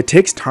 It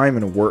takes time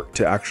and work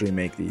to actually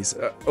make these.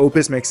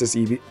 Opus makes this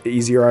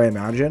easier, I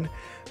imagine.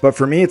 But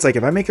for me, it's like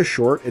if I make a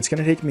short, it's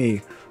going to take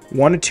me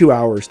 1 to 2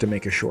 hours to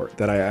make a short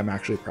that I am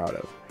actually proud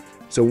of.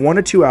 So 1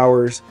 to 2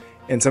 hours,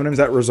 and sometimes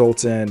that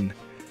results in,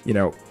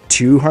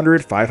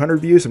 200, 500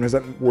 views. Sometimes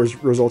that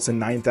results in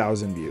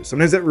 9,000 views.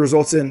 Sometimes that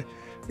results in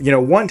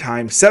one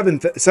time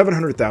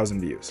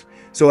 700,000 views.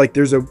 So like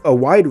there's a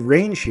wide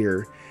range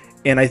here.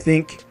 And I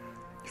think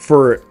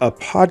for a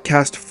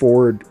podcast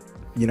forward,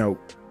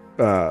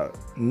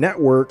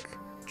 network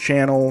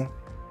channel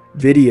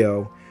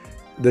video,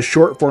 the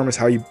short form is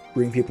how you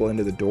bring people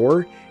into the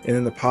door. And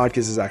then the podcast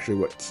is actually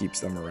what keeps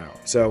them around.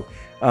 So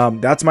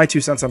that's my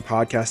 2 cents on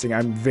podcasting.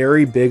 I'm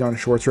very big on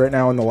shorts right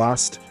now. In the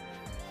last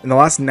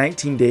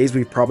 19 days,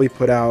 we've probably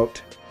put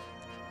out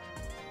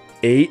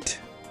 8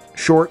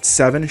 shorts,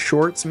 7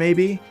 shorts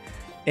maybe.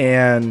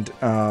 And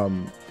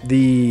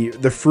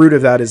the fruit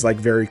of that is like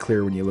very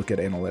clear when you look at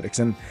analytics.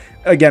 And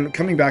again,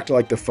 coming back to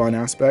like the fun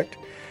aspect,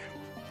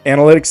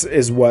 analytics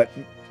is what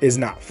is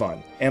not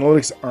fun.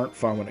 Analytics aren't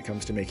fun when it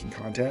comes to making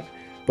content.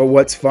 But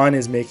what's fun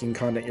is making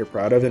content you're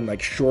proud of. And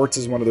like shorts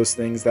is one of those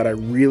things that I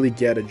really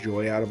get a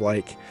joy out of.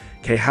 Like,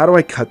 okay, how do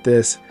I cut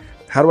this?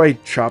 How do I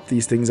chop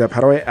these things up?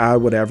 How do I add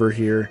whatever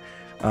here?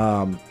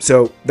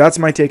 So that's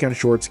my take on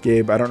shorts,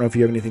 Gabe. I don't know if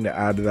you have anything to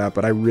add to that,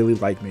 but I really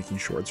like making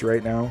shorts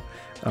right now.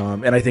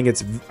 And I think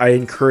I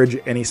encourage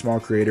any small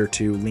creator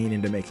to lean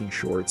into making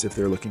shorts if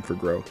they're looking for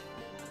growth.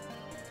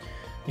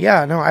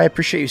 Yeah, no, I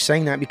appreciate you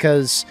saying that,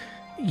 because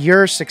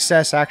your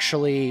success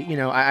actually,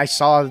 I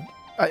saw,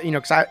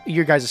 because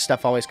your guys'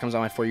 stuff always comes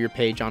on my For You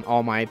page on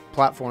all my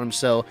platforms,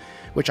 so,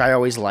 which I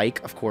always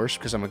like, of course,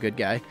 because I'm a good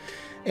guy,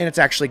 and it's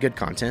actually good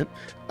content.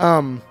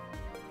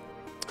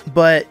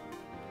 But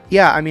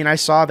yeah, I mean, I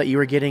saw that you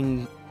were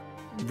getting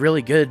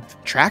really good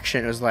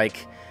traction. It was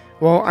like,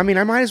 well, I mean,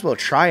 I might as well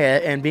try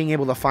it, and being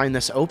able to find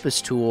this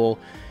Opus tool,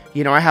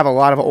 I have a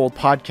lot of old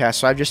podcasts,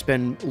 so I've just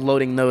been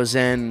loading those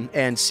in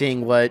and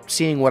seeing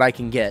what I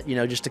can get,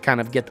 just to kind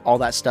of get all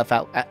that stuff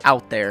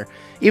out there.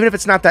 Even if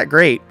it's not that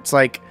great, it's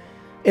like,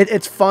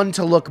 it's fun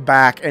to look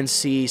back and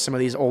see some of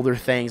these older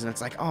things, and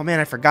it's like, oh man,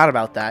 I forgot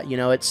about that.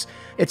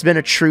 It's been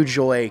a true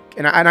joy,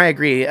 and I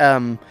agree.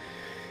 I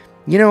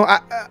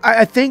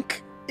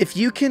think if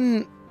you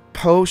can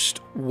post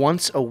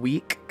once a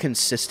week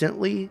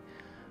consistently,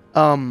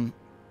 I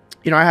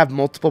have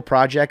multiple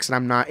projects and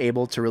I'm not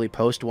able to really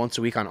post once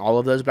a week on all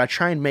of those, but I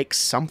try and make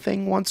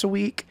something once a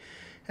week.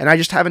 And I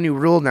just have a new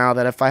rule now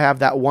that if I have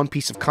that one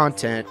piece of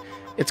content,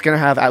 it's going to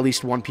have at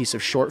least one piece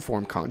of short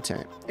form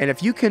content. And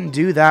if you can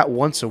do that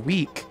once a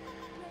week,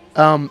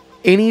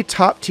 any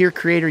top tier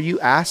creator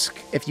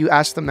if you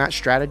ask them that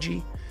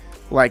strategy,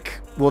 like,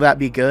 will that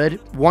be good?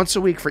 Once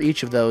a week for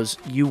each of those,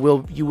 you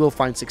will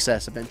find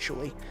success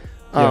eventually.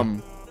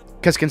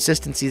 Because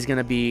consistency is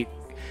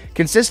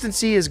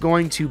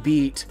going to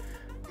beat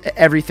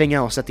everything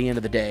else at the end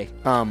of the day.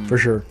 For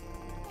sure.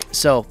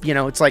 So,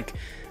 it's like,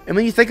 and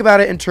when you think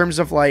about it in terms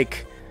of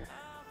like,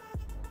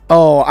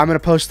 oh, I'm going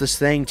to post this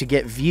thing to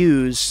get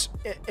views,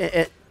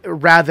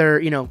 rather,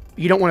 you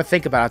don't want to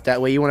think about it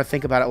that way. You want to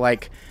think about it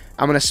like,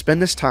 I'm going to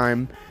spend this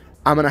time,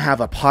 I'm going to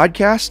have a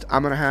podcast,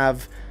 I'm going to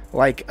have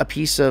like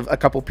a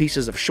couple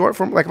pieces of short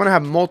form, like I'm going to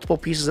have multiple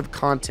pieces of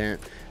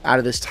content out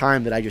of this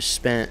time that I just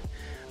spent.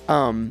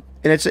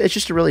 And it's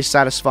just a really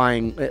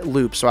satisfying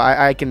loop. So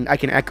I can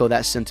echo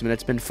that sentiment.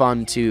 It's been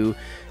fun to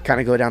kind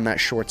of go down that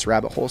shorts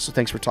rabbit hole. So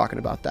thanks for talking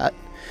about that.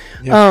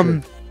 Yeah,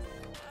 sure.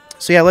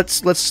 So yeah,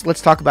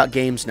 let's talk about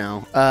games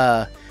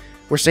now.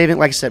 We're saving,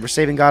 like I said, we're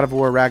saving God of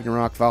War,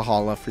 Ragnarok,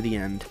 Valhalla for the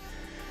end.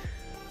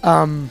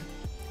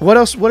 What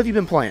else? What have you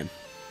been playing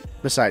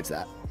besides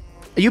that?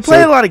 You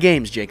play a lot of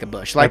games, Jacob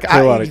Busch. Like I play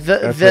a lot of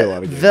games.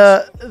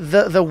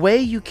 The way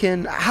you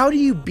can, how do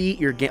you beat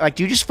your game? Like,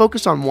 do you just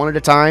focus on one at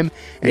a time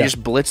and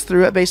just blitz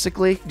through it?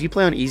 Basically, do you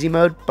play on easy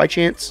mode by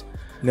chance?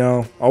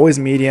 No, always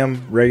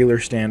medium, regular,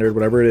 standard,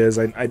 whatever it is.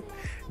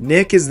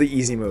 Nick is the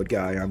easy mode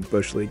guy on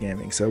Busch League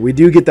Gaming, so we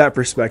do get that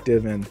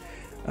perspective, and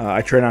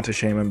I try not to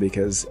shame him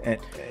because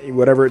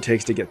whatever it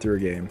takes to get through a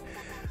game.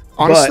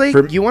 Honestly,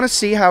 you want to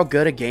see how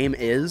good a game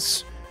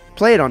is?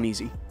 Play it on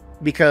easy,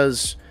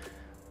 because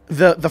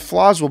the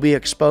flaws will be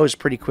exposed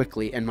pretty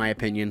quickly, in my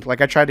opinion.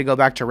 Like, I tried to go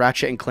back to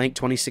Ratchet and Clank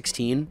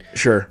 2016.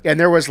 Sure. And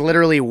there was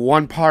literally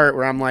one part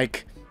where I'm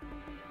like,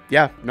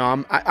 yeah,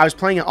 no, I was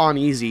playing it on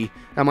easy.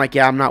 I'm like,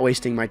 yeah, I'm not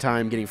wasting my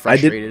time getting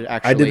frustrated,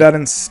 I did that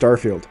in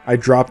Starfield. I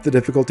dropped the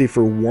difficulty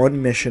for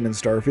one mission in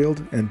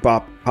Starfield and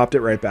popped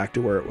it right back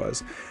to where it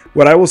was.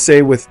 What I will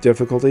say with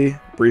difficulty,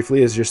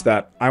 briefly, is just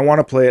that I want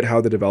to play it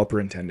how the developer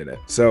intended it.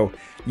 So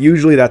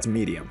usually that's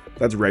medium.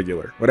 That's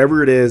regular.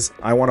 Whatever it is,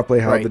 I want to play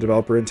how the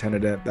developer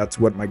intended it. That's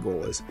what my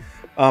goal is.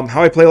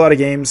 How I play a lot of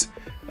games,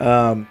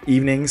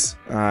 evenings.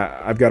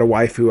 I've got a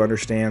wife who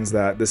understands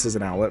that this is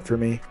an outlet for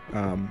me.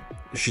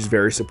 She's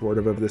very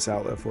supportive of this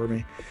outlet for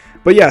me.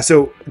 But yeah,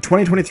 so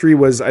 2023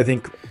 was, I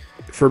think,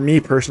 for me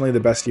personally,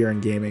 the best year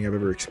in gaming I've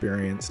ever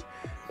experienced.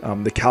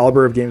 The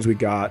caliber of games we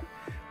got,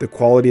 the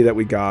quality that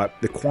we got,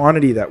 the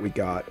quantity that we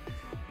got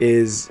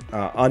is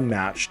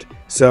unmatched.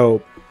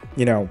 So,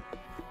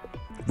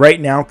 right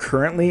now,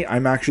 currently,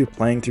 I'm actually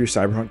playing through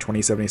Cyberpunk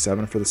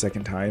 2077 for the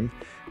second time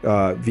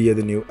via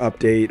the new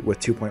update with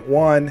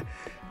 2.1,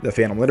 the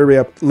Phantom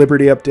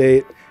Liberty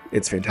update.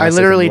 It's fantastic. I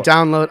literally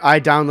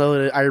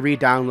I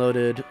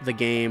re-downloaded the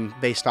game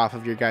based off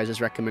of your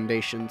guys'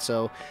 recommendation.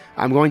 So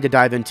I'm going to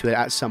dive into it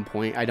at some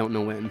point. I don't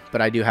know when,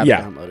 but I do have it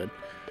downloaded.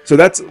 So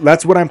that's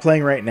what I'm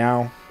playing right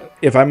now.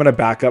 If I'm going to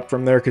back up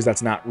from there, because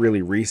that's not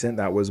really recent.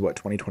 That was what,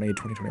 2020,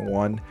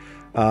 2021.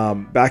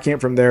 Backing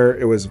up from there,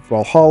 it was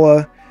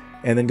Valhalla.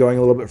 And then going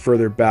a little bit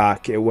further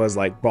back, it was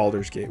like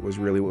Baldur's Gate was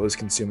really what was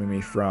consuming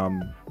me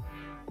from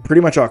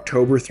pretty much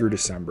October through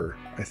December,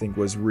 I think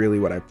was really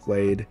what I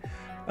played.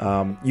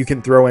 You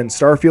can throw in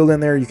Starfield in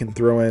there. You can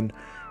throw in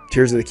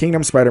Tears of the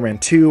Kingdom, Spider-Man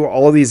 2,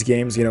 all of these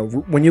games. You know,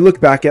 when you look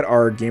back at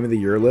our Game of the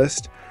Year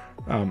list,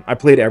 I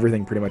played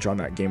everything pretty much on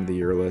that Game of the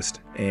Year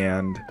list.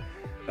 And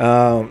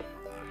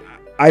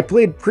I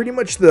played pretty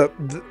much the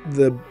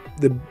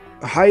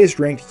highest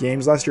ranked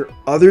games last year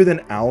other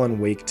than Alan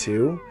Wake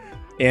 2.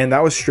 And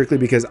that was strictly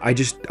because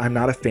I'm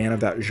not a fan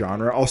of that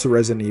genre. Also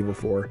Resident Evil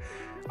 4.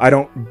 I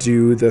don't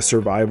do the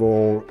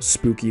survival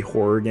spooky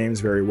horror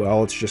games very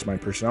well. It's just my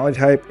personality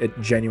type. It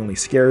genuinely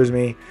scares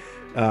me.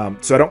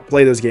 So I don't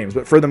play those games.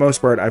 But for the most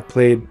part, I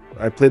played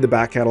the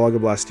back catalog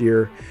of last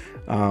year.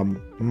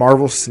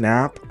 Marvel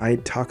Snap, I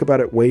talk about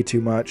it way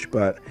too much,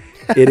 but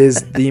it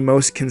is the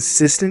most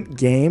consistent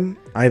game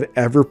I've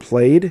ever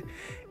played.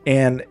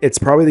 And it's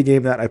probably the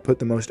game that I put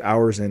the most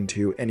hours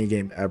into any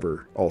game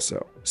ever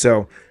also.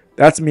 So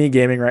that's me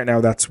gaming right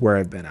now. That's where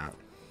I've been at.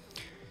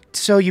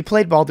 So you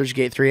played Baldur's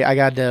Gate 3. I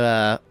had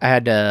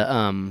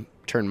to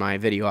turn my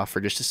video off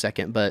for just a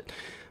second, but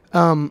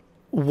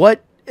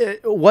what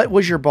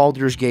was your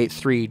Baldur's Gate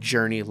 3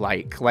 journey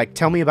like? Like,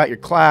 tell me about your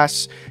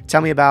class.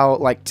 Tell me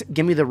about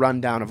give me the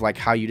rundown of like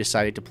how you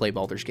decided to play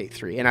Baldur's Gate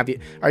 3. And have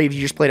you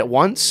just played it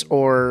once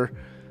or?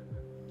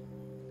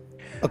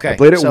 Okay, I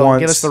played it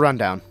once. Give us the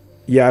rundown.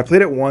 Yeah, I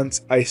played it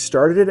once. I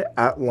started it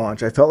at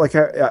launch. I felt like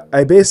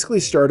I basically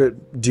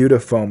started due to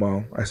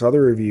FOMO. I saw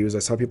the reviews. I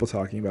saw people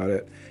talking about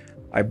it.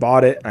 I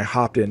bought it. I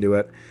hopped into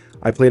it.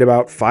 I played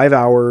about 5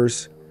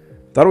 hours.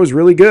 Thought it was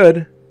really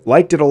good.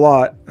 Liked it a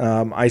lot.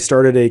 I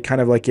started a kind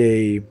of like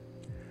a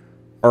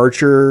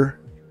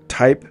archer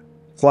type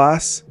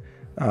class.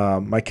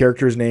 My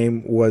character's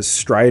name was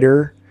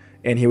Strider,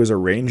 and he was a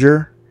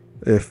ranger,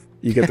 if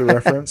you get the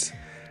reference.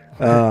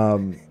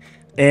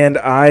 And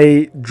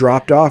I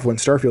dropped off when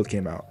Starfield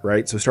came out,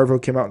 right? So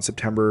Starfield came out on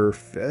September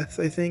 5th,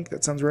 I think.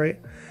 That sounds right.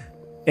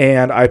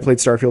 And I played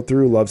Starfield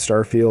through, loved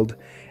Starfield.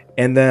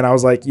 And then I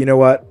was like, you know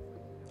what?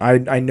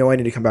 I know I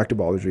need to come back to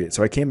Baldur's Gate.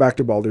 So I came back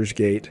to Baldur's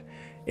Gate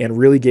and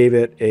really gave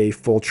it a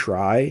full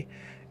try.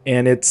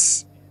 And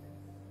it's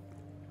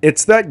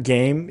that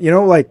game, you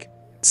know, like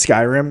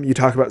Skyrim. You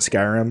talk about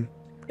Skyrim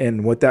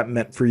and what that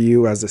meant for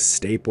you as a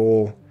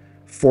staple,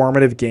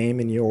 formative game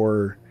in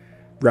your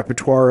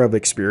repertoire of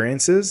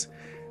experiences.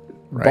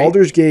 Right.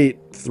 Baldur's Gate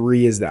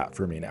 3 is that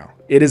for me now.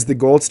 It is the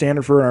gold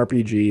standard for an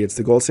RPG. It's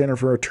the gold standard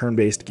for a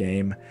turn-based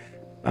game.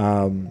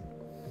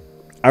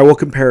 I will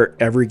compare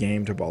every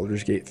game to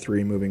Baldur's Gate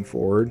 3 moving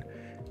forward,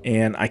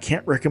 and I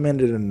can't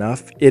recommend it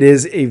enough. It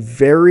is a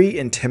very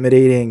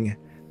intimidating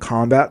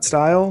combat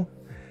style,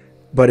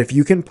 but if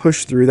you can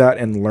push through that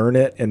and learn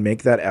it and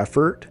make that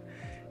effort,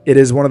 it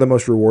is one of the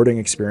most rewarding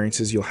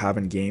experiences you'll have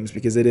in games,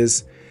 because it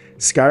is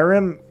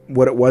Skyrim.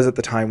 What it was at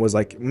the time was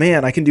like,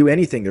 man, I can do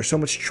anything. There's so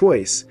much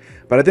choice.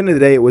 But at the end of the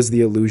day, it was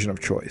the illusion of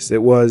choice.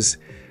 It was,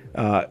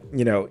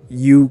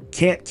 you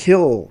can't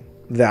kill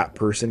that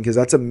person because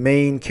that's a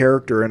main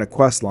character in a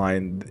quest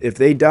line. If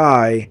they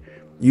die,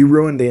 you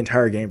ruin the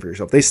entire game for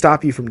yourself. They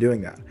stop you from doing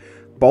that.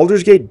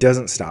 Baldur's Gate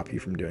doesn't stop you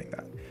from doing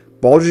that.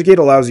 Baldur's Gate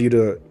allows you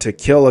to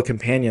kill a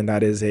companion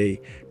that is a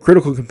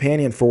critical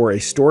companion for a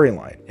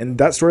storyline. And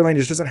that storyline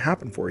just doesn't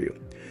happen for you.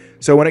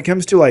 So when it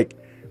comes to I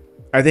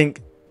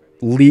think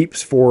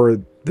leaps for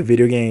the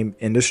video game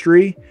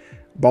industry,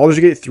 Baldur's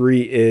Gate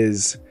 3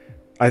 is,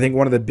 I think,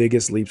 one of the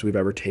biggest leaps we've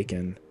ever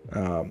taken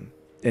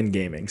in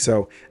gaming.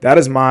 So that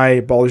is my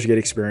Baldur's Gate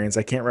experience.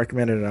 I can't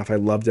recommend it enough. I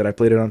loved it. I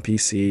played it on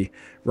PC.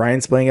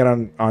 Ryan's playing it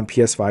on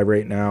PS5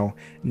 right now.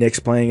 Nick's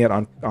playing it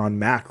on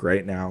Mac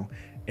right now,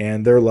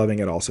 and they're loving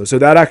it also. So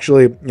that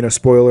actually,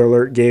 spoiler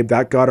alert, Gabe,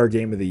 that got our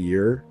Game of the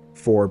Year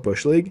for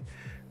Busch League.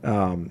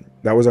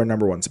 That was our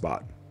 #1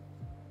 spot.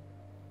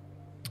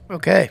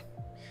 Okay.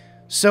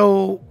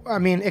 So, I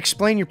mean,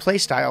 explain your play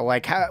style.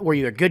 Like, were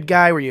you a good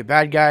guy? Were you a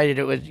bad guy?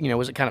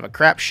 Was it kind of a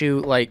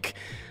crapshoot?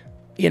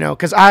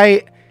 Because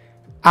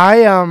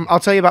I'll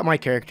tell you about my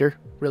character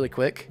really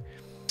quick.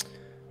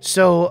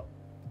 So,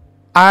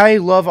 I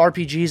love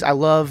RPGs. I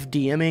love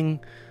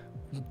DMing,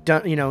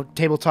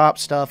 tabletop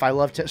stuff. I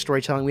love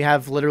storytelling. We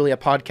have literally a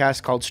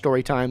podcast called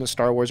Storytime, a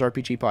Star Wars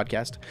RPG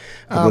podcast,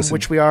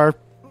 which we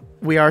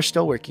are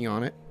still working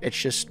on it. It's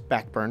just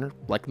back burner,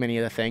 like many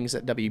of the things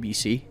at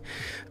WBC.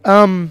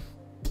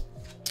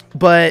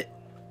 But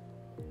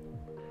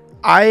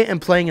I am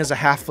playing as a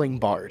halfling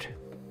bard.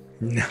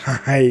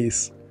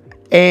 Nice.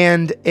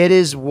 And it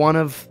is one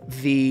of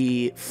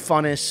the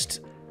funnest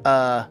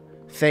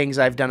things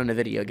I've done in a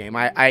video game.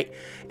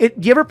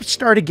 You ever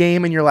start a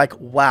game and you're like,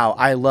 wow,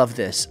 I love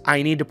this.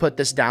 I need to put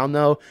this down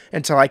though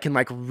until I can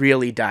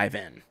really dive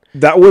in.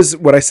 That was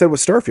what I said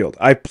with Starfield.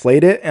 I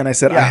played it and I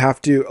said, Yeah. I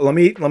have to, let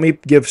me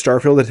give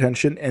Starfield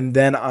attention and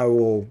then I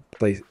will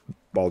play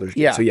Baldur's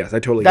Gate. Yeah. So yes, I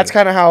totally That's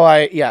get it.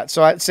 kind of how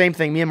so same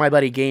thing, me and my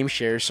buddy Game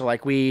share. So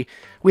like I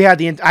have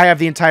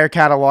the entire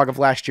catalog of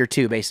last year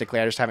too,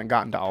 basically. I just haven't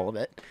gotten to all of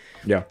it.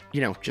 Yeah.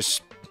 You know,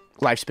 just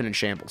life's been in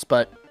shambles.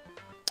 But,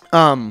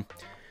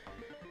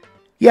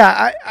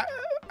 yeah,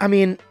 I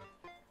mean,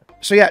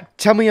 so yeah,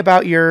 tell me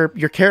about your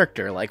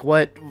character. Like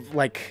what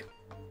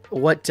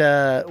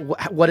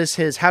is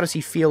his, how does he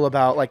feel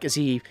about, like, is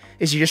he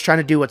just trying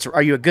to do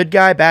are you a good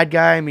guy, bad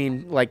guy? I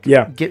mean, like,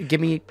 yeah,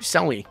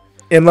 sell me.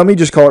 And let me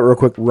just call it real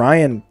quick.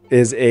 Ryan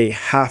is a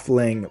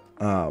halfling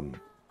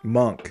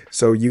monk.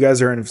 So you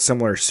guys are in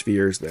similar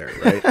spheres there,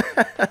 right?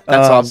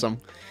 That's awesome.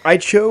 I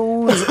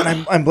chose, and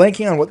I'm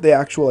blanking on what the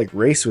actual like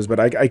race was, but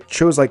I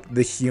chose like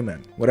the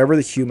human, whatever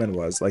the human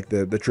was, like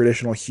the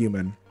traditional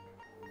human.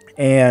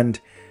 And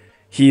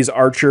he's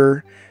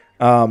archer.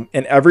 In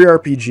every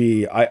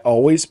RPG, I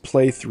always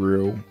play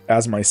through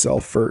as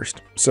myself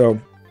first. So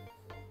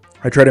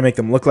I try to make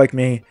them look like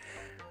me.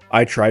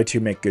 I try to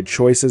make good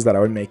choices that I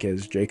would make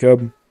as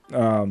Jacob.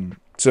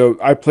 So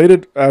I played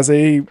it as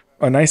a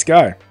nice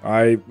guy.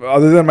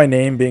 Other than my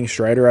name being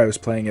Strider, I was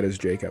playing it as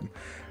Jacob.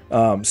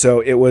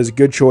 So it was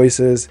good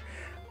choices.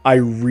 I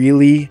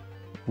really,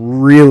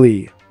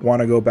 really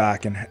want to go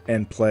back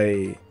and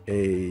play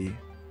an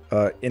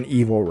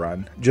evil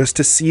run just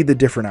to see the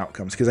different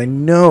outcomes, because I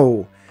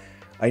know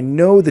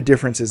the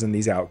differences in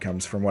these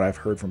outcomes from what I've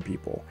heard from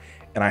people,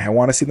 and I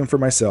want to see them for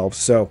myself.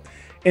 So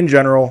in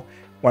general,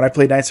 when I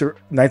played Knights of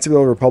the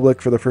Old Republic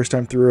for the first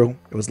time through,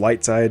 it was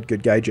light side,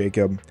 good guy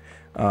Jacob.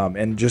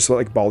 And just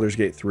like Baldur's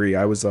Gate 3,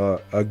 I was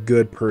a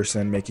good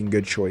person making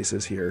good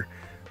choices here.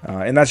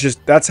 And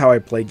that's how I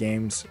play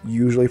games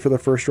usually for the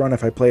first run.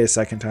 If I play a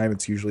second time,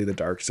 it's usually the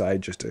dark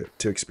side just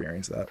to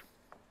experience that.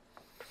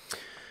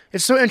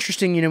 It's so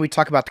interesting, we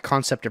talk about the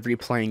concept of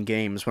replaying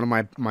games. One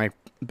of my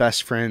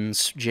best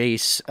friends,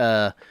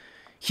 Jace,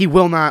 he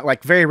will not,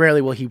 like, very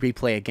rarely will he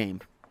replay a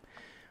game.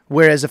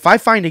 Whereas if I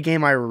find a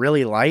game I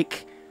really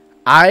like,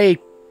 I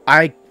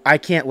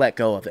can't let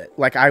go of it.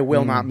 Like, I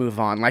will not move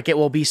on. Like, it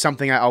will be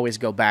something I always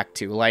go back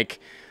to. Like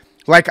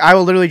I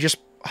will literally just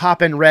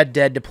hop in Red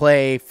Dead to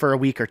play for a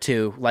week or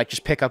two. Like,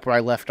 just pick up where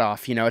I left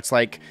off. It's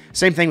like,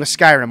 same thing with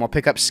Skyrim. I'll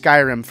pick up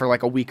Skyrim for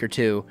like a week or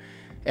two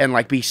and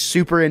like be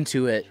super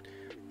into it.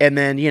 And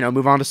then,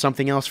 move on to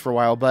something else for a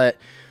while. But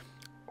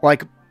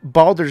like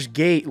Baldur's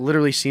Gate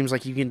literally seems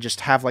like you can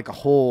just have like a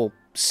whole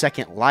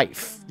second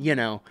life,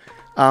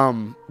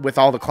 with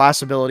all the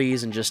class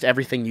abilities and just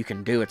everything you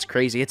can do. It's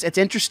crazy. It's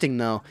interesting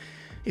though.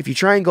 If you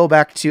try and go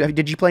back to,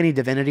 did you play any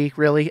Divinity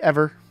really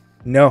ever?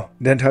 No,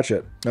 didn't touch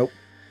it. Nope.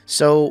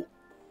 So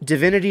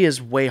Divinity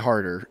is way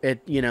harder,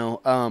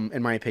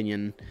 in my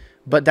opinion.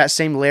 But that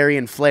same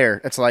Larian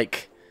Flare, it's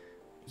like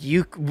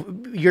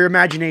your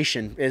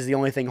imagination is the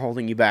only thing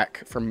holding you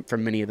back from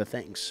many of the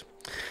things.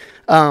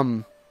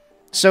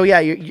 So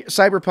yeah,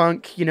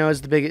 Cyberpunk,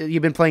 is the big.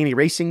 You've been playing any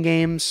racing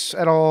games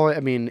at all? I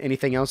mean,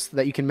 anything else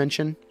that you can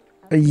mention?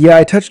 Yeah,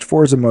 I touched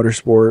Forza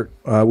Motorsport.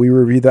 We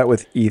reviewed that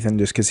with Ethan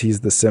just because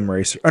he's the sim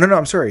racer. Oh no,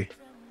 I'm sorry.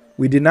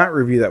 We did not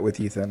review that with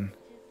Ethan.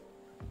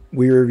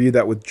 We reviewed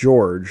that with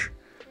George.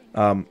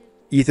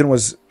 Ethan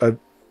was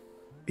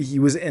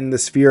in the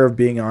sphere of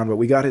being on, but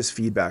we got his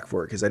feedback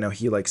for it because I know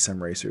he likes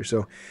sim racer.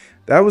 So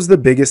that was the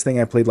biggest thing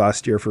I played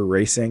last year for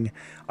racing.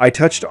 I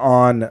touched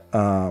on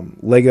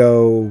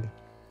Lego.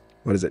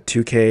 What is it?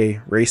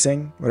 2K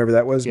Racing, whatever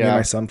that was. Yeah. Me and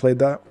my son played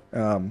that.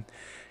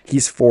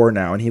 He's 4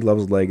 now and he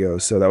loves Lego.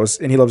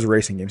 And he loves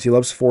racing games. He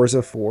loves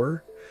Forza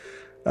 4.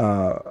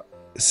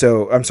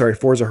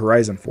 Forza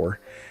Horizon 4.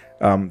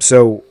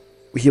 So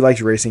he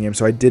likes racing games.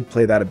 So I did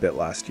play that a bit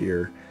last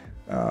year.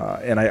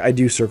 And I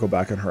do circle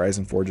back on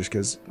Horizon 4 just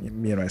because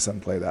me and my son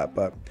play that.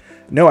 But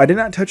no, I did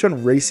not touch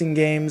on racing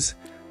games.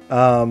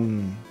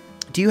 Do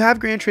you have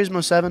Gran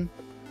Turismo 7?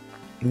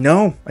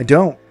 No, I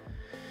don't.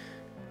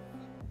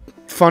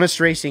 Funnest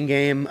racing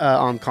game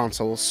on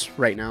consoles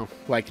right now.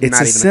 Like, it's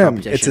not a even sim. a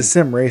competition. It's a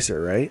sim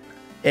racer, right?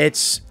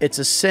 It's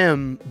a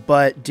sim,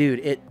 but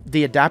dude,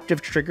 the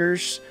adaptive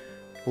triggers,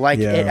 like,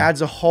 it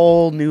adds a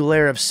whole new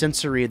layer of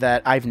sensory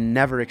that I've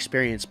never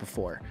experienced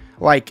before.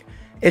 Like,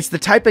 it's the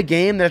type of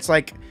game that's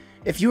like,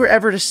 if you were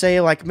ever to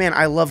say like, man,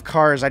 I love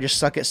cars, I just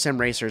suck at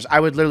sim racers, I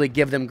would literally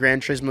give them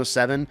Gran Turismo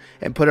 7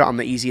 and put it on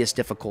the easiest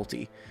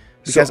difficulty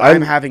because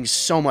I'm having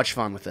so much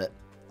fun with it.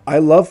 I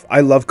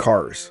love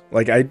cars.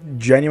 Like, I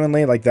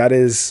genuinely, like,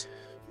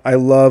 I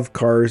love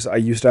cars. I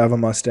used to have a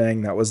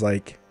Mustang. That was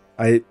like,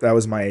 that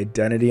was my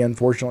identity,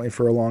 unfortunately,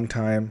 for a long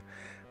time.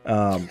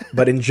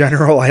 But in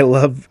general, I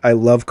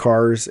love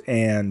cars,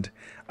 and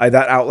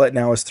that outlet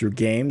now is through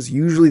games,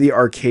 usually the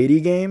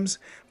arcadey games,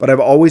 but I've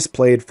always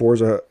played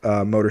Forza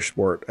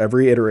Motorsport.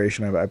 Every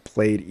iteration I've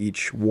played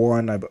each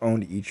one. I've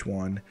owned each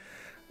one.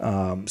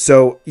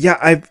 So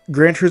yeah,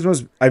 Gran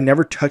Turismo's, I've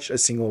never touched a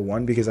single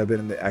one because I've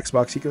been in the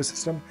Xbox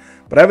ecosystem,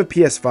 but I have a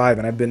PS5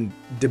 and I've been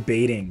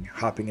debating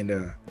hopping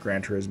into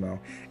Gran Turismo.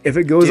 If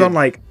it goes on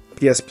like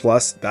PS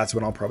Plus, that's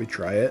when I'll probably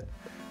try it.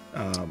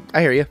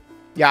 I hear you.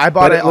 Yeah, I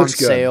bought it on looks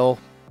good. sale.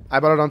 I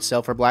bought it on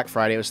sale for Black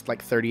Friday. It was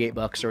like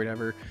 $38 or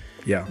whatever.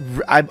 Yeah.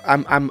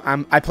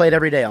 I play it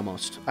every day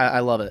almost. I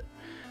love it.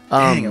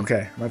 Dang,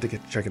 okay. I'm going to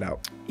have to check it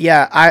out.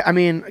 Yeah, I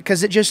mean,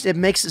 because it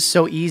makes it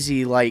so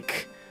easy,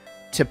 like,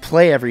 to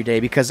play every day,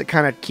 because it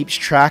kind of keeps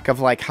track of,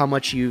 like, how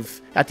much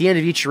at the end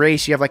of each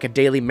race, you have, like, a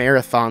daily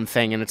marathon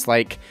thing, and it's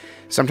like,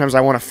 sometimes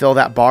I want to fill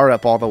that bar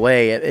up all the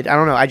way. I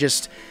don't know,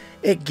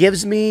 it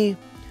gives me,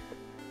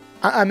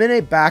 I'm in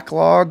a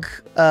backlog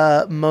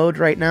mode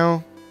right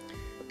now,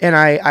 and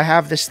I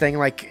have this thing,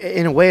 like,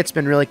 in a way, it's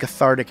been really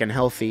cathartic and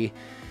healthy.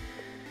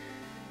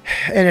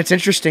 And it's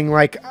interesting,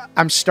 like,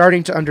 I'm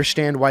starting to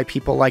understand why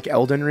people like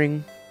Elden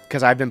Ring,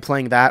 because I've been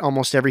playing that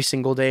almost every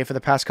single day for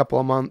the past couple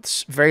of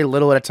months. Very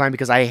little at a time,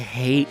 because I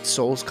hate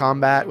Souls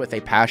combat with a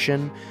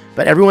passion.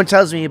 But everyone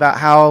tells me about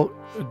how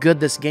good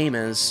this game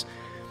is.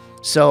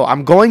 So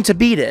I'm going to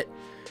beat it.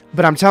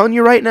 But I'm telling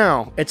you right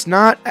now, it's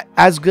not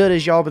as good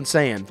as y'all been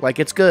saying. Like,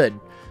 it's good,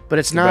 but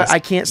it's not, I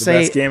can't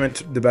say...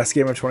 The best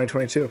game of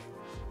 2022.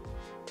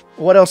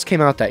 What else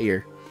came out that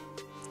year?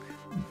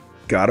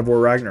 God of War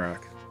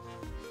Ragnarok.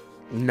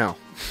 No.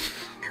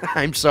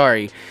 I'm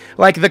sorry.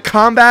 Like, the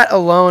combat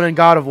alone in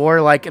God of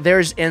War, like,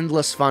 there's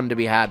endless fun to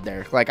be had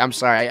there. Like, I'm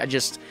sorry.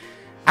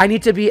 I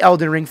need to beat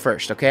Elden Ring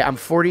first, okay? I'm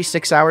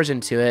 46 hours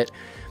into it.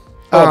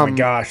 Oh my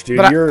gosh,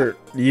 dude.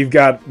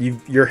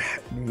 You're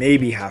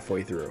maybe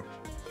halfway through.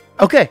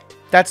 Okay.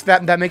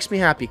 That makes me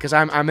happy, because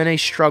I'm in a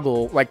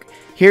struggle. Like,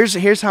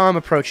 here's how I'm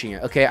approaching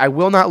it, okay? I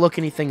will not look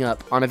anything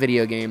up on a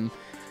video game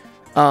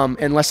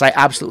unless I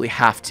absolutely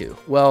have to.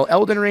 Well,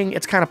 Elden Ring,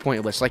 it's kind of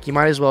pointless. Like, you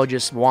might as well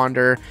just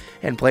wander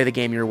and play the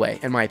game your way,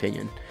 in my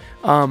opinion.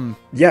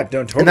 Yeah,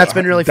 totally. And that's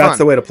been really fun. That's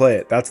the way to play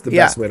it. That's the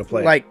best way to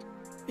play it. Like,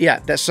 yeah,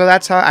 so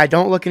that's how I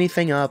don't look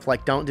anything up.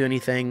 Like, don't do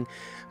anything.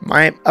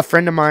 A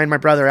friend of mine, my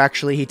brother,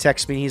 actually, he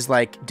texted me. He's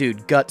like,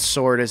 dude, Gut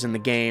Sword is in the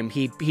game.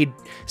 He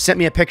sent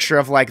me a picture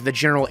of, like, the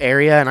general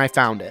area, and I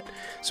found it.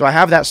 So I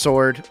have that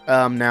sword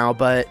now,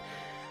 but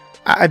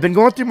I've been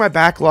going through my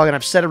backlog, and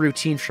I've set a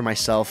routine for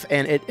myself,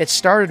 and it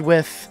started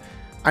with,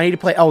 I need to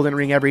play Elden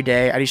Ring every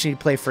day. I just need to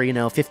play for,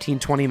 15,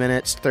 20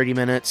 minutes, 30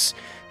 minutes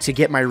to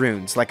get my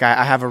runes. Like,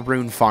 I have a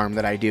rune farm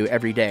that I do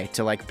every day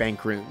to, like,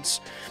 bank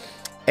runes.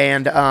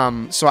 And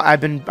so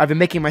I've been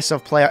making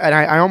myself play, and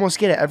I almost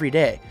get it every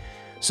day.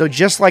 So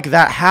just like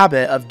that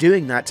habit of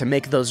doing that to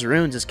make those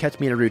runes has kept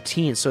me in a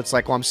routine. So it's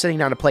like, while I'm sitting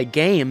down to play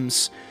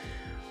games,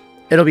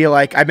 it'll be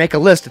like, I make a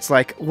list. It's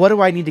like, what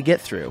do I need to get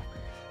through?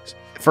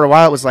 For a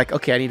while, it was like,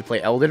 okay, I need to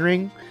play Elden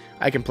Ring.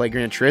 I can play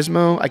Gran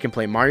Turismo. I can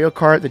play Mario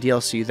Kart, the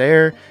DLC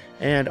there.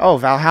 And,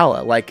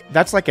 Valhalla. Like,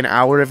 that's like an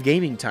hour of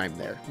gaming time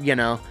there,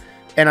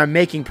 And I'm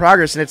making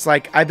progress. And it's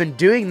like, I've been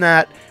doing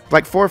that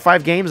like 4 or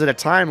 5 games at a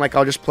time. Like,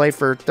 I'll just play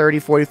for 30,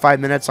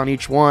 45 minutes on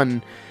each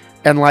one.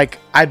 And, like,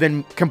 I've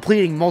been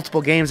completing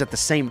multiple games at the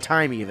same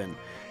time even.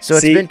 So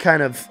it's been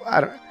kind of,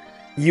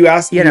 You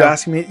asked me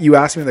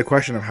the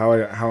question of how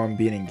I'm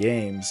beating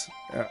games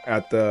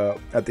at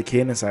the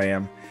cadence I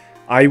am.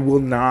 I will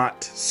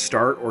not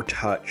start or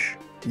touch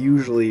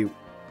usually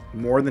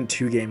more than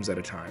 2 games at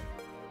a time.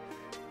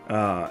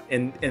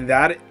 And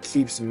that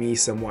keeps me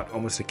somewhat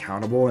almost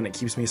accountable, and it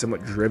keeps me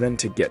somewhat driven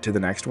to get to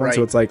the next one. Right.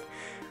 So it's like,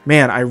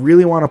 man, I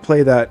really want to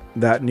play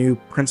that new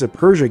Prince of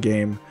Persia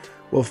game.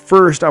 Well,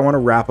 first I want to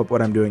wrap up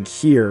what I'm doing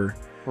here.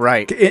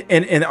 Right.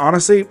 And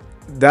honestly,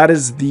 that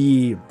is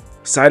the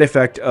side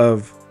effect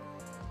of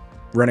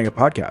running a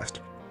podcast.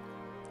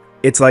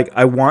 It's like,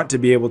 I want to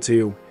be able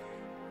to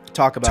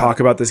talk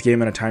about this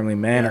game in a timely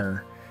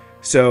manner. Yeah.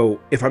 So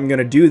if I'm going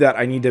to do that,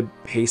 I need to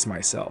pace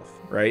myself,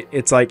 right?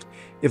 It's like,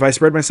 if I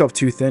spread myself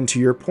too thin, to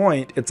your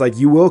point, it's like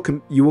you will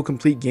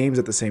complete games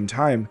at the same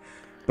time,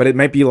 but it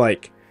might be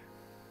like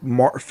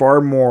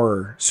far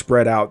more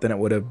spread out than it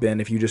would have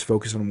been if you just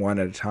focus on one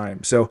at a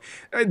time. So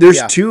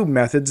there's 2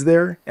 methods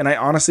there. And I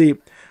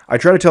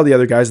try to tell the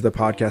other guys of the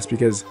podcast,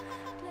 because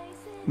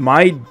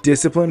my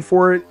discipline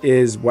for it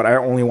is what I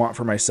only want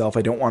for myself.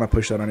 I don't want to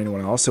push that on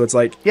anyone else. So it's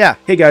like,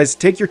 hey guys,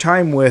 take your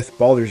time with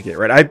Baldur's Gate,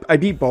 right? I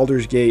beat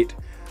Baldur's Gate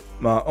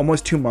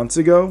almost 2 months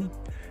ago,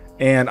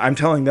 and I'm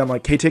telling them,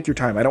 like, hey, take your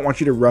time. I don't want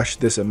you to rush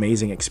this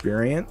amazing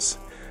experience.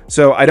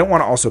 So I don't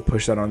want to also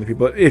push that on the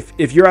people.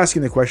 If you're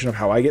asking the question of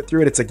how I get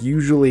through it, it's like,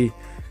 usually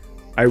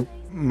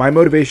my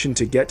motivation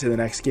to get to the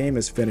next game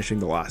is finishing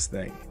the last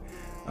thing.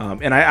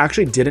 And I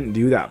actually didn't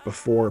do that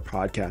before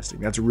podcasting.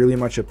 That's really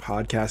much a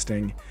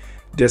podcasting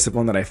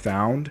discipline that I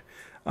found.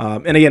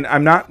 And again,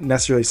 I'm not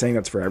necessarily saying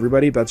that's for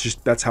everybody, but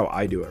that's how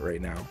I do it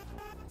right now.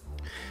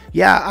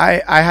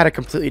 Yeah, I had a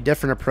completely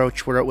different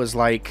approach where it was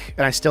like,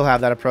 and I still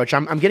have that approach.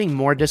 I'm getting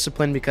more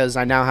disciplined because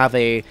I now have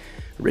a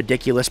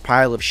ridiculous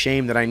pile of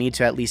shame that I need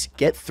to at least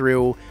get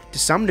through to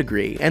some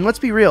degree. And let's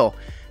be real,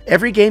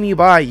 every game you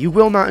buy, you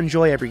will not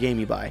enjoy every game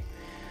you buy.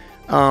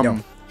 No.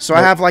 So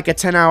I have like a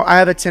 10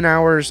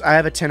 hours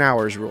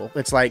rule.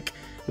 It's like,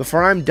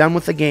 before I'm done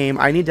with the game,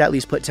 I need to at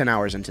least put 10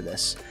 hours into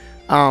this.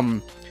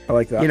 I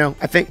like that. You know,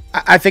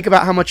 I think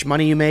about how much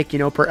money you make, you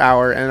know, per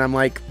hour, and I'm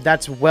like,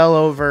 that's well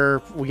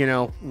over, you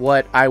know,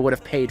 what I would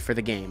have paid for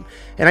the game.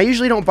 And I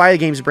usually don't buy the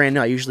games brand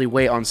new. I usually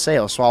wait on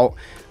sale, so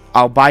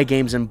I'll buy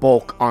games in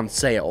bulk on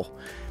sale,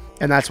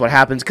 and that's what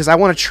happens because I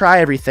want to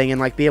try everything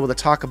and like be able to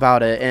talk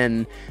about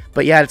it.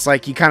 But yeah, it's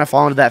like you kind of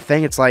fall into that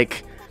thing. It's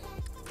like,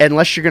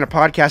 unless you're gonna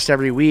podcast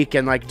every week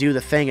and like do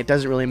the thing, it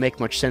doesn't really make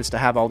much sense to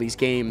have all these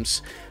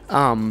games.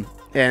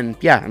 And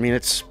yeah, I mean,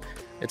 it's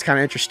kind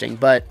of interesting,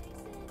 but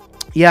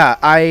yeah,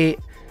 I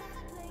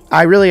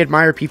really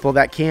admire people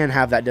that can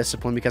have that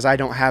discipline because I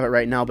don't have it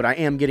right now, but I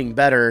am getting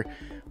better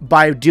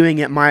by doing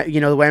it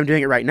the way I'm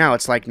doing it right now.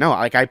 It's like, no,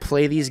 like I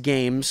play these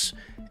games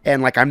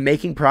and like I'm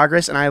making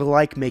progress and I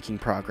like making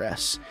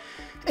progress.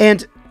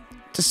 And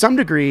to some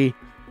degree,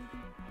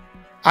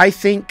 I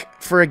think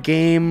for a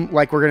game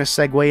like we're going to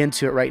segue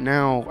into it right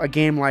now, a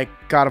game like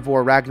God of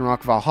War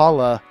Ragnarok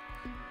Valhalla,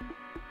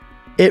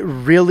 it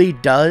really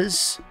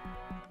does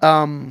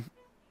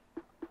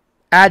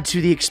add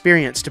to the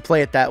experience to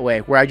play it that way,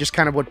 where I just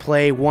kind of would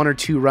play 1 or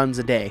 2 runs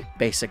a day,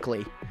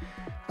 basically.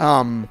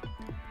 And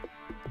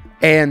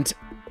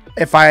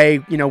if I,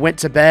 went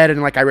to bed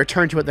and like I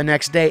returned to it the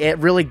next day, it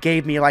really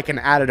gave me like an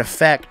added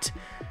effect.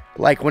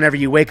 Like whenever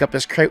you wake up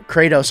as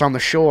Kratos on the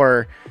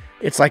shore,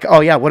 it's like,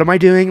 oh yeah, what am I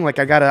doing? Like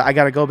I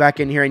gotta go back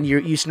in here, and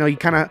you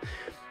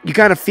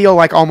kind of feel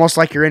like almost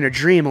like you're in a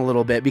dream a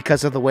little bit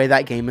because of the way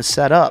that game is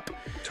set up.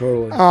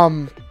 Totally.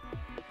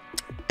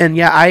 And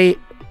yeah,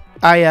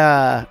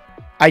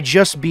 I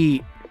just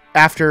beat,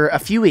 after a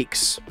few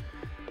weeks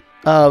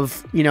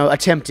of,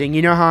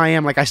 attempting, how I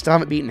am, like I still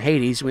haven't beaten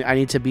Hades. I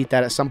need to beat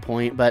that at some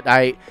point, but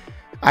I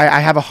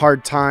have a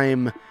hard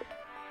time.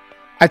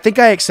 I think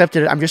I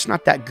accepted it. I'm just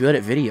not that good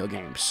at video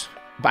games.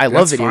 But I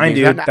love video games.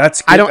 Dude.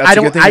 That's good. That's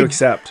a good thing to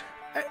accept.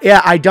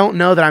 Yeah, I don't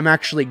know that I'm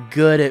actually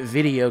good at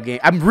video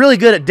games. I'm really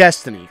good at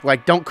Destiny.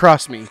 Like, don't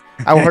cross me.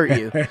 I'll hurt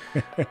you.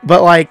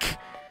 But like,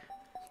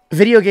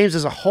 video games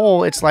as a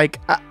whole, it's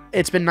like,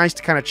 it's been nice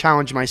to kind of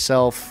challenge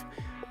myself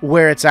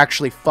where it's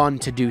actually fun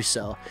to do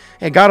so.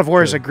 And God of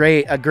War is a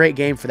great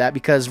game for that,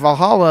 because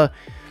Valhalla,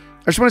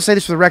 I just want to say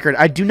this for the record,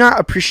 I do not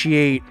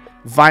appreciate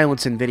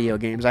violence in video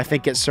games. I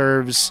think it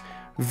serves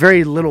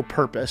very little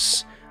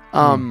purpose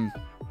in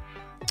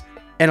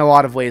a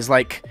lot of ways.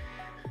 Like,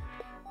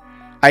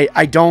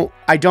 I don't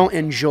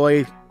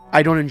enjoy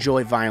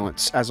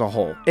violence as a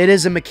whole. It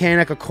is a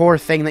mechanic, a core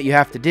thing that you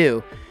have to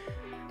do.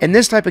 In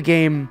this type of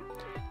game,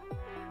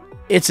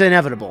 it's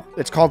inevitable.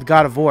 It's called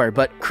God of War,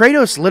 but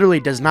Kratos literally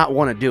does not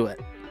want to do it.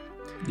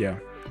 Yeah.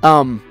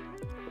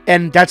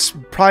 And that's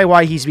probably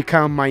why he's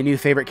become my new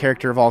favorite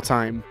character of all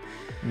time.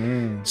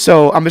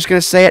 So I'm just going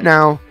to say it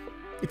now.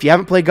 If you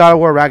haven't played God of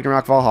War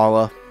Ragnarok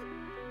Valhalla,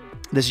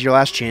 this is your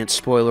last chance.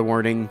 Spoiler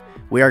warning.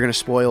 We are going to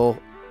spoil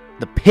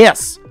the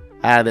piss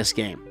out of this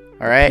game.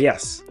 All right?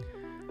 Yes.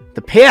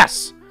 The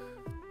piss.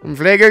 You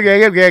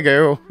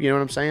know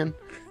what I'm saying?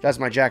 That's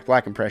my Jack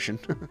Black impression.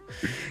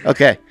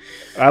 Okay.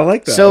 I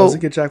like that. So, that was a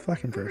good Jack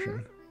Black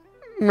impression.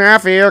 I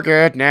feel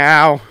good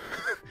now.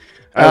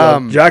 I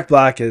love Jack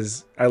Black.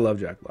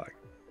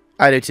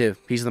 I do too.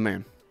 He's the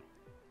man.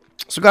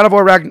 So God of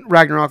War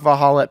Ragnarok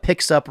Valhalla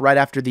picks up right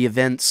after the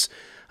events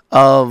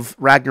of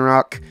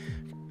Ragnarok.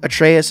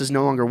 Atreus is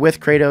no longer with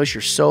Kratos.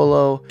 You're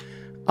solo.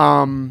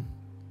 And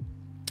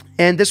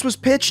this was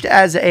pitched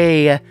as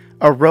a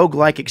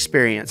roguelike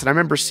experience. And I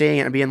remember seeing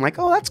it and being like,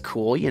 oh, that's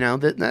cool.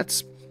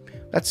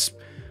 That's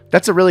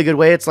a really good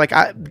way. It's like,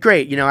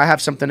 great. I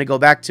have something to go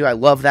back to. I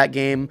love that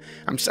game.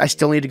 I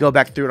still need to go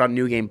back through it on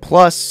New Game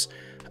Plus.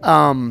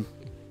 So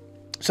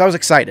I was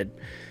excited.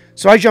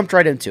 So I jumped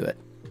right into it.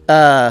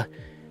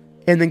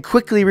 And then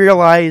quickly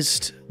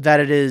realized that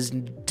it is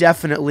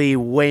definitely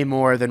way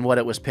more than what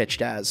it was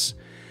pitched as.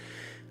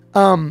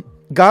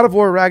 God of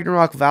War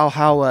Ragnarok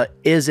Valhalla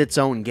is its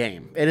own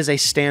game. It is a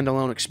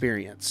standalone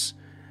experience.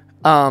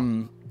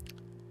 And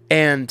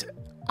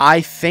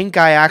I think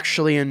I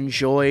actually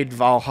enjoyed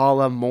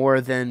Valhalla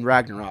more than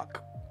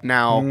Ragnarok.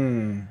 Now,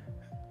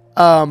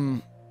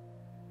 I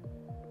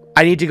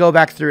need to go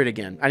back through it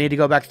again. I need to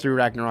go back through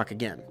Ragnarok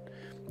again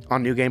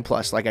on New Game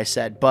Plus, like I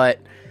said. But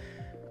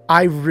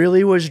I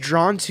really was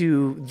drawn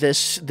to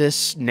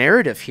this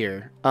narrative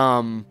here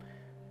in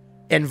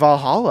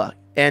Valhalla.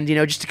 And,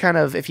 just to kind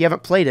of, if you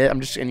haven't played it,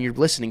 and you're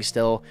listening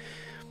still,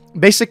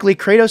 basically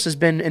Kratos has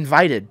been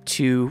invited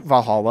to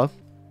Valhalla,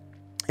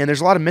 and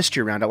there's a lot of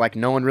mystery around it. Like,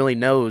 no one really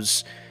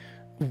knows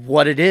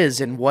what it is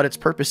and what its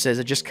purpose is.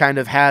 It just kind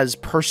of has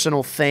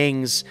personal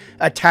things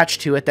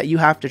attached to it that you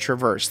have to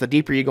traverse. The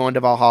deeper you go into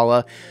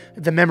Valhalla,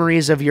 the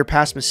memories of your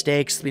past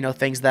mistakes,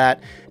 things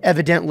that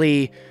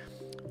evidently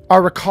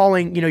are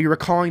recalling, you're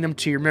recalling them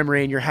to your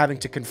memory, and you're having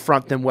to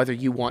confront them whether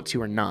you want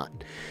to or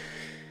not.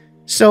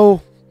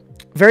 So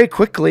very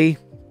quickly,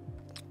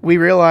 we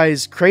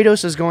realize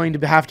Kratos is going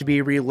to have to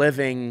be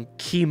reliving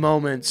key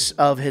moments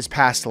of his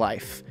past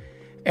life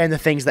and the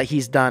things that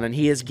he's done, and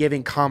he is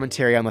giving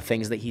commentary on the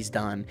things that he's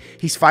done.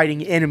 He's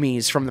fighting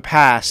enemies from the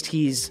past.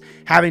 He's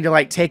having to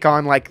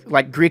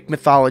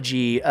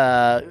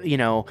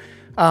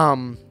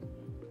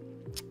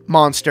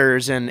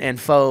monsters and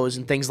foes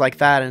and things like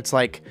that. And it's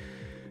like,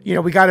 you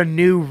know, we got a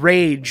new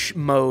rage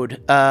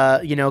mode,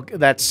 you know,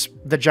 that's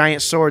the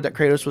giant sword that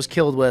Kratos was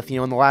killed with, you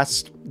know, in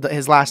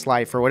his last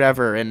life or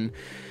whatever. And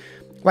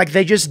like,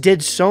 they just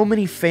did so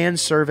many fan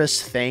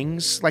service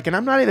things. Like, and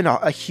I'm not even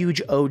a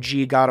huge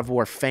OG God of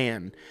War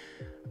fan.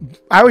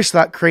 I always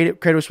thought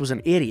Kratos was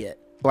an idiot.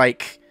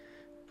 Like,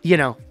 you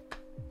know,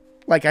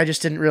 like, I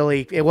just didn't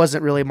really, it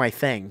wasn't really my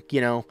thing,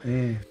 you know.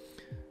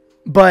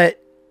 But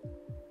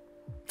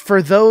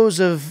for those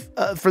of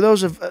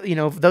you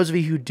know, those of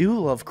you who do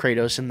love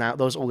Kratos in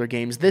those older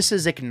games, this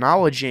is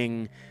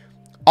acknowledging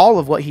all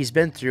of what he's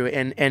been through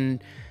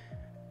and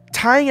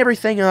tying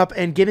everything up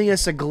and giving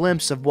us a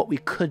glimpse of what we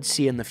could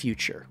see in the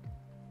future.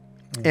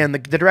 And the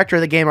director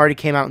of the game already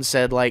came out and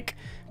said, like,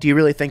 do you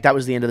really think that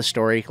was the end of the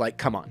story? Like,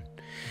 come on.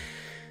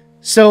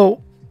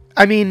 So,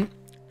 I mean,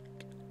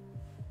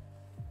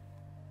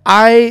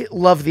 I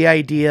love the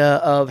idea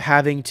of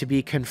having to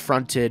be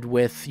confronted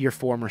with your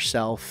former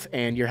self,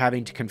 and you're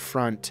having to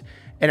confront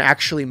and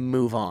actually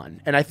move on.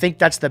 And I think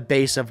that's the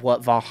base of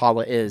what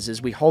Valhalla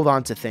is we hold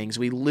on to things.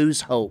 We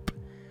lose hope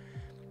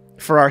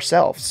for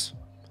ourselves.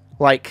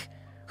 Like,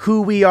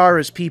 who we are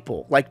as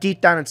people. Like, deep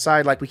down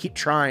inside, like, we keep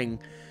trying,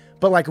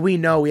 but, like, we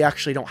know we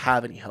actually don't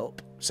have any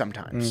hope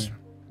sometimes.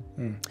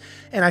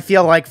 And I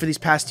feel like for these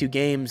past 2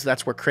 games,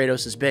 that's where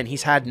Kratos has been.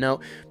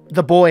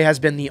 The boy has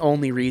been the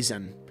only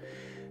reason.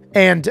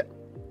 And,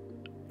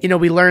 you know,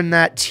 we learned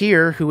that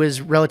Tyr, who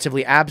is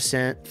relatively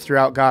absent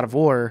throughout God of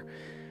War,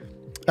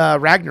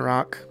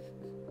 Ragnarok.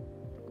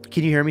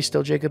 Can you hear me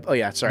still, Jacob? Oh,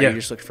 yeah. Sorry, you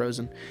just looked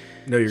frozen.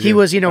 No, you're He good.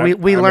 was, you know,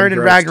 we learned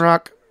in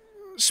Ragnarok.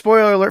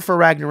 Spoiler alert for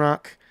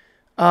Ragnarok.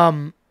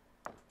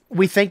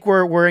 We think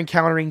we're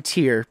encountering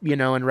Tyr, you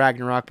know, in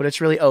Ragnarok, but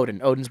it's really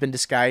Odin. Odin's been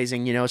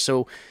disguising, you know,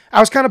 so I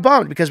was kind of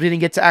bummed because we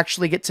didn't get to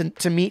actually get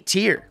to meet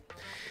Tyr.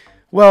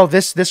 Well,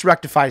 this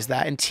rectifies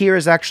that, and Tyr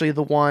is actually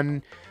the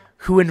one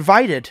who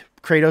invited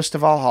Kratos to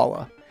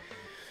Valhalla.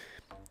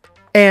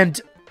 And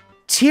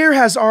Tyr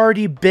has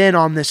already been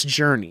on this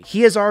journey.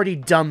 He has already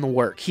done the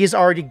work. He has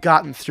already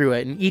gotten through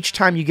it. And each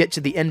time you get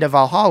to the end of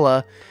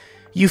Valhalla,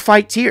 you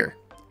fight Tyr.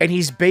 And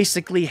he's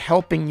basically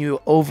helping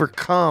you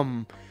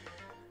overcome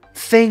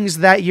things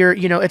that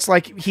you know, it's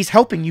like he's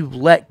helping you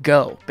let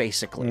go,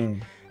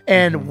 basically.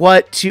 And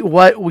you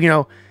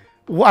know,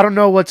 I don't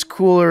know what's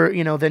cooler,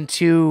 you know, than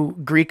 2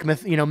 Greek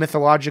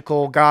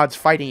mythological gods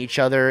fighting each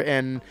other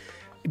and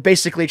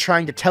basically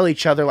trying to tell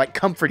each other, like,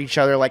 comfort each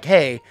other, like,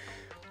 hey,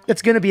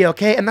 it's going to be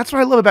okay. And that's what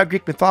I love about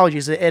Greek mythology,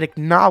 is that it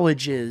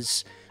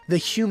acknowledges the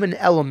human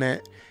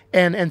element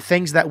and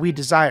things that we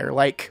desire,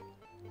 like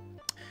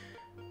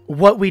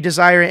what we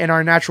desire in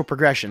our natural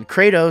progression.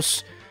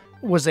 Kratos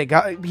was a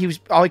guy,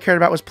 all he cared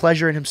about was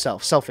pleasure in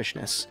himself,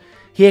 selfishness.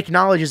 He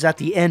acknowledges at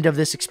the end of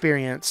this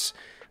experience,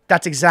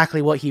 that's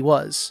exactly what he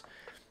was.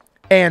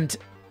 And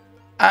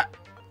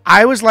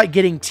I was like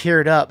getting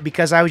teared up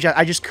because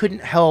I just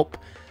couldn't help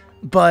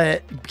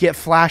but get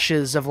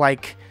flashes of,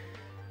 like,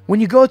 when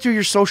you go through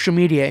your social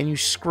media and you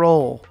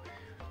scroll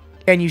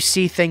and you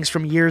see things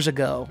from years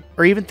ago,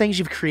 or even things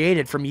you've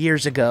created from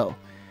years ago,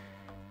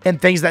 and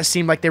things that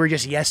seem like they were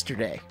just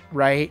yesterday,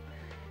 right?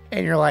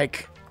 And you're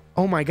like,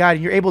 oh my God,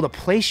 and you're able to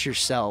place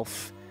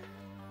yourself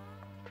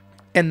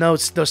in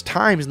those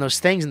times and those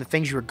things and the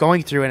things you were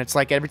going through, and it's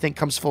like everything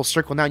comes full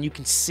circle now, and you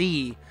can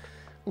see,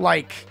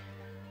 like,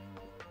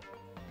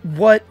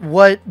 what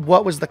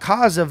was the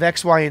cause of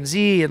X, Y, and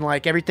Z, and,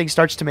 like, everything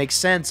starts to make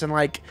sense, and,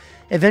 like,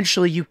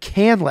 eventually you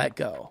can let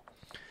go.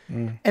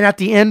 And at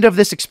the end of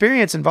this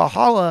experience in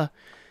Valhalla,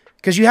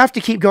 because you have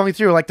to keep going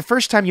through, like, the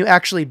first time you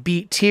actually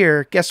beat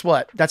Tyr, guess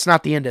what? That's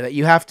not the end of it.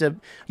 You have to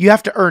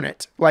earn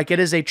it. Like, it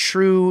is a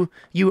true,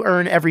 you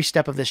earn every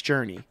step of this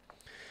journey.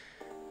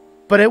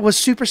 But it was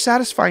super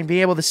satisfying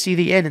being able to see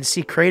the end and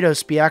see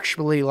Kratos be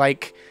actually,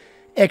 like,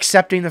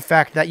 accepting the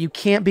fact that you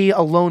can't be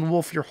a lone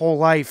wolf your whole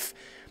life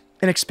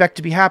and expect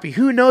to be happy.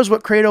 Who knows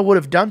what Kratos would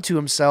have done to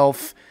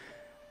himself,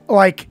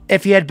 like,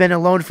 if he had been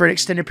alone for an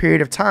extended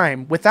period of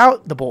time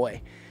without the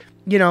boy.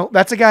 You know,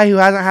 that's a guy who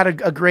hasn't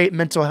had a great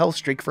mental health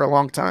streak for a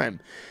long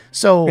time.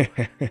 So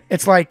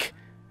it's like,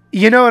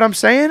 you know what I'm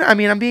saying? I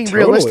mean, I'm being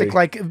realistic.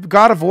 Like,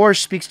 God of War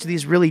speaks to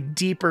these really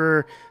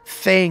deeper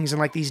things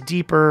and, like, these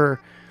deeper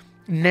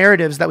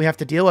narratives that we have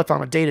to deal with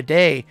on a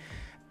day-to-day.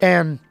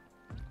 And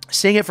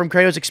seeing it from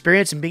Kratos'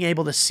 experience and being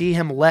able to see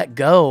him let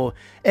go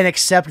and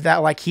accept that,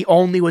 like, he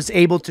only was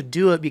able to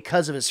do it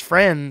because of his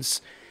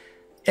friends,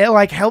 it,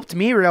 like, helped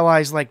me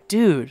realize, like,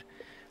 dude,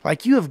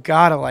 like, you have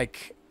got to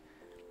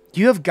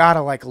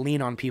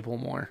lean on people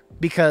more,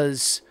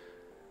 because,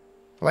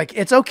 like,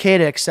 it's okay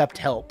to accept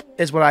help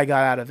is what I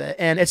got out of it.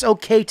 And it's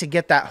okay to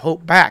get that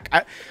hope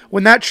back.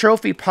 When that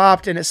trophy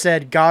popped and it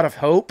said God of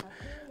Hope,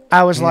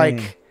 I was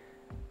like,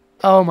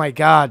 oh my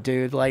God,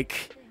 dude,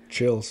 like,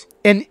 chills.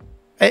 And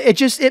it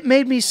just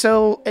made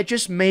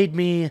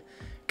me,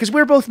 because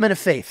we're both men of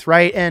faith,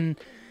 right? And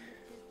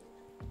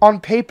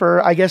on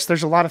paper, I guess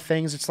there's a lot of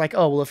things. It's like,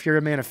 oh, well, if you're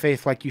a man of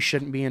faith, like, you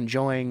shouldn't be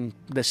enjoying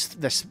this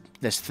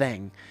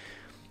thing.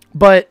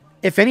 But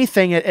if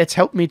anything, it's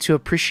helped me to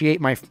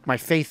appreciate my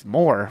faith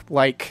more.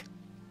 Like,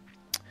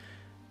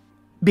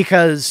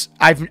 because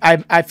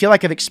I feel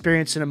like I've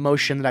experienced an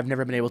emotion that I've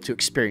never been able to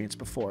experience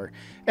before.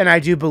 And I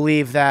do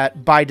believe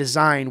that by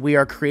design, we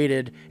are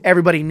created,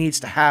 everybody needs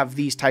to have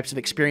these types of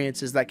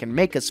experiences that can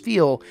make us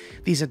feel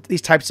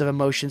these types of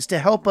emotions to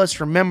help us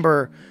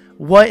remember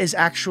what is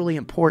actually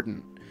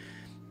important.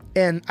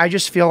 And I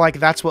just feel like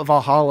that's what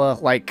Valhalla,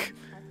 like,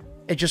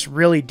 it just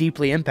really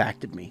deeply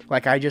impacted me.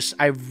 Like, I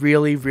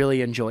really,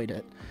 really enjoyed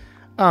it.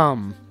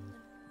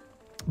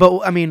 But,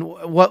 I mean,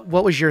 what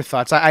was your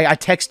thoughts? I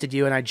texted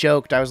you and I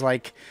joked. I was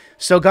like,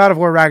 so God of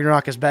War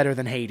Ragnarok is better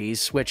than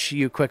Hades, which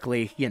you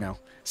quickly,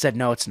 said,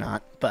 no, it's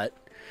not. But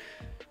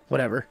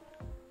whatever.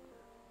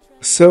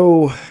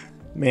 So,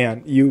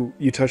 man, you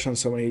touched on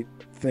so many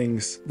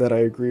things that I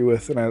agree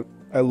with, and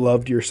I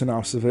loved your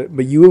synopsis of it.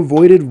 But you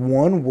avoided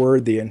one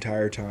word the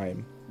entire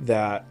time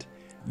that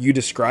you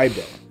described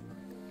it.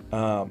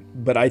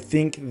 But I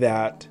think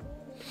that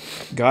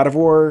God of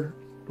War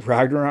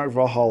Ragnarok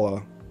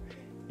Valhalla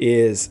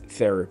is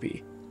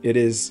therapy. It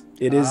is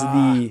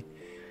the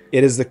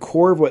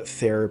core of what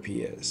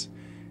therapy is.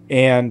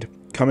 And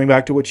coming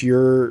back to what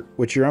you're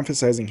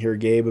emphasizing here,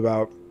 Gabe,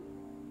 about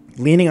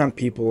leaning on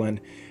people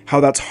and how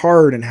that's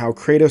hard, and how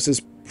Kratos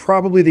is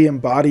probably the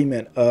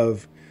embodiment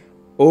of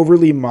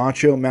overly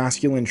macho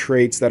masculine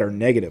traits that are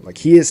negative. Like,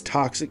 he is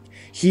toxic.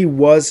 He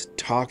was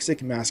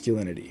toxic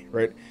masculinity,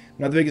 right? I'm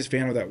not the biggest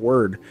fan of that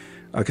word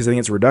because I think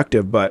it's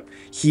reductive, but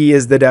he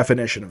is the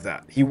definition of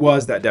that. He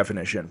was that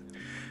definition.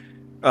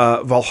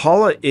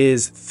 Valhalla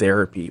is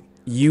therapy.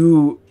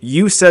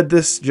 You said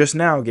this just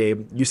now,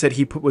 Gabe. You said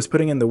he was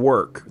putting in the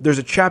work. There's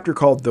a chapter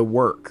called The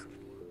Work.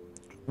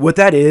 What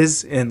that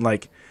is in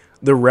like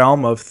the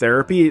realm of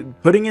therapy,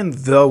 putting in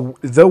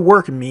the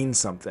work means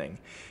something.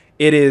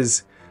 It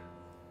is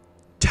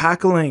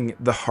tackling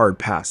the hard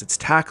past. It's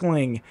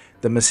tackling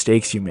the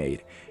mistakes you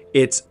made.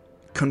 It's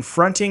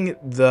confronting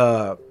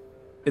the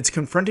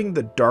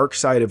dark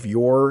side of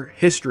your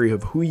history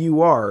of who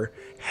you are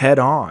head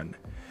on.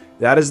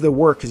 That is the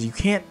work, because you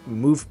can't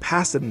move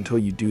past it until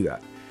you do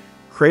that.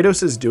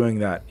 Kratos is doing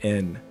that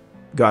in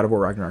God of War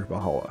Ragnarok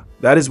Valhalla.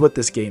 That is what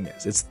this game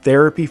is. It's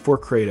therapy for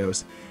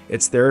Kratos.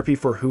 It's therapy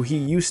for who he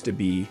used to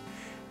be.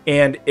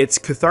 And it's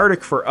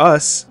cathartic for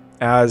us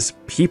as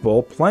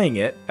people playing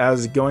it,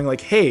 as going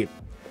like, hey,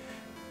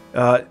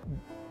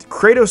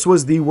 Kratos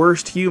was the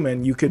worst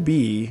human you could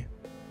be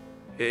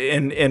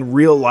in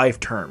real life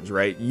terms,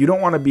 right? You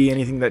don't want to be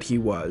anything that he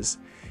was.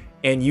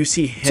 And you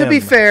see him... To be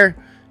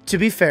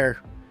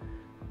fair,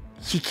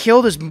 he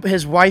killed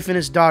his wife and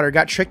his daughter,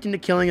 got tricked into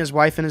killing his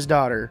wife and his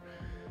daughter,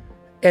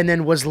 and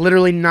then was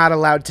literally not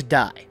allowed to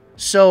die.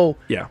 So,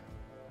 yeah.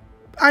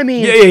 I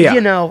mean,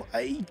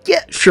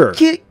 sure.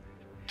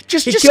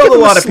 Just killed give him a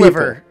lot of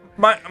sliver. People.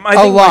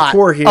 My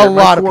core here, a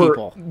lot of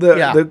people.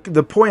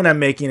 The point I'm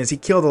making is he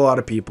killed a lot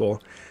of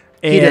people,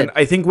 and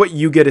I think what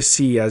you get to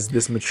see as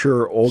this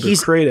mature, older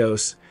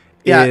Kratos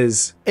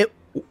is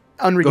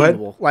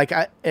unredeemable. Like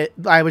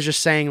I was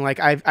just saying, like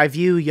I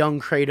view young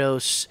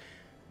Kratos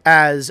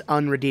as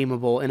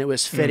unredeemable, and it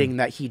was fitting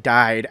that he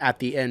died at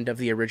the end of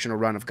the original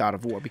run of God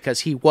of War, because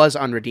he was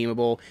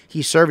unredeemable.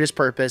 He served his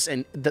purpose,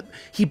 and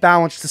he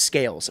balanced the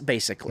scales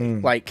basically.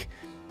 Like.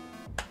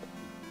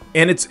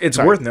 And it's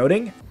worth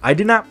noting, I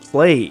did not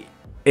play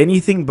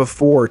anything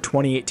before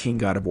 2018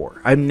 God of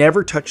War. I've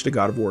never touched a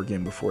God of War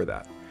game before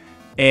that.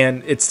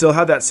 And it still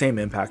had that same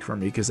impact for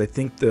me, because I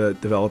think the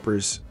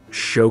developers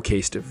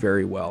showcased it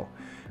very well.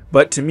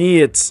 But to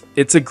me, it's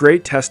a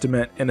great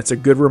testament, and it's a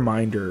good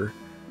reminder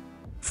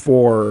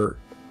for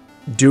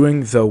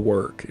doing the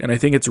work. And I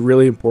think it's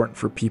really important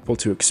for people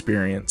to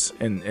experience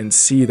and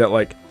see that,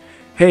 like,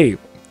 hey,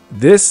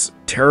 this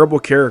terrible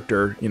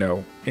character,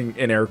 in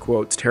air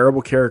quotes,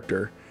 terrible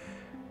character,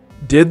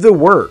 did the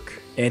work,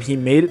 and he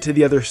made it to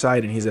the other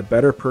side, and he's a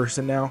better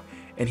person now,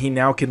 and he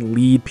now can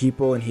lead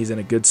people, and he's in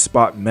a good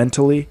spot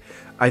mentally.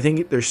 I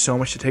think there's so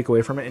much to take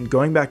away from it. And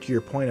going back to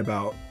your point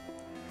about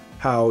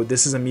how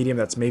this is a medium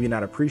that's maybe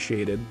not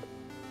appreciated,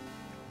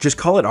 just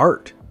call it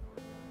art.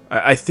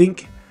 I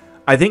think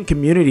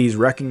communities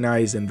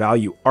recognize and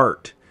value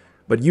art,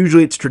 but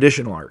usually it's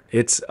traditional art.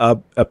 It's a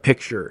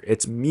picture,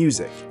 it's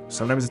music,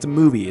 sometimes it's a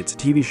movie, it's a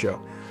TV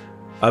show.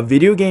 A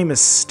video game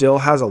still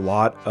has a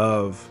lot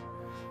of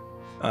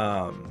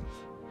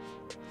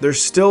there's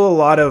still a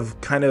lot of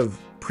kind of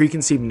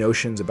preconceived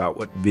notions about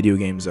what video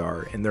games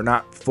are, and they're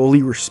not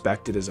fully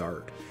respected as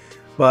art.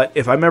 But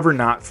if I'm ever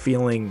not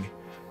feeling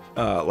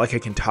like I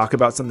can talk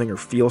about something or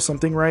feel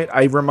something right,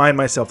 I remind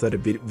myself that a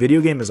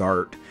video game is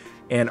art,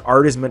 and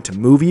art is meant to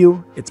move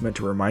you. It's meant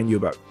to remind you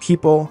about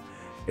people.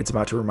 It's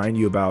about to remind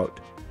you about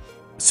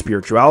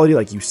spirituality,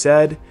 like you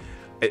said.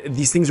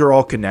 These things are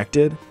all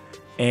connected,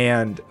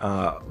 and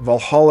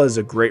Valhalla is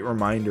a great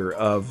reminder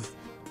of,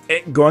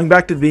 going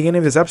back to the beginning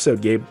of this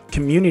episode, Gabe,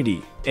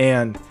 community,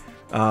 and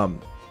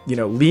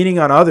leaning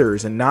on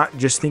others, and not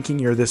just thinking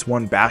you're this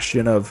one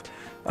bastion of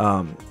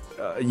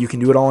you can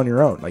do it all on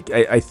your own. Like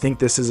I think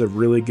this is a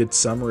really good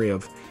summary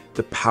of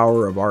the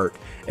power of art.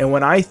 And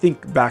when I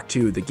think back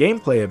to the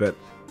gameplay of it,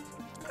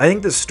 I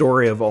think the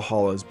story of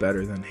Valhalla is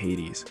better than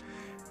Hades.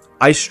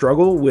 I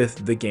struggle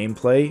with the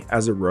gameplay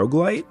as a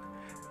roguelite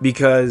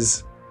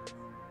because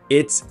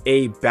it's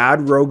a bad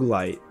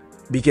roguelite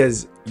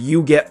because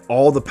you get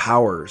all the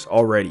powers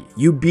already.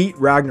 You beat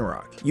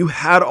Ragnarok. You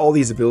had all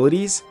these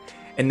abilities,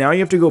 and now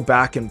you have to go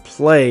back and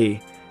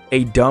play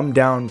a dumbed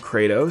down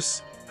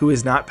Kratos who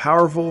is not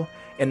powerful,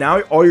 and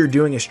now all you're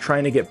doing is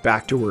trying to get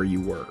back to where you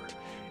were.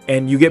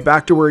 And you get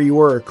back to where you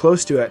were or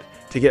close to it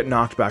to get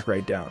knocked back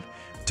right down.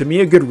 To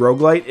me, a good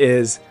roguelite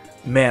is,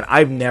 man,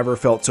 I've never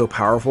felt so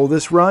powerful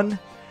this run,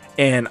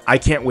 and I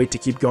can't wait to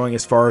keep going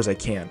as far as I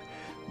can.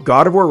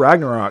 God of War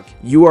Ragnarok,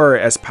 you are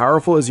as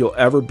powerful as you'll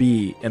ever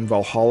be in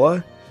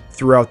Valhalla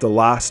throughout the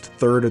last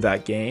third of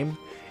that game.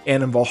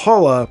 And in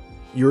Valhalla,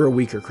 you're a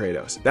weaker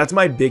Kratos. That's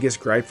my biggest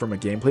gripe from a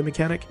gameplay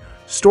mechanic.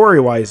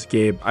 Story-wise,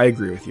 Gabe, I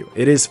agree with you.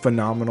 It is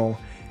phenomenal.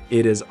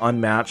 It is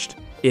unmatched.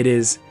 It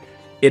is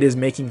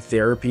making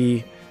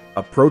therapy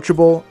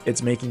approachable.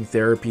 It's making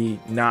therapy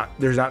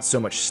there's not so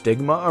much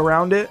stigma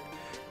around it.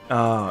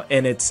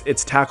 And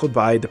it's tackled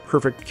by the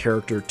perfect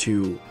character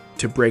to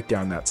break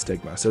down that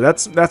stigma. So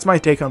that's my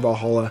take on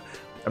Valhalla.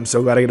 I'm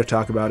so glad I get to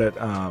talk about it.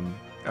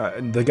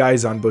 The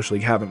guys on Busch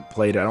League haven't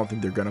played it. I don't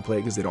think they're going to play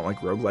it because they don't like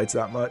roguelites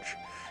that much.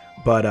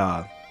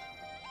 But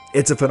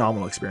it's a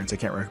phenomenal experience. I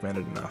can't recommend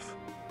it enough.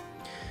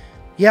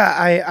 Yeah,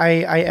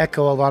 I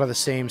echo a lot of the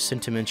same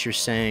sentiments you're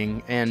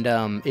saying. And,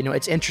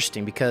 it's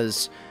interesting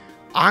because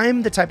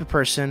I'm the type of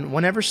person,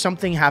 whenever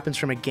something happens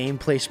from a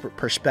gameplay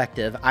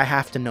perspective, I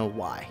have to know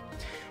why.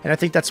 And I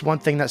think that's one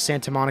thing that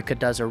Santa Monica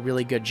does a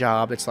really good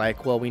job. It's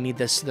like, well, we need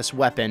this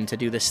weapon to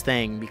do this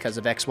thing because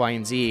of X, Y,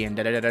 and Z, and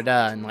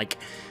da-da-da-da-da. And, like,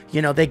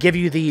 they give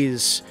you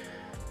these...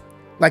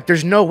 Like,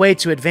 there's no way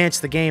to advance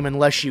the game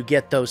unless you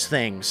get those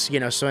things,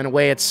 So in a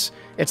way, it's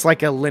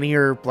like a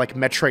linear, like,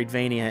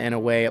 Metroidvania in a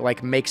way. It,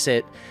 like, makes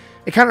it...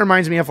 It kind of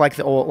reminds me of, like,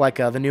 the old, like,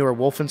 the newer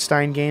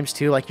Wolfenstein games,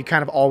 too. Like, you're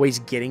kind of always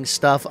getting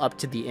stuff up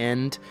to the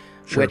end,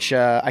 sure. Which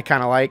I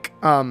kind of like.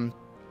 But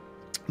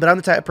I'm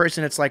the type of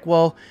person, it's like,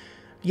 well...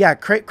 Yeah,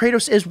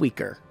 Kratos is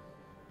weaker.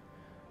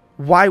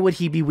 Why would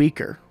he be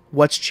weaker?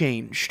 What's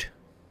changed?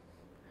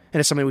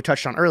 And it's something we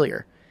touched on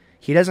earlier.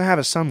 He doesn't have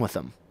a son with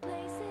him.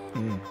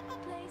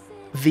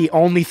 The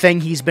only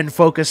thing he's been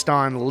focused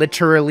on,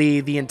 literally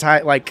the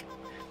entire, like,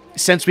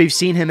 since we've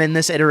seen him in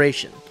this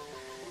iteration.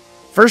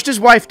 First, his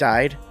wife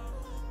died,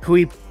 who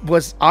he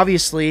was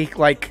obviously,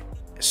 like,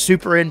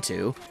 super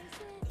into.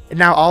 And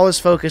now all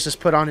his focus is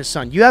put on his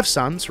son. You have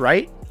sons,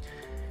 right?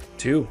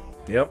 2.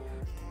 Yep.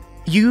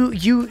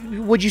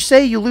 Would you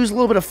say you lose a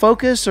little bit of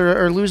focus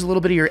or lose a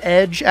little bit of your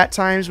edge at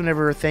times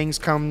whenever things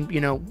come,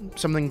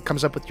 something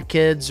comes up with your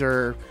kids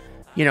or,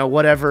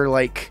 whatever,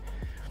 like,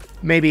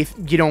 maybe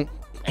you don't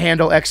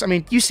handle X. I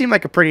mean, you seem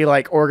like a pretty,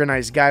 like,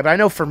 organized guy, but I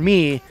know for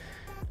me,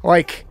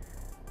 like,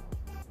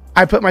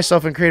 I put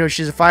myself in Kratos'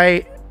 shoes.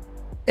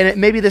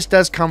 Maybe this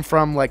does come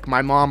from, like,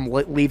 my mom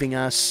leaving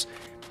us,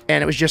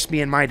 and it was just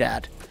me and my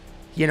dad,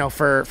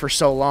 for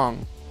so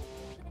long.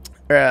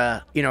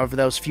 Over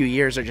those few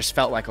years, it just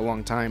felt like a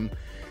long time.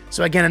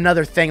 So again,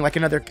 another thing, like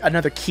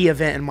another key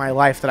event in my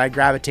life that I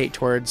gravitate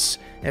towards.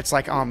 It's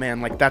like, oh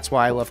man, like that's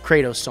why I love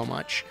Kratos so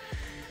much,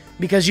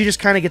 because you just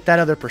kind of get that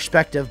other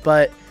perspective.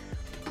 But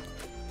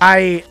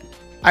I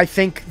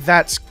think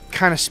that's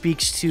kind of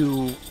speaks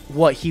to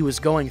what he was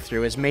going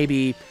through. Is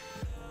maybe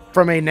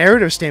from a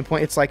narrative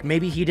standpoint, it's like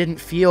maybe he didn't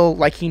feel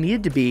like he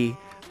needed to be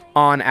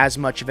on as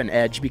much of an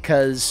edge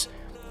because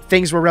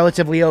things were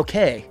relatively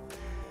okay.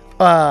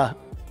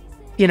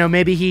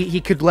 Maybe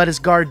he could let his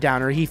guard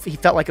down, or he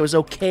felt like it was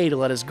okay to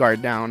let his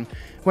guard down,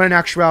 when in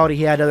actuality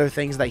he had other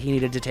things that he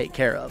needed to take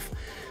care of.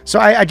 So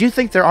I do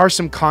think there are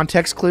some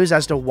context clues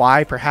as to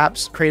why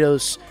perhaps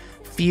Kratos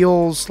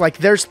feels like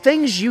there's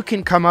things you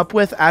can come up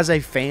with as a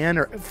fan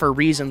or for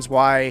reasons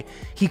why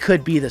he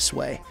could be this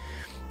way,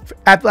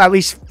 at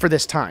least for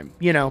this time,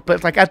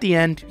 But like at the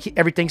end,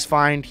 everything's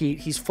fine.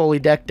 He's fully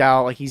decked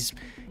out. Like he's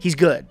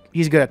good.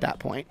 He's good at that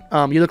point.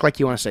 You look like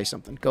you want to say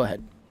something. Go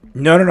ahead.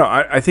 No.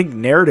 I think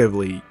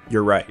narratively,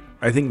 you're right.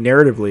 I think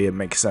narratively it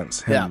makes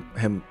sense.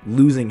 Him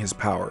losing his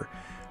power.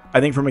 I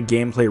think from a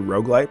gameplay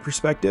roguelite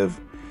perspective,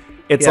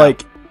 it's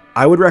like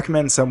I would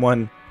recommend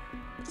someone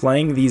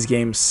playing these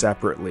games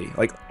separately.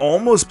 Like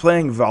almost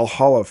playing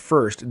Valhalla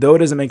first, though it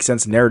doesn't make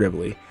sense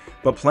narratively,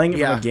 but playing it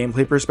from a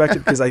gameplay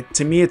perspective, because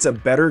to me it's a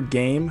better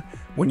game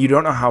when you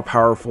don't know how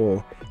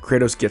powerful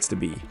Kratos gets to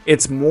be.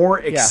 It's more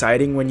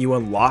exciting when you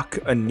unlock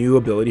a new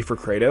ability for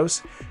Kratos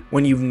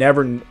when you've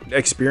never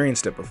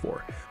experienced it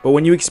before. But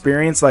when you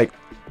experience like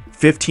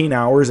 15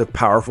 hours of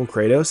powerful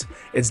Kratos,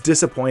 it's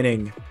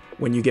disappointing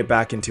when you get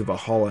back into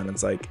Valhalla and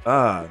it's like,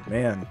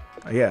 man,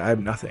 I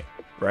have nothing,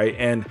 right?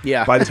 And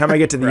by the time I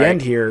get to the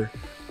end here,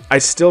 I'm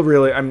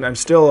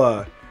still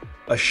a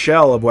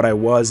shell of what I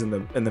was in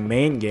the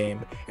main game,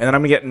 and then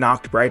I'm gonna get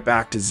knocked right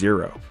back to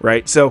 0,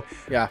 right? So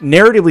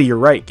narratively, you're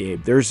right,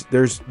 Gabe. There's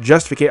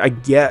justification. I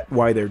get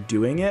why they're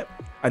doing it.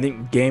 I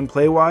think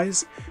gameplay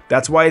wise,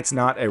 that's why it's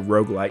not a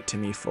roguelite to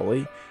me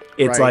fully.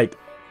 It's like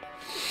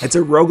It's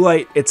a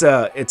roguelite. It's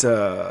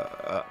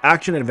a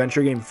action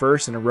adventure game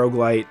first and a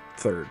roguelite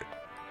third,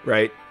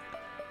 right?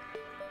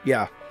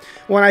 Yeah.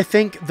 Well, I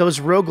think those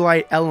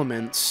roguelite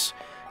elements,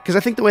 because I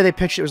think the way they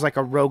pitched it was like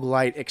a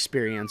roguelite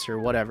experience or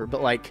whatever,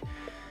 but like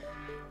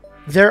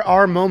there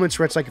are moments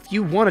where it's like if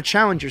you want to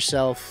challenge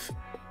yourself,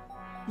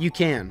 you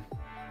can,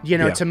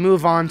 to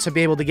move on, to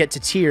be able to get to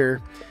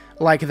tier.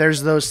 Like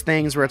there's those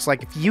things where it's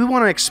like if you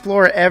want to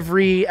explore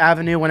every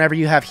avenue whenever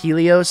you have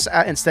Helios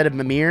instead of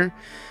Mimir,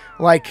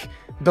 like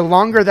the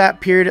longer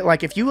that period,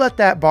 like if you let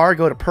that bar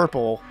go to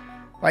purple,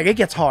 like it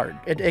gets hard.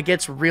 It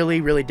gets really,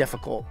 really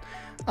difficult.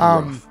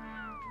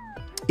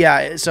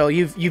 Yeah, so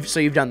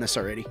you've done this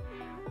already.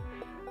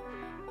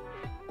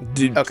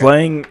 Dude, okay.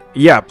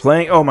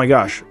 playing. Oh my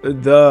gosh,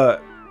 the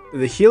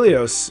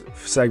Helios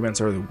segments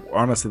are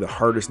honestly the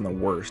hardest and the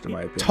worst in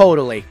my opinion.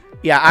 Totally.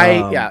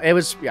 Yeah, it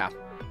was. Yeah.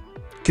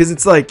 Because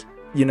it's like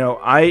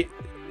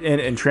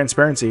in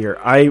transparency here,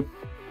 I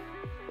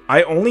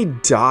only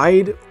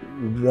died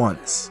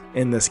once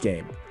in this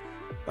game,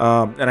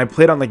 and I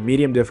played on like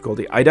medium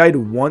difficulty. I died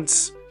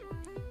once.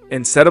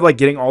 Instead of like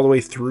getting all the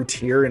way through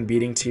tier and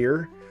beating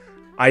tier,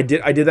 I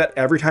did that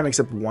every time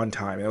except one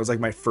time. It was like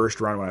my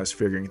first run when I was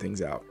figuring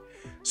things out.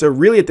 So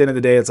really at the end of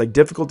the day, it's like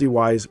difficulty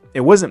wise, it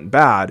wasn't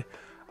bad.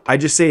 I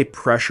just say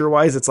pressure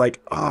wise, it's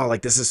like, oh,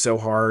 like this is so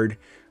hard.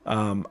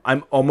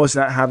 I'm almost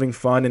not having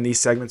fun in these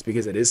segments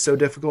because it is so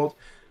difficult.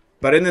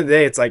 But in the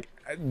day, it's like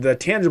the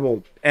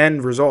tangible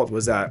end result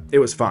was that it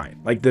was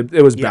fine. Like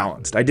it was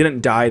balanced. I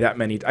didn't die that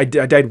many. I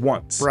died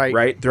once,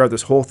 right? Throughout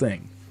this whole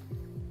thing.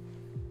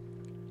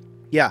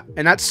 Yeah,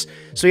 and that's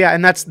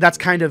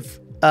kind of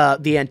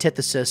the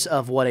antithesis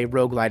of what a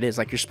roguelite is.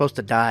 Like you're supposed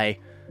to die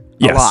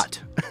a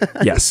lot.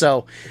 Yes.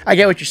 So I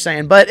get what you're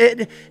saying, but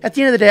at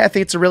the end of the day, I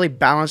think it's a really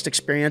balanced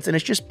experience, and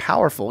it's just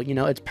powerful.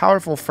 It's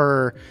powerful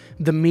for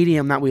the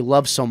medium that we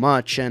love so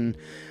much, and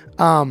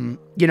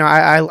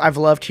I've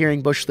loved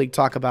hearing Busch League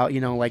talk about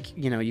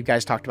you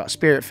guys talked about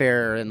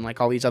Spiritfarer and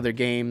like all these other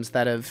games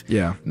that have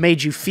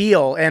made you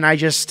feel, and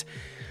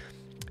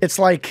it's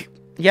like,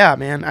 yeah,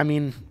 man. I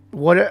mean,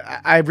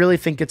 I really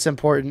think it's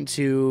important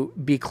to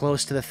be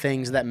close to the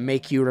things that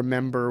make you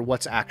remember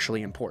what's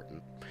actually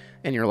important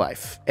in your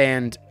life.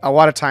 And a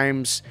lot of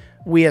times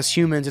we as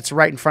humans, it's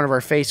right in front of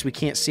our face. We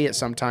can't see it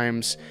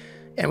sometimes.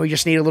 And we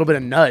just need a little bit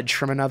of nudge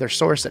from another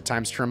source at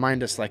times to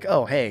remind us like,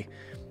 oh, hey,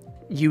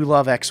 you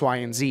love X, Y,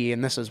 and Z,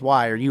 and this is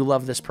why, or you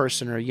love this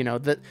person, or,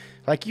 that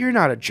like, you're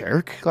not a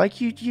jerk.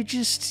 Like you're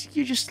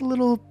just a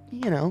little,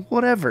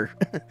 whatever.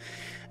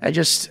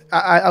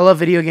 I love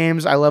video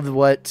games. I love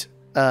what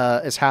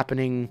is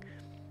happening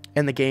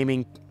in the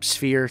gaming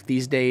sphere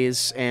these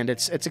days, and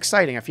it's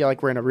exciting. I feel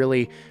like we're in a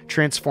really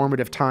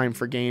transformative time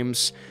for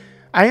games.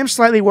 I am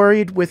slightly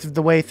worried with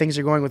the way things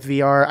are going with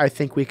VR. I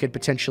think we could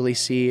potentially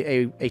see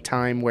a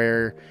time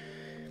where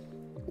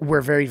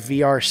we're very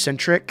VR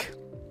centric,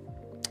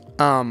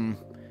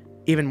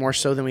 even more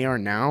so than we are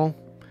now.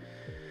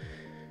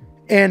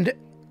 And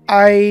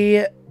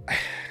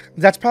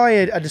that's probably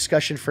a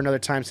discussion for another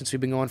time since we've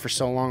been going for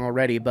so long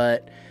already,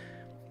 but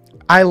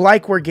I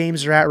like where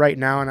games are at right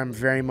now, and I'm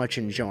very much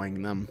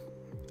enjoying them.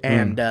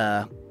 And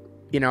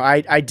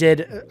I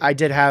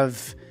did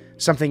have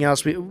something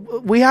else.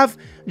 We have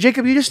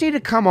Jacob. You just need to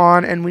come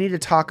on, and we need to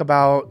talk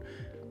about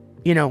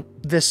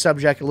this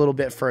subject a little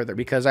bit further,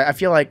 because I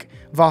feel like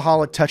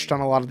Valhalla touched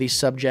on a lot of these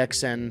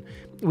subjects, and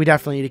we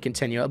definitely need to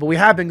continue it. But we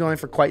have been going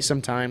for quite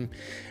some time,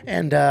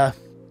 and I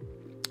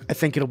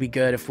think it'll be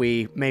good if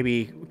we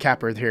maybe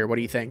cap her here. What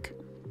do you think?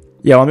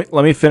 Yeah,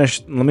 let me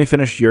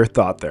finish your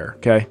thought there.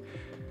 Okay.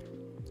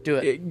 Do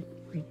it.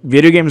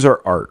 Video games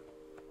are art.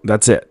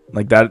 That's it.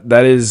 Like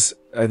that is,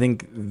 I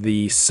think,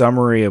 the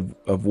summary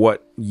of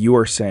what you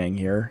are saying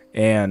here.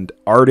 And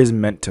art is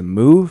meant to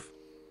move.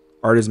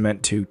 Art is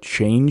meant to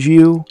change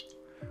you.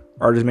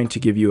 Art is meant to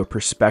give you a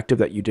perspective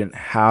that you didn't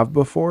have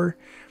before.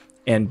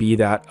 And be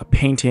that a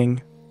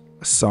painting,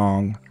 a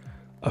song,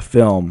 a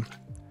film.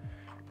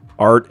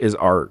 Art is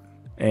art.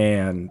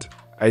 And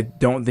I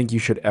don't think you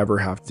should ever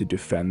have to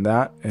defend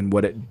that and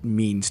what it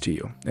means to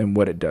you and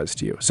what it does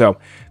to you. So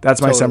that's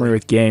my summary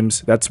with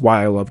games. That's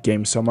why I love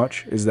games so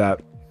much, is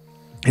that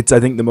it's, I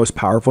think, the most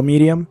powerful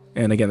medium.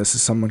 And again, this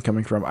is someone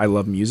coming from, I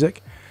love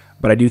music,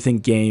 but I do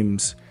think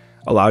games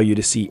allow you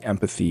to see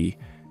empathy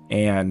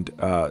and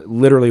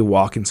literally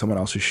walk in someone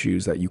else's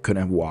shoes that you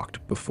couldn't have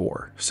walked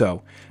before.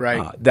 So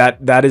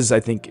that is, I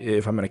think,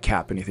 if I'm going to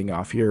cap anything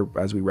off here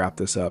as we wrap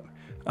this up,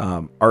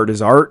 art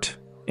is art.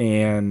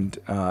 And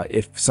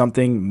if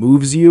something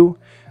moves you,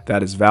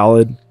 that is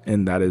valid,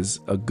 and that is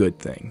a good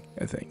thing,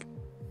 I think.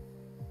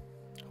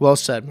 Well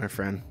said, my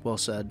friend. Well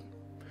said.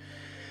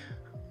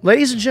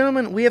 Ladies and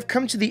gentlemen, we have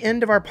come to the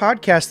end of our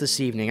podcast this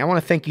evening. I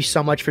want to thank you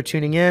so much for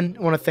tuning in.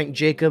 I want to thank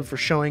Jacob for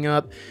showing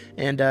up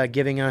and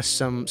giving us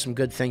some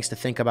good things to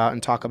think about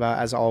and talk about,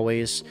 as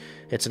always.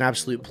 It's an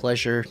absolute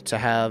pleasure to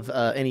have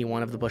any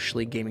one of the Busch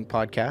League Gaming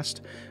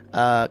podcast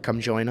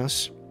come join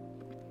us.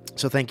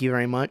 So thank you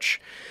very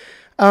much.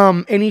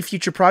 Any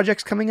future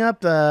projects coming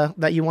up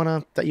that you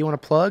wanna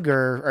plug,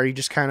 or are you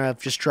just kind of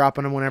just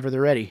dropping them whenever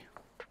they're ready?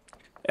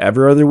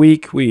 every other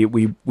week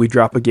we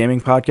drop a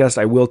gaming podcast.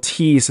 I will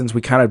tease, since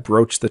we kind of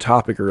broached the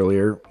topic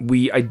earlier,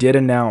 I did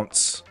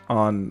announce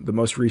on the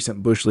most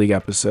recent Busch League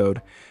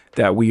episode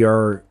that we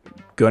are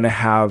going to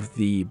have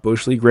the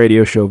Busch League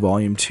Radio Show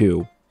Volume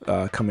 2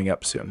 coming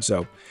up soon.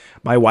 So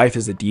my wife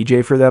is a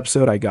DJ for the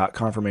episode. I got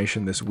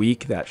confirmation this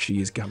week that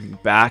she's coming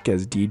back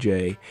as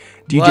DJ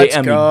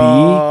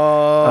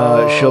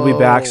MEB. She'll be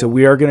back. So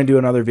we are going to do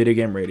another video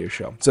game radio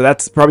show. So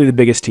that's probably the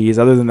biggest tease.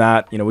 Other than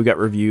that, we got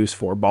reviews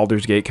for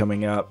Baldur's Gate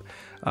coming up,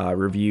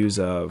 reviews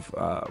of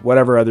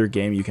whatever other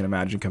game you can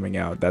imagine coming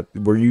out. That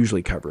we're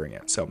usually covering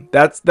it. So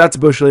that's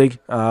Busch League.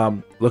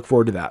 Look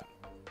forward to that.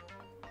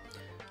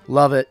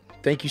 Love it.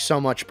 Thank you so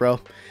much,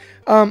 bro.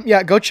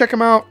 Yeah, go check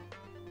them out.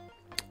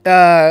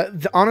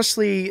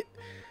 Honestly,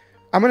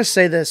 I'm going to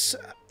say this.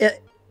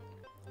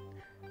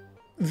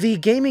 The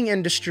gaming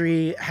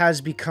industry has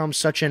become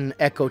such an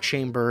echo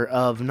chamber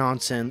of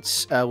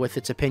nonsense with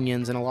its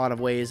opinions in a lot of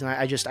ways, and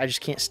I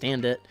just can't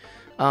stand it.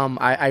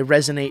 I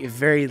resonate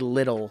very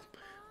little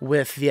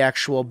with the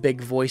actual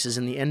big voices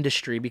in the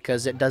industry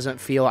because it doesn't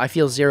feel... I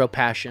feel zero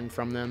passion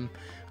from them.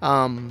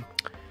 And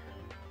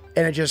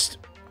it just...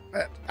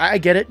 I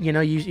get it,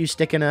 you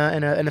stick in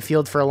a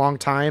field for a long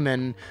time,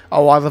 and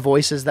a lot of the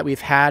voices that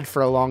we've had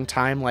for a long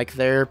time, like,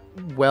 they're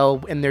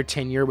well in their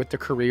tenure with their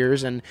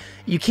careers, and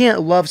you can't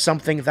love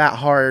something that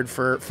hard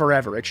for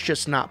forever. It's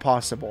just not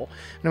possible.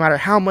 No matter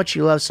how much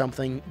you love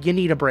something, you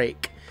need a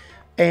break.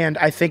 And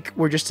I think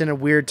we're just in a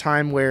weird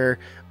time where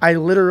I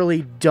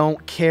literally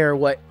don't care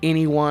what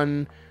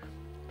anyone,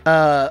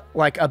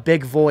 like a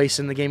big voice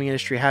in the gaming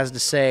industry, has to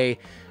say,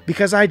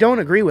 because I don't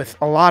agree with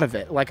a lot of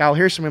it. Like, I'll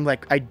hear someone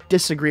like, I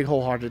disagree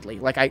wholeheartedly.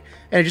 And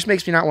it just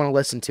makes me not want to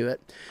listen to it.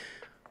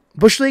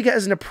 Busch League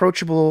is an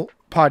approachable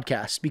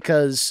podcast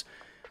because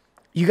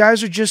you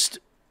guys are just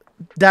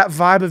that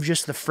vibe of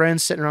just the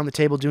friends sitting around the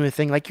table doing a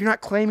thing. Like, you're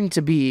not claiming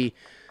to be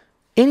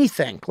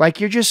anything. Like,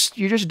 you're just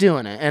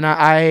doing it.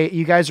 And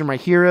you guys are my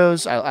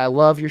heroes. I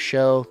love your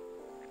show.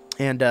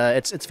 And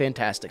it's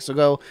fantastic.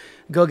 So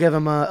go give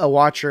them a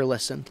watch or a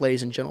listen,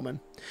 ladies and gentlemen.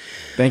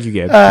 Thank you,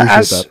 Gabe.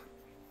 Appreciate that.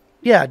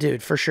 Yeah,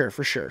 dude, for sure.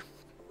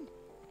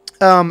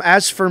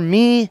 As for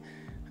me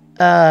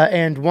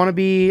and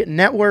Wannabe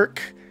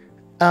Network,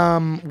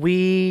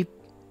 we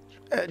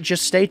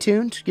just stay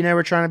tuned.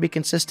 We're trying to be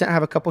consistent,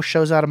 have a couple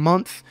shows out a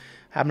month.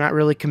 I'm not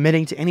really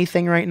committing to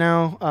anything right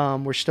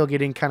now. We're still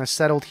getting kind of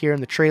settled here in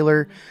the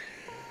trailer.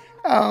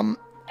 We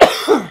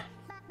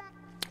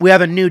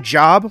have a new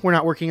job. We're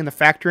not working in the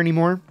factory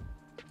anymore,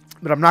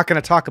 but I'm not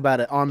going to talk about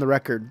it on the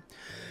record.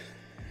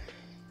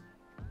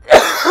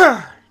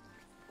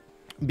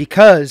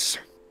 Because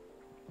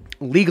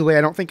legally,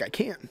 I don't think I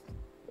can.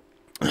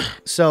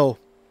 So,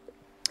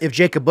 if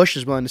Jacob Busch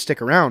is willing to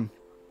stick around,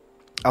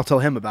 I'll tell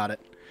him about it.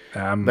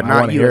 But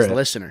not you as the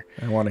listener.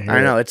 I want to hear it.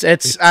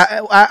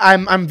 I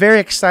know I'm very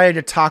excited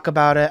to talk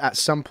about it at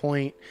some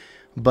point,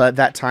 but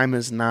that time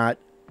is not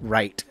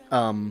right.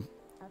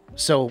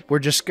 So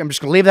I'm just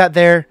gonna leave that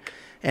there.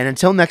 And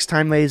until next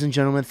time, ladies and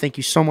gentlemen, thank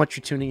you so much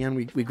for tuning in.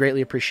 We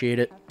greatly appreciate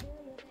it.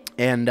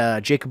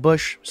 And Jacob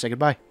Busch, say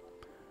goodbye.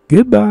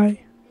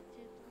 Goodbye.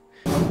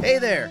 Hey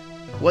there!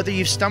 Whether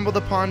you've stumbled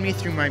upon me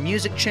through my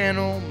music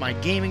channel, my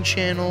gaming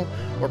channel,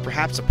 or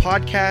perhaps a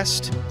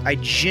podcast, I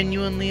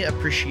genuinely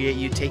appreciate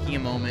you taking a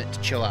moment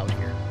to chill out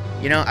here.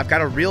 I've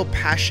got a real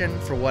passion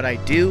for what I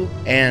do,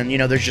 and,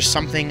 there's just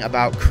something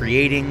about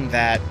creating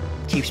that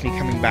keeps me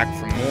coming back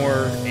for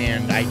more,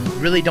 and I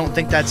really don't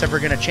think that's ever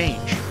going to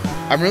change.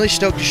 I'm really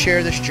stoked to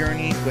share this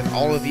journey with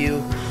all of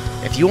you.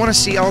 If you want to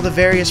see all the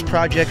various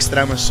projects that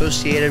I'm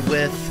associated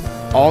with,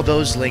 all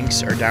those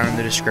links are down in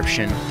the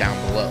description down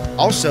below.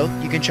 Also,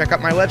 you can check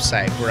out my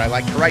website where I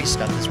like to write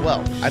stuff as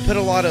well. I put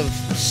a lot of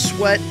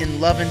sweat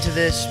and love into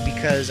this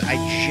because I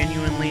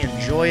genuinely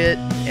enjoy it,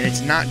 and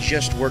it's not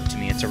just work to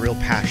me, it's a real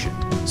passion.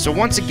 So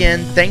once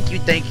again, thank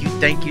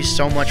you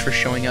so much for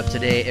showing up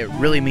today. It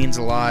really means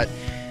a lot,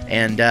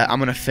 and I'm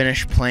going to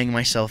finish playing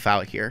myself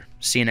out here.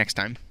 See you next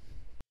time.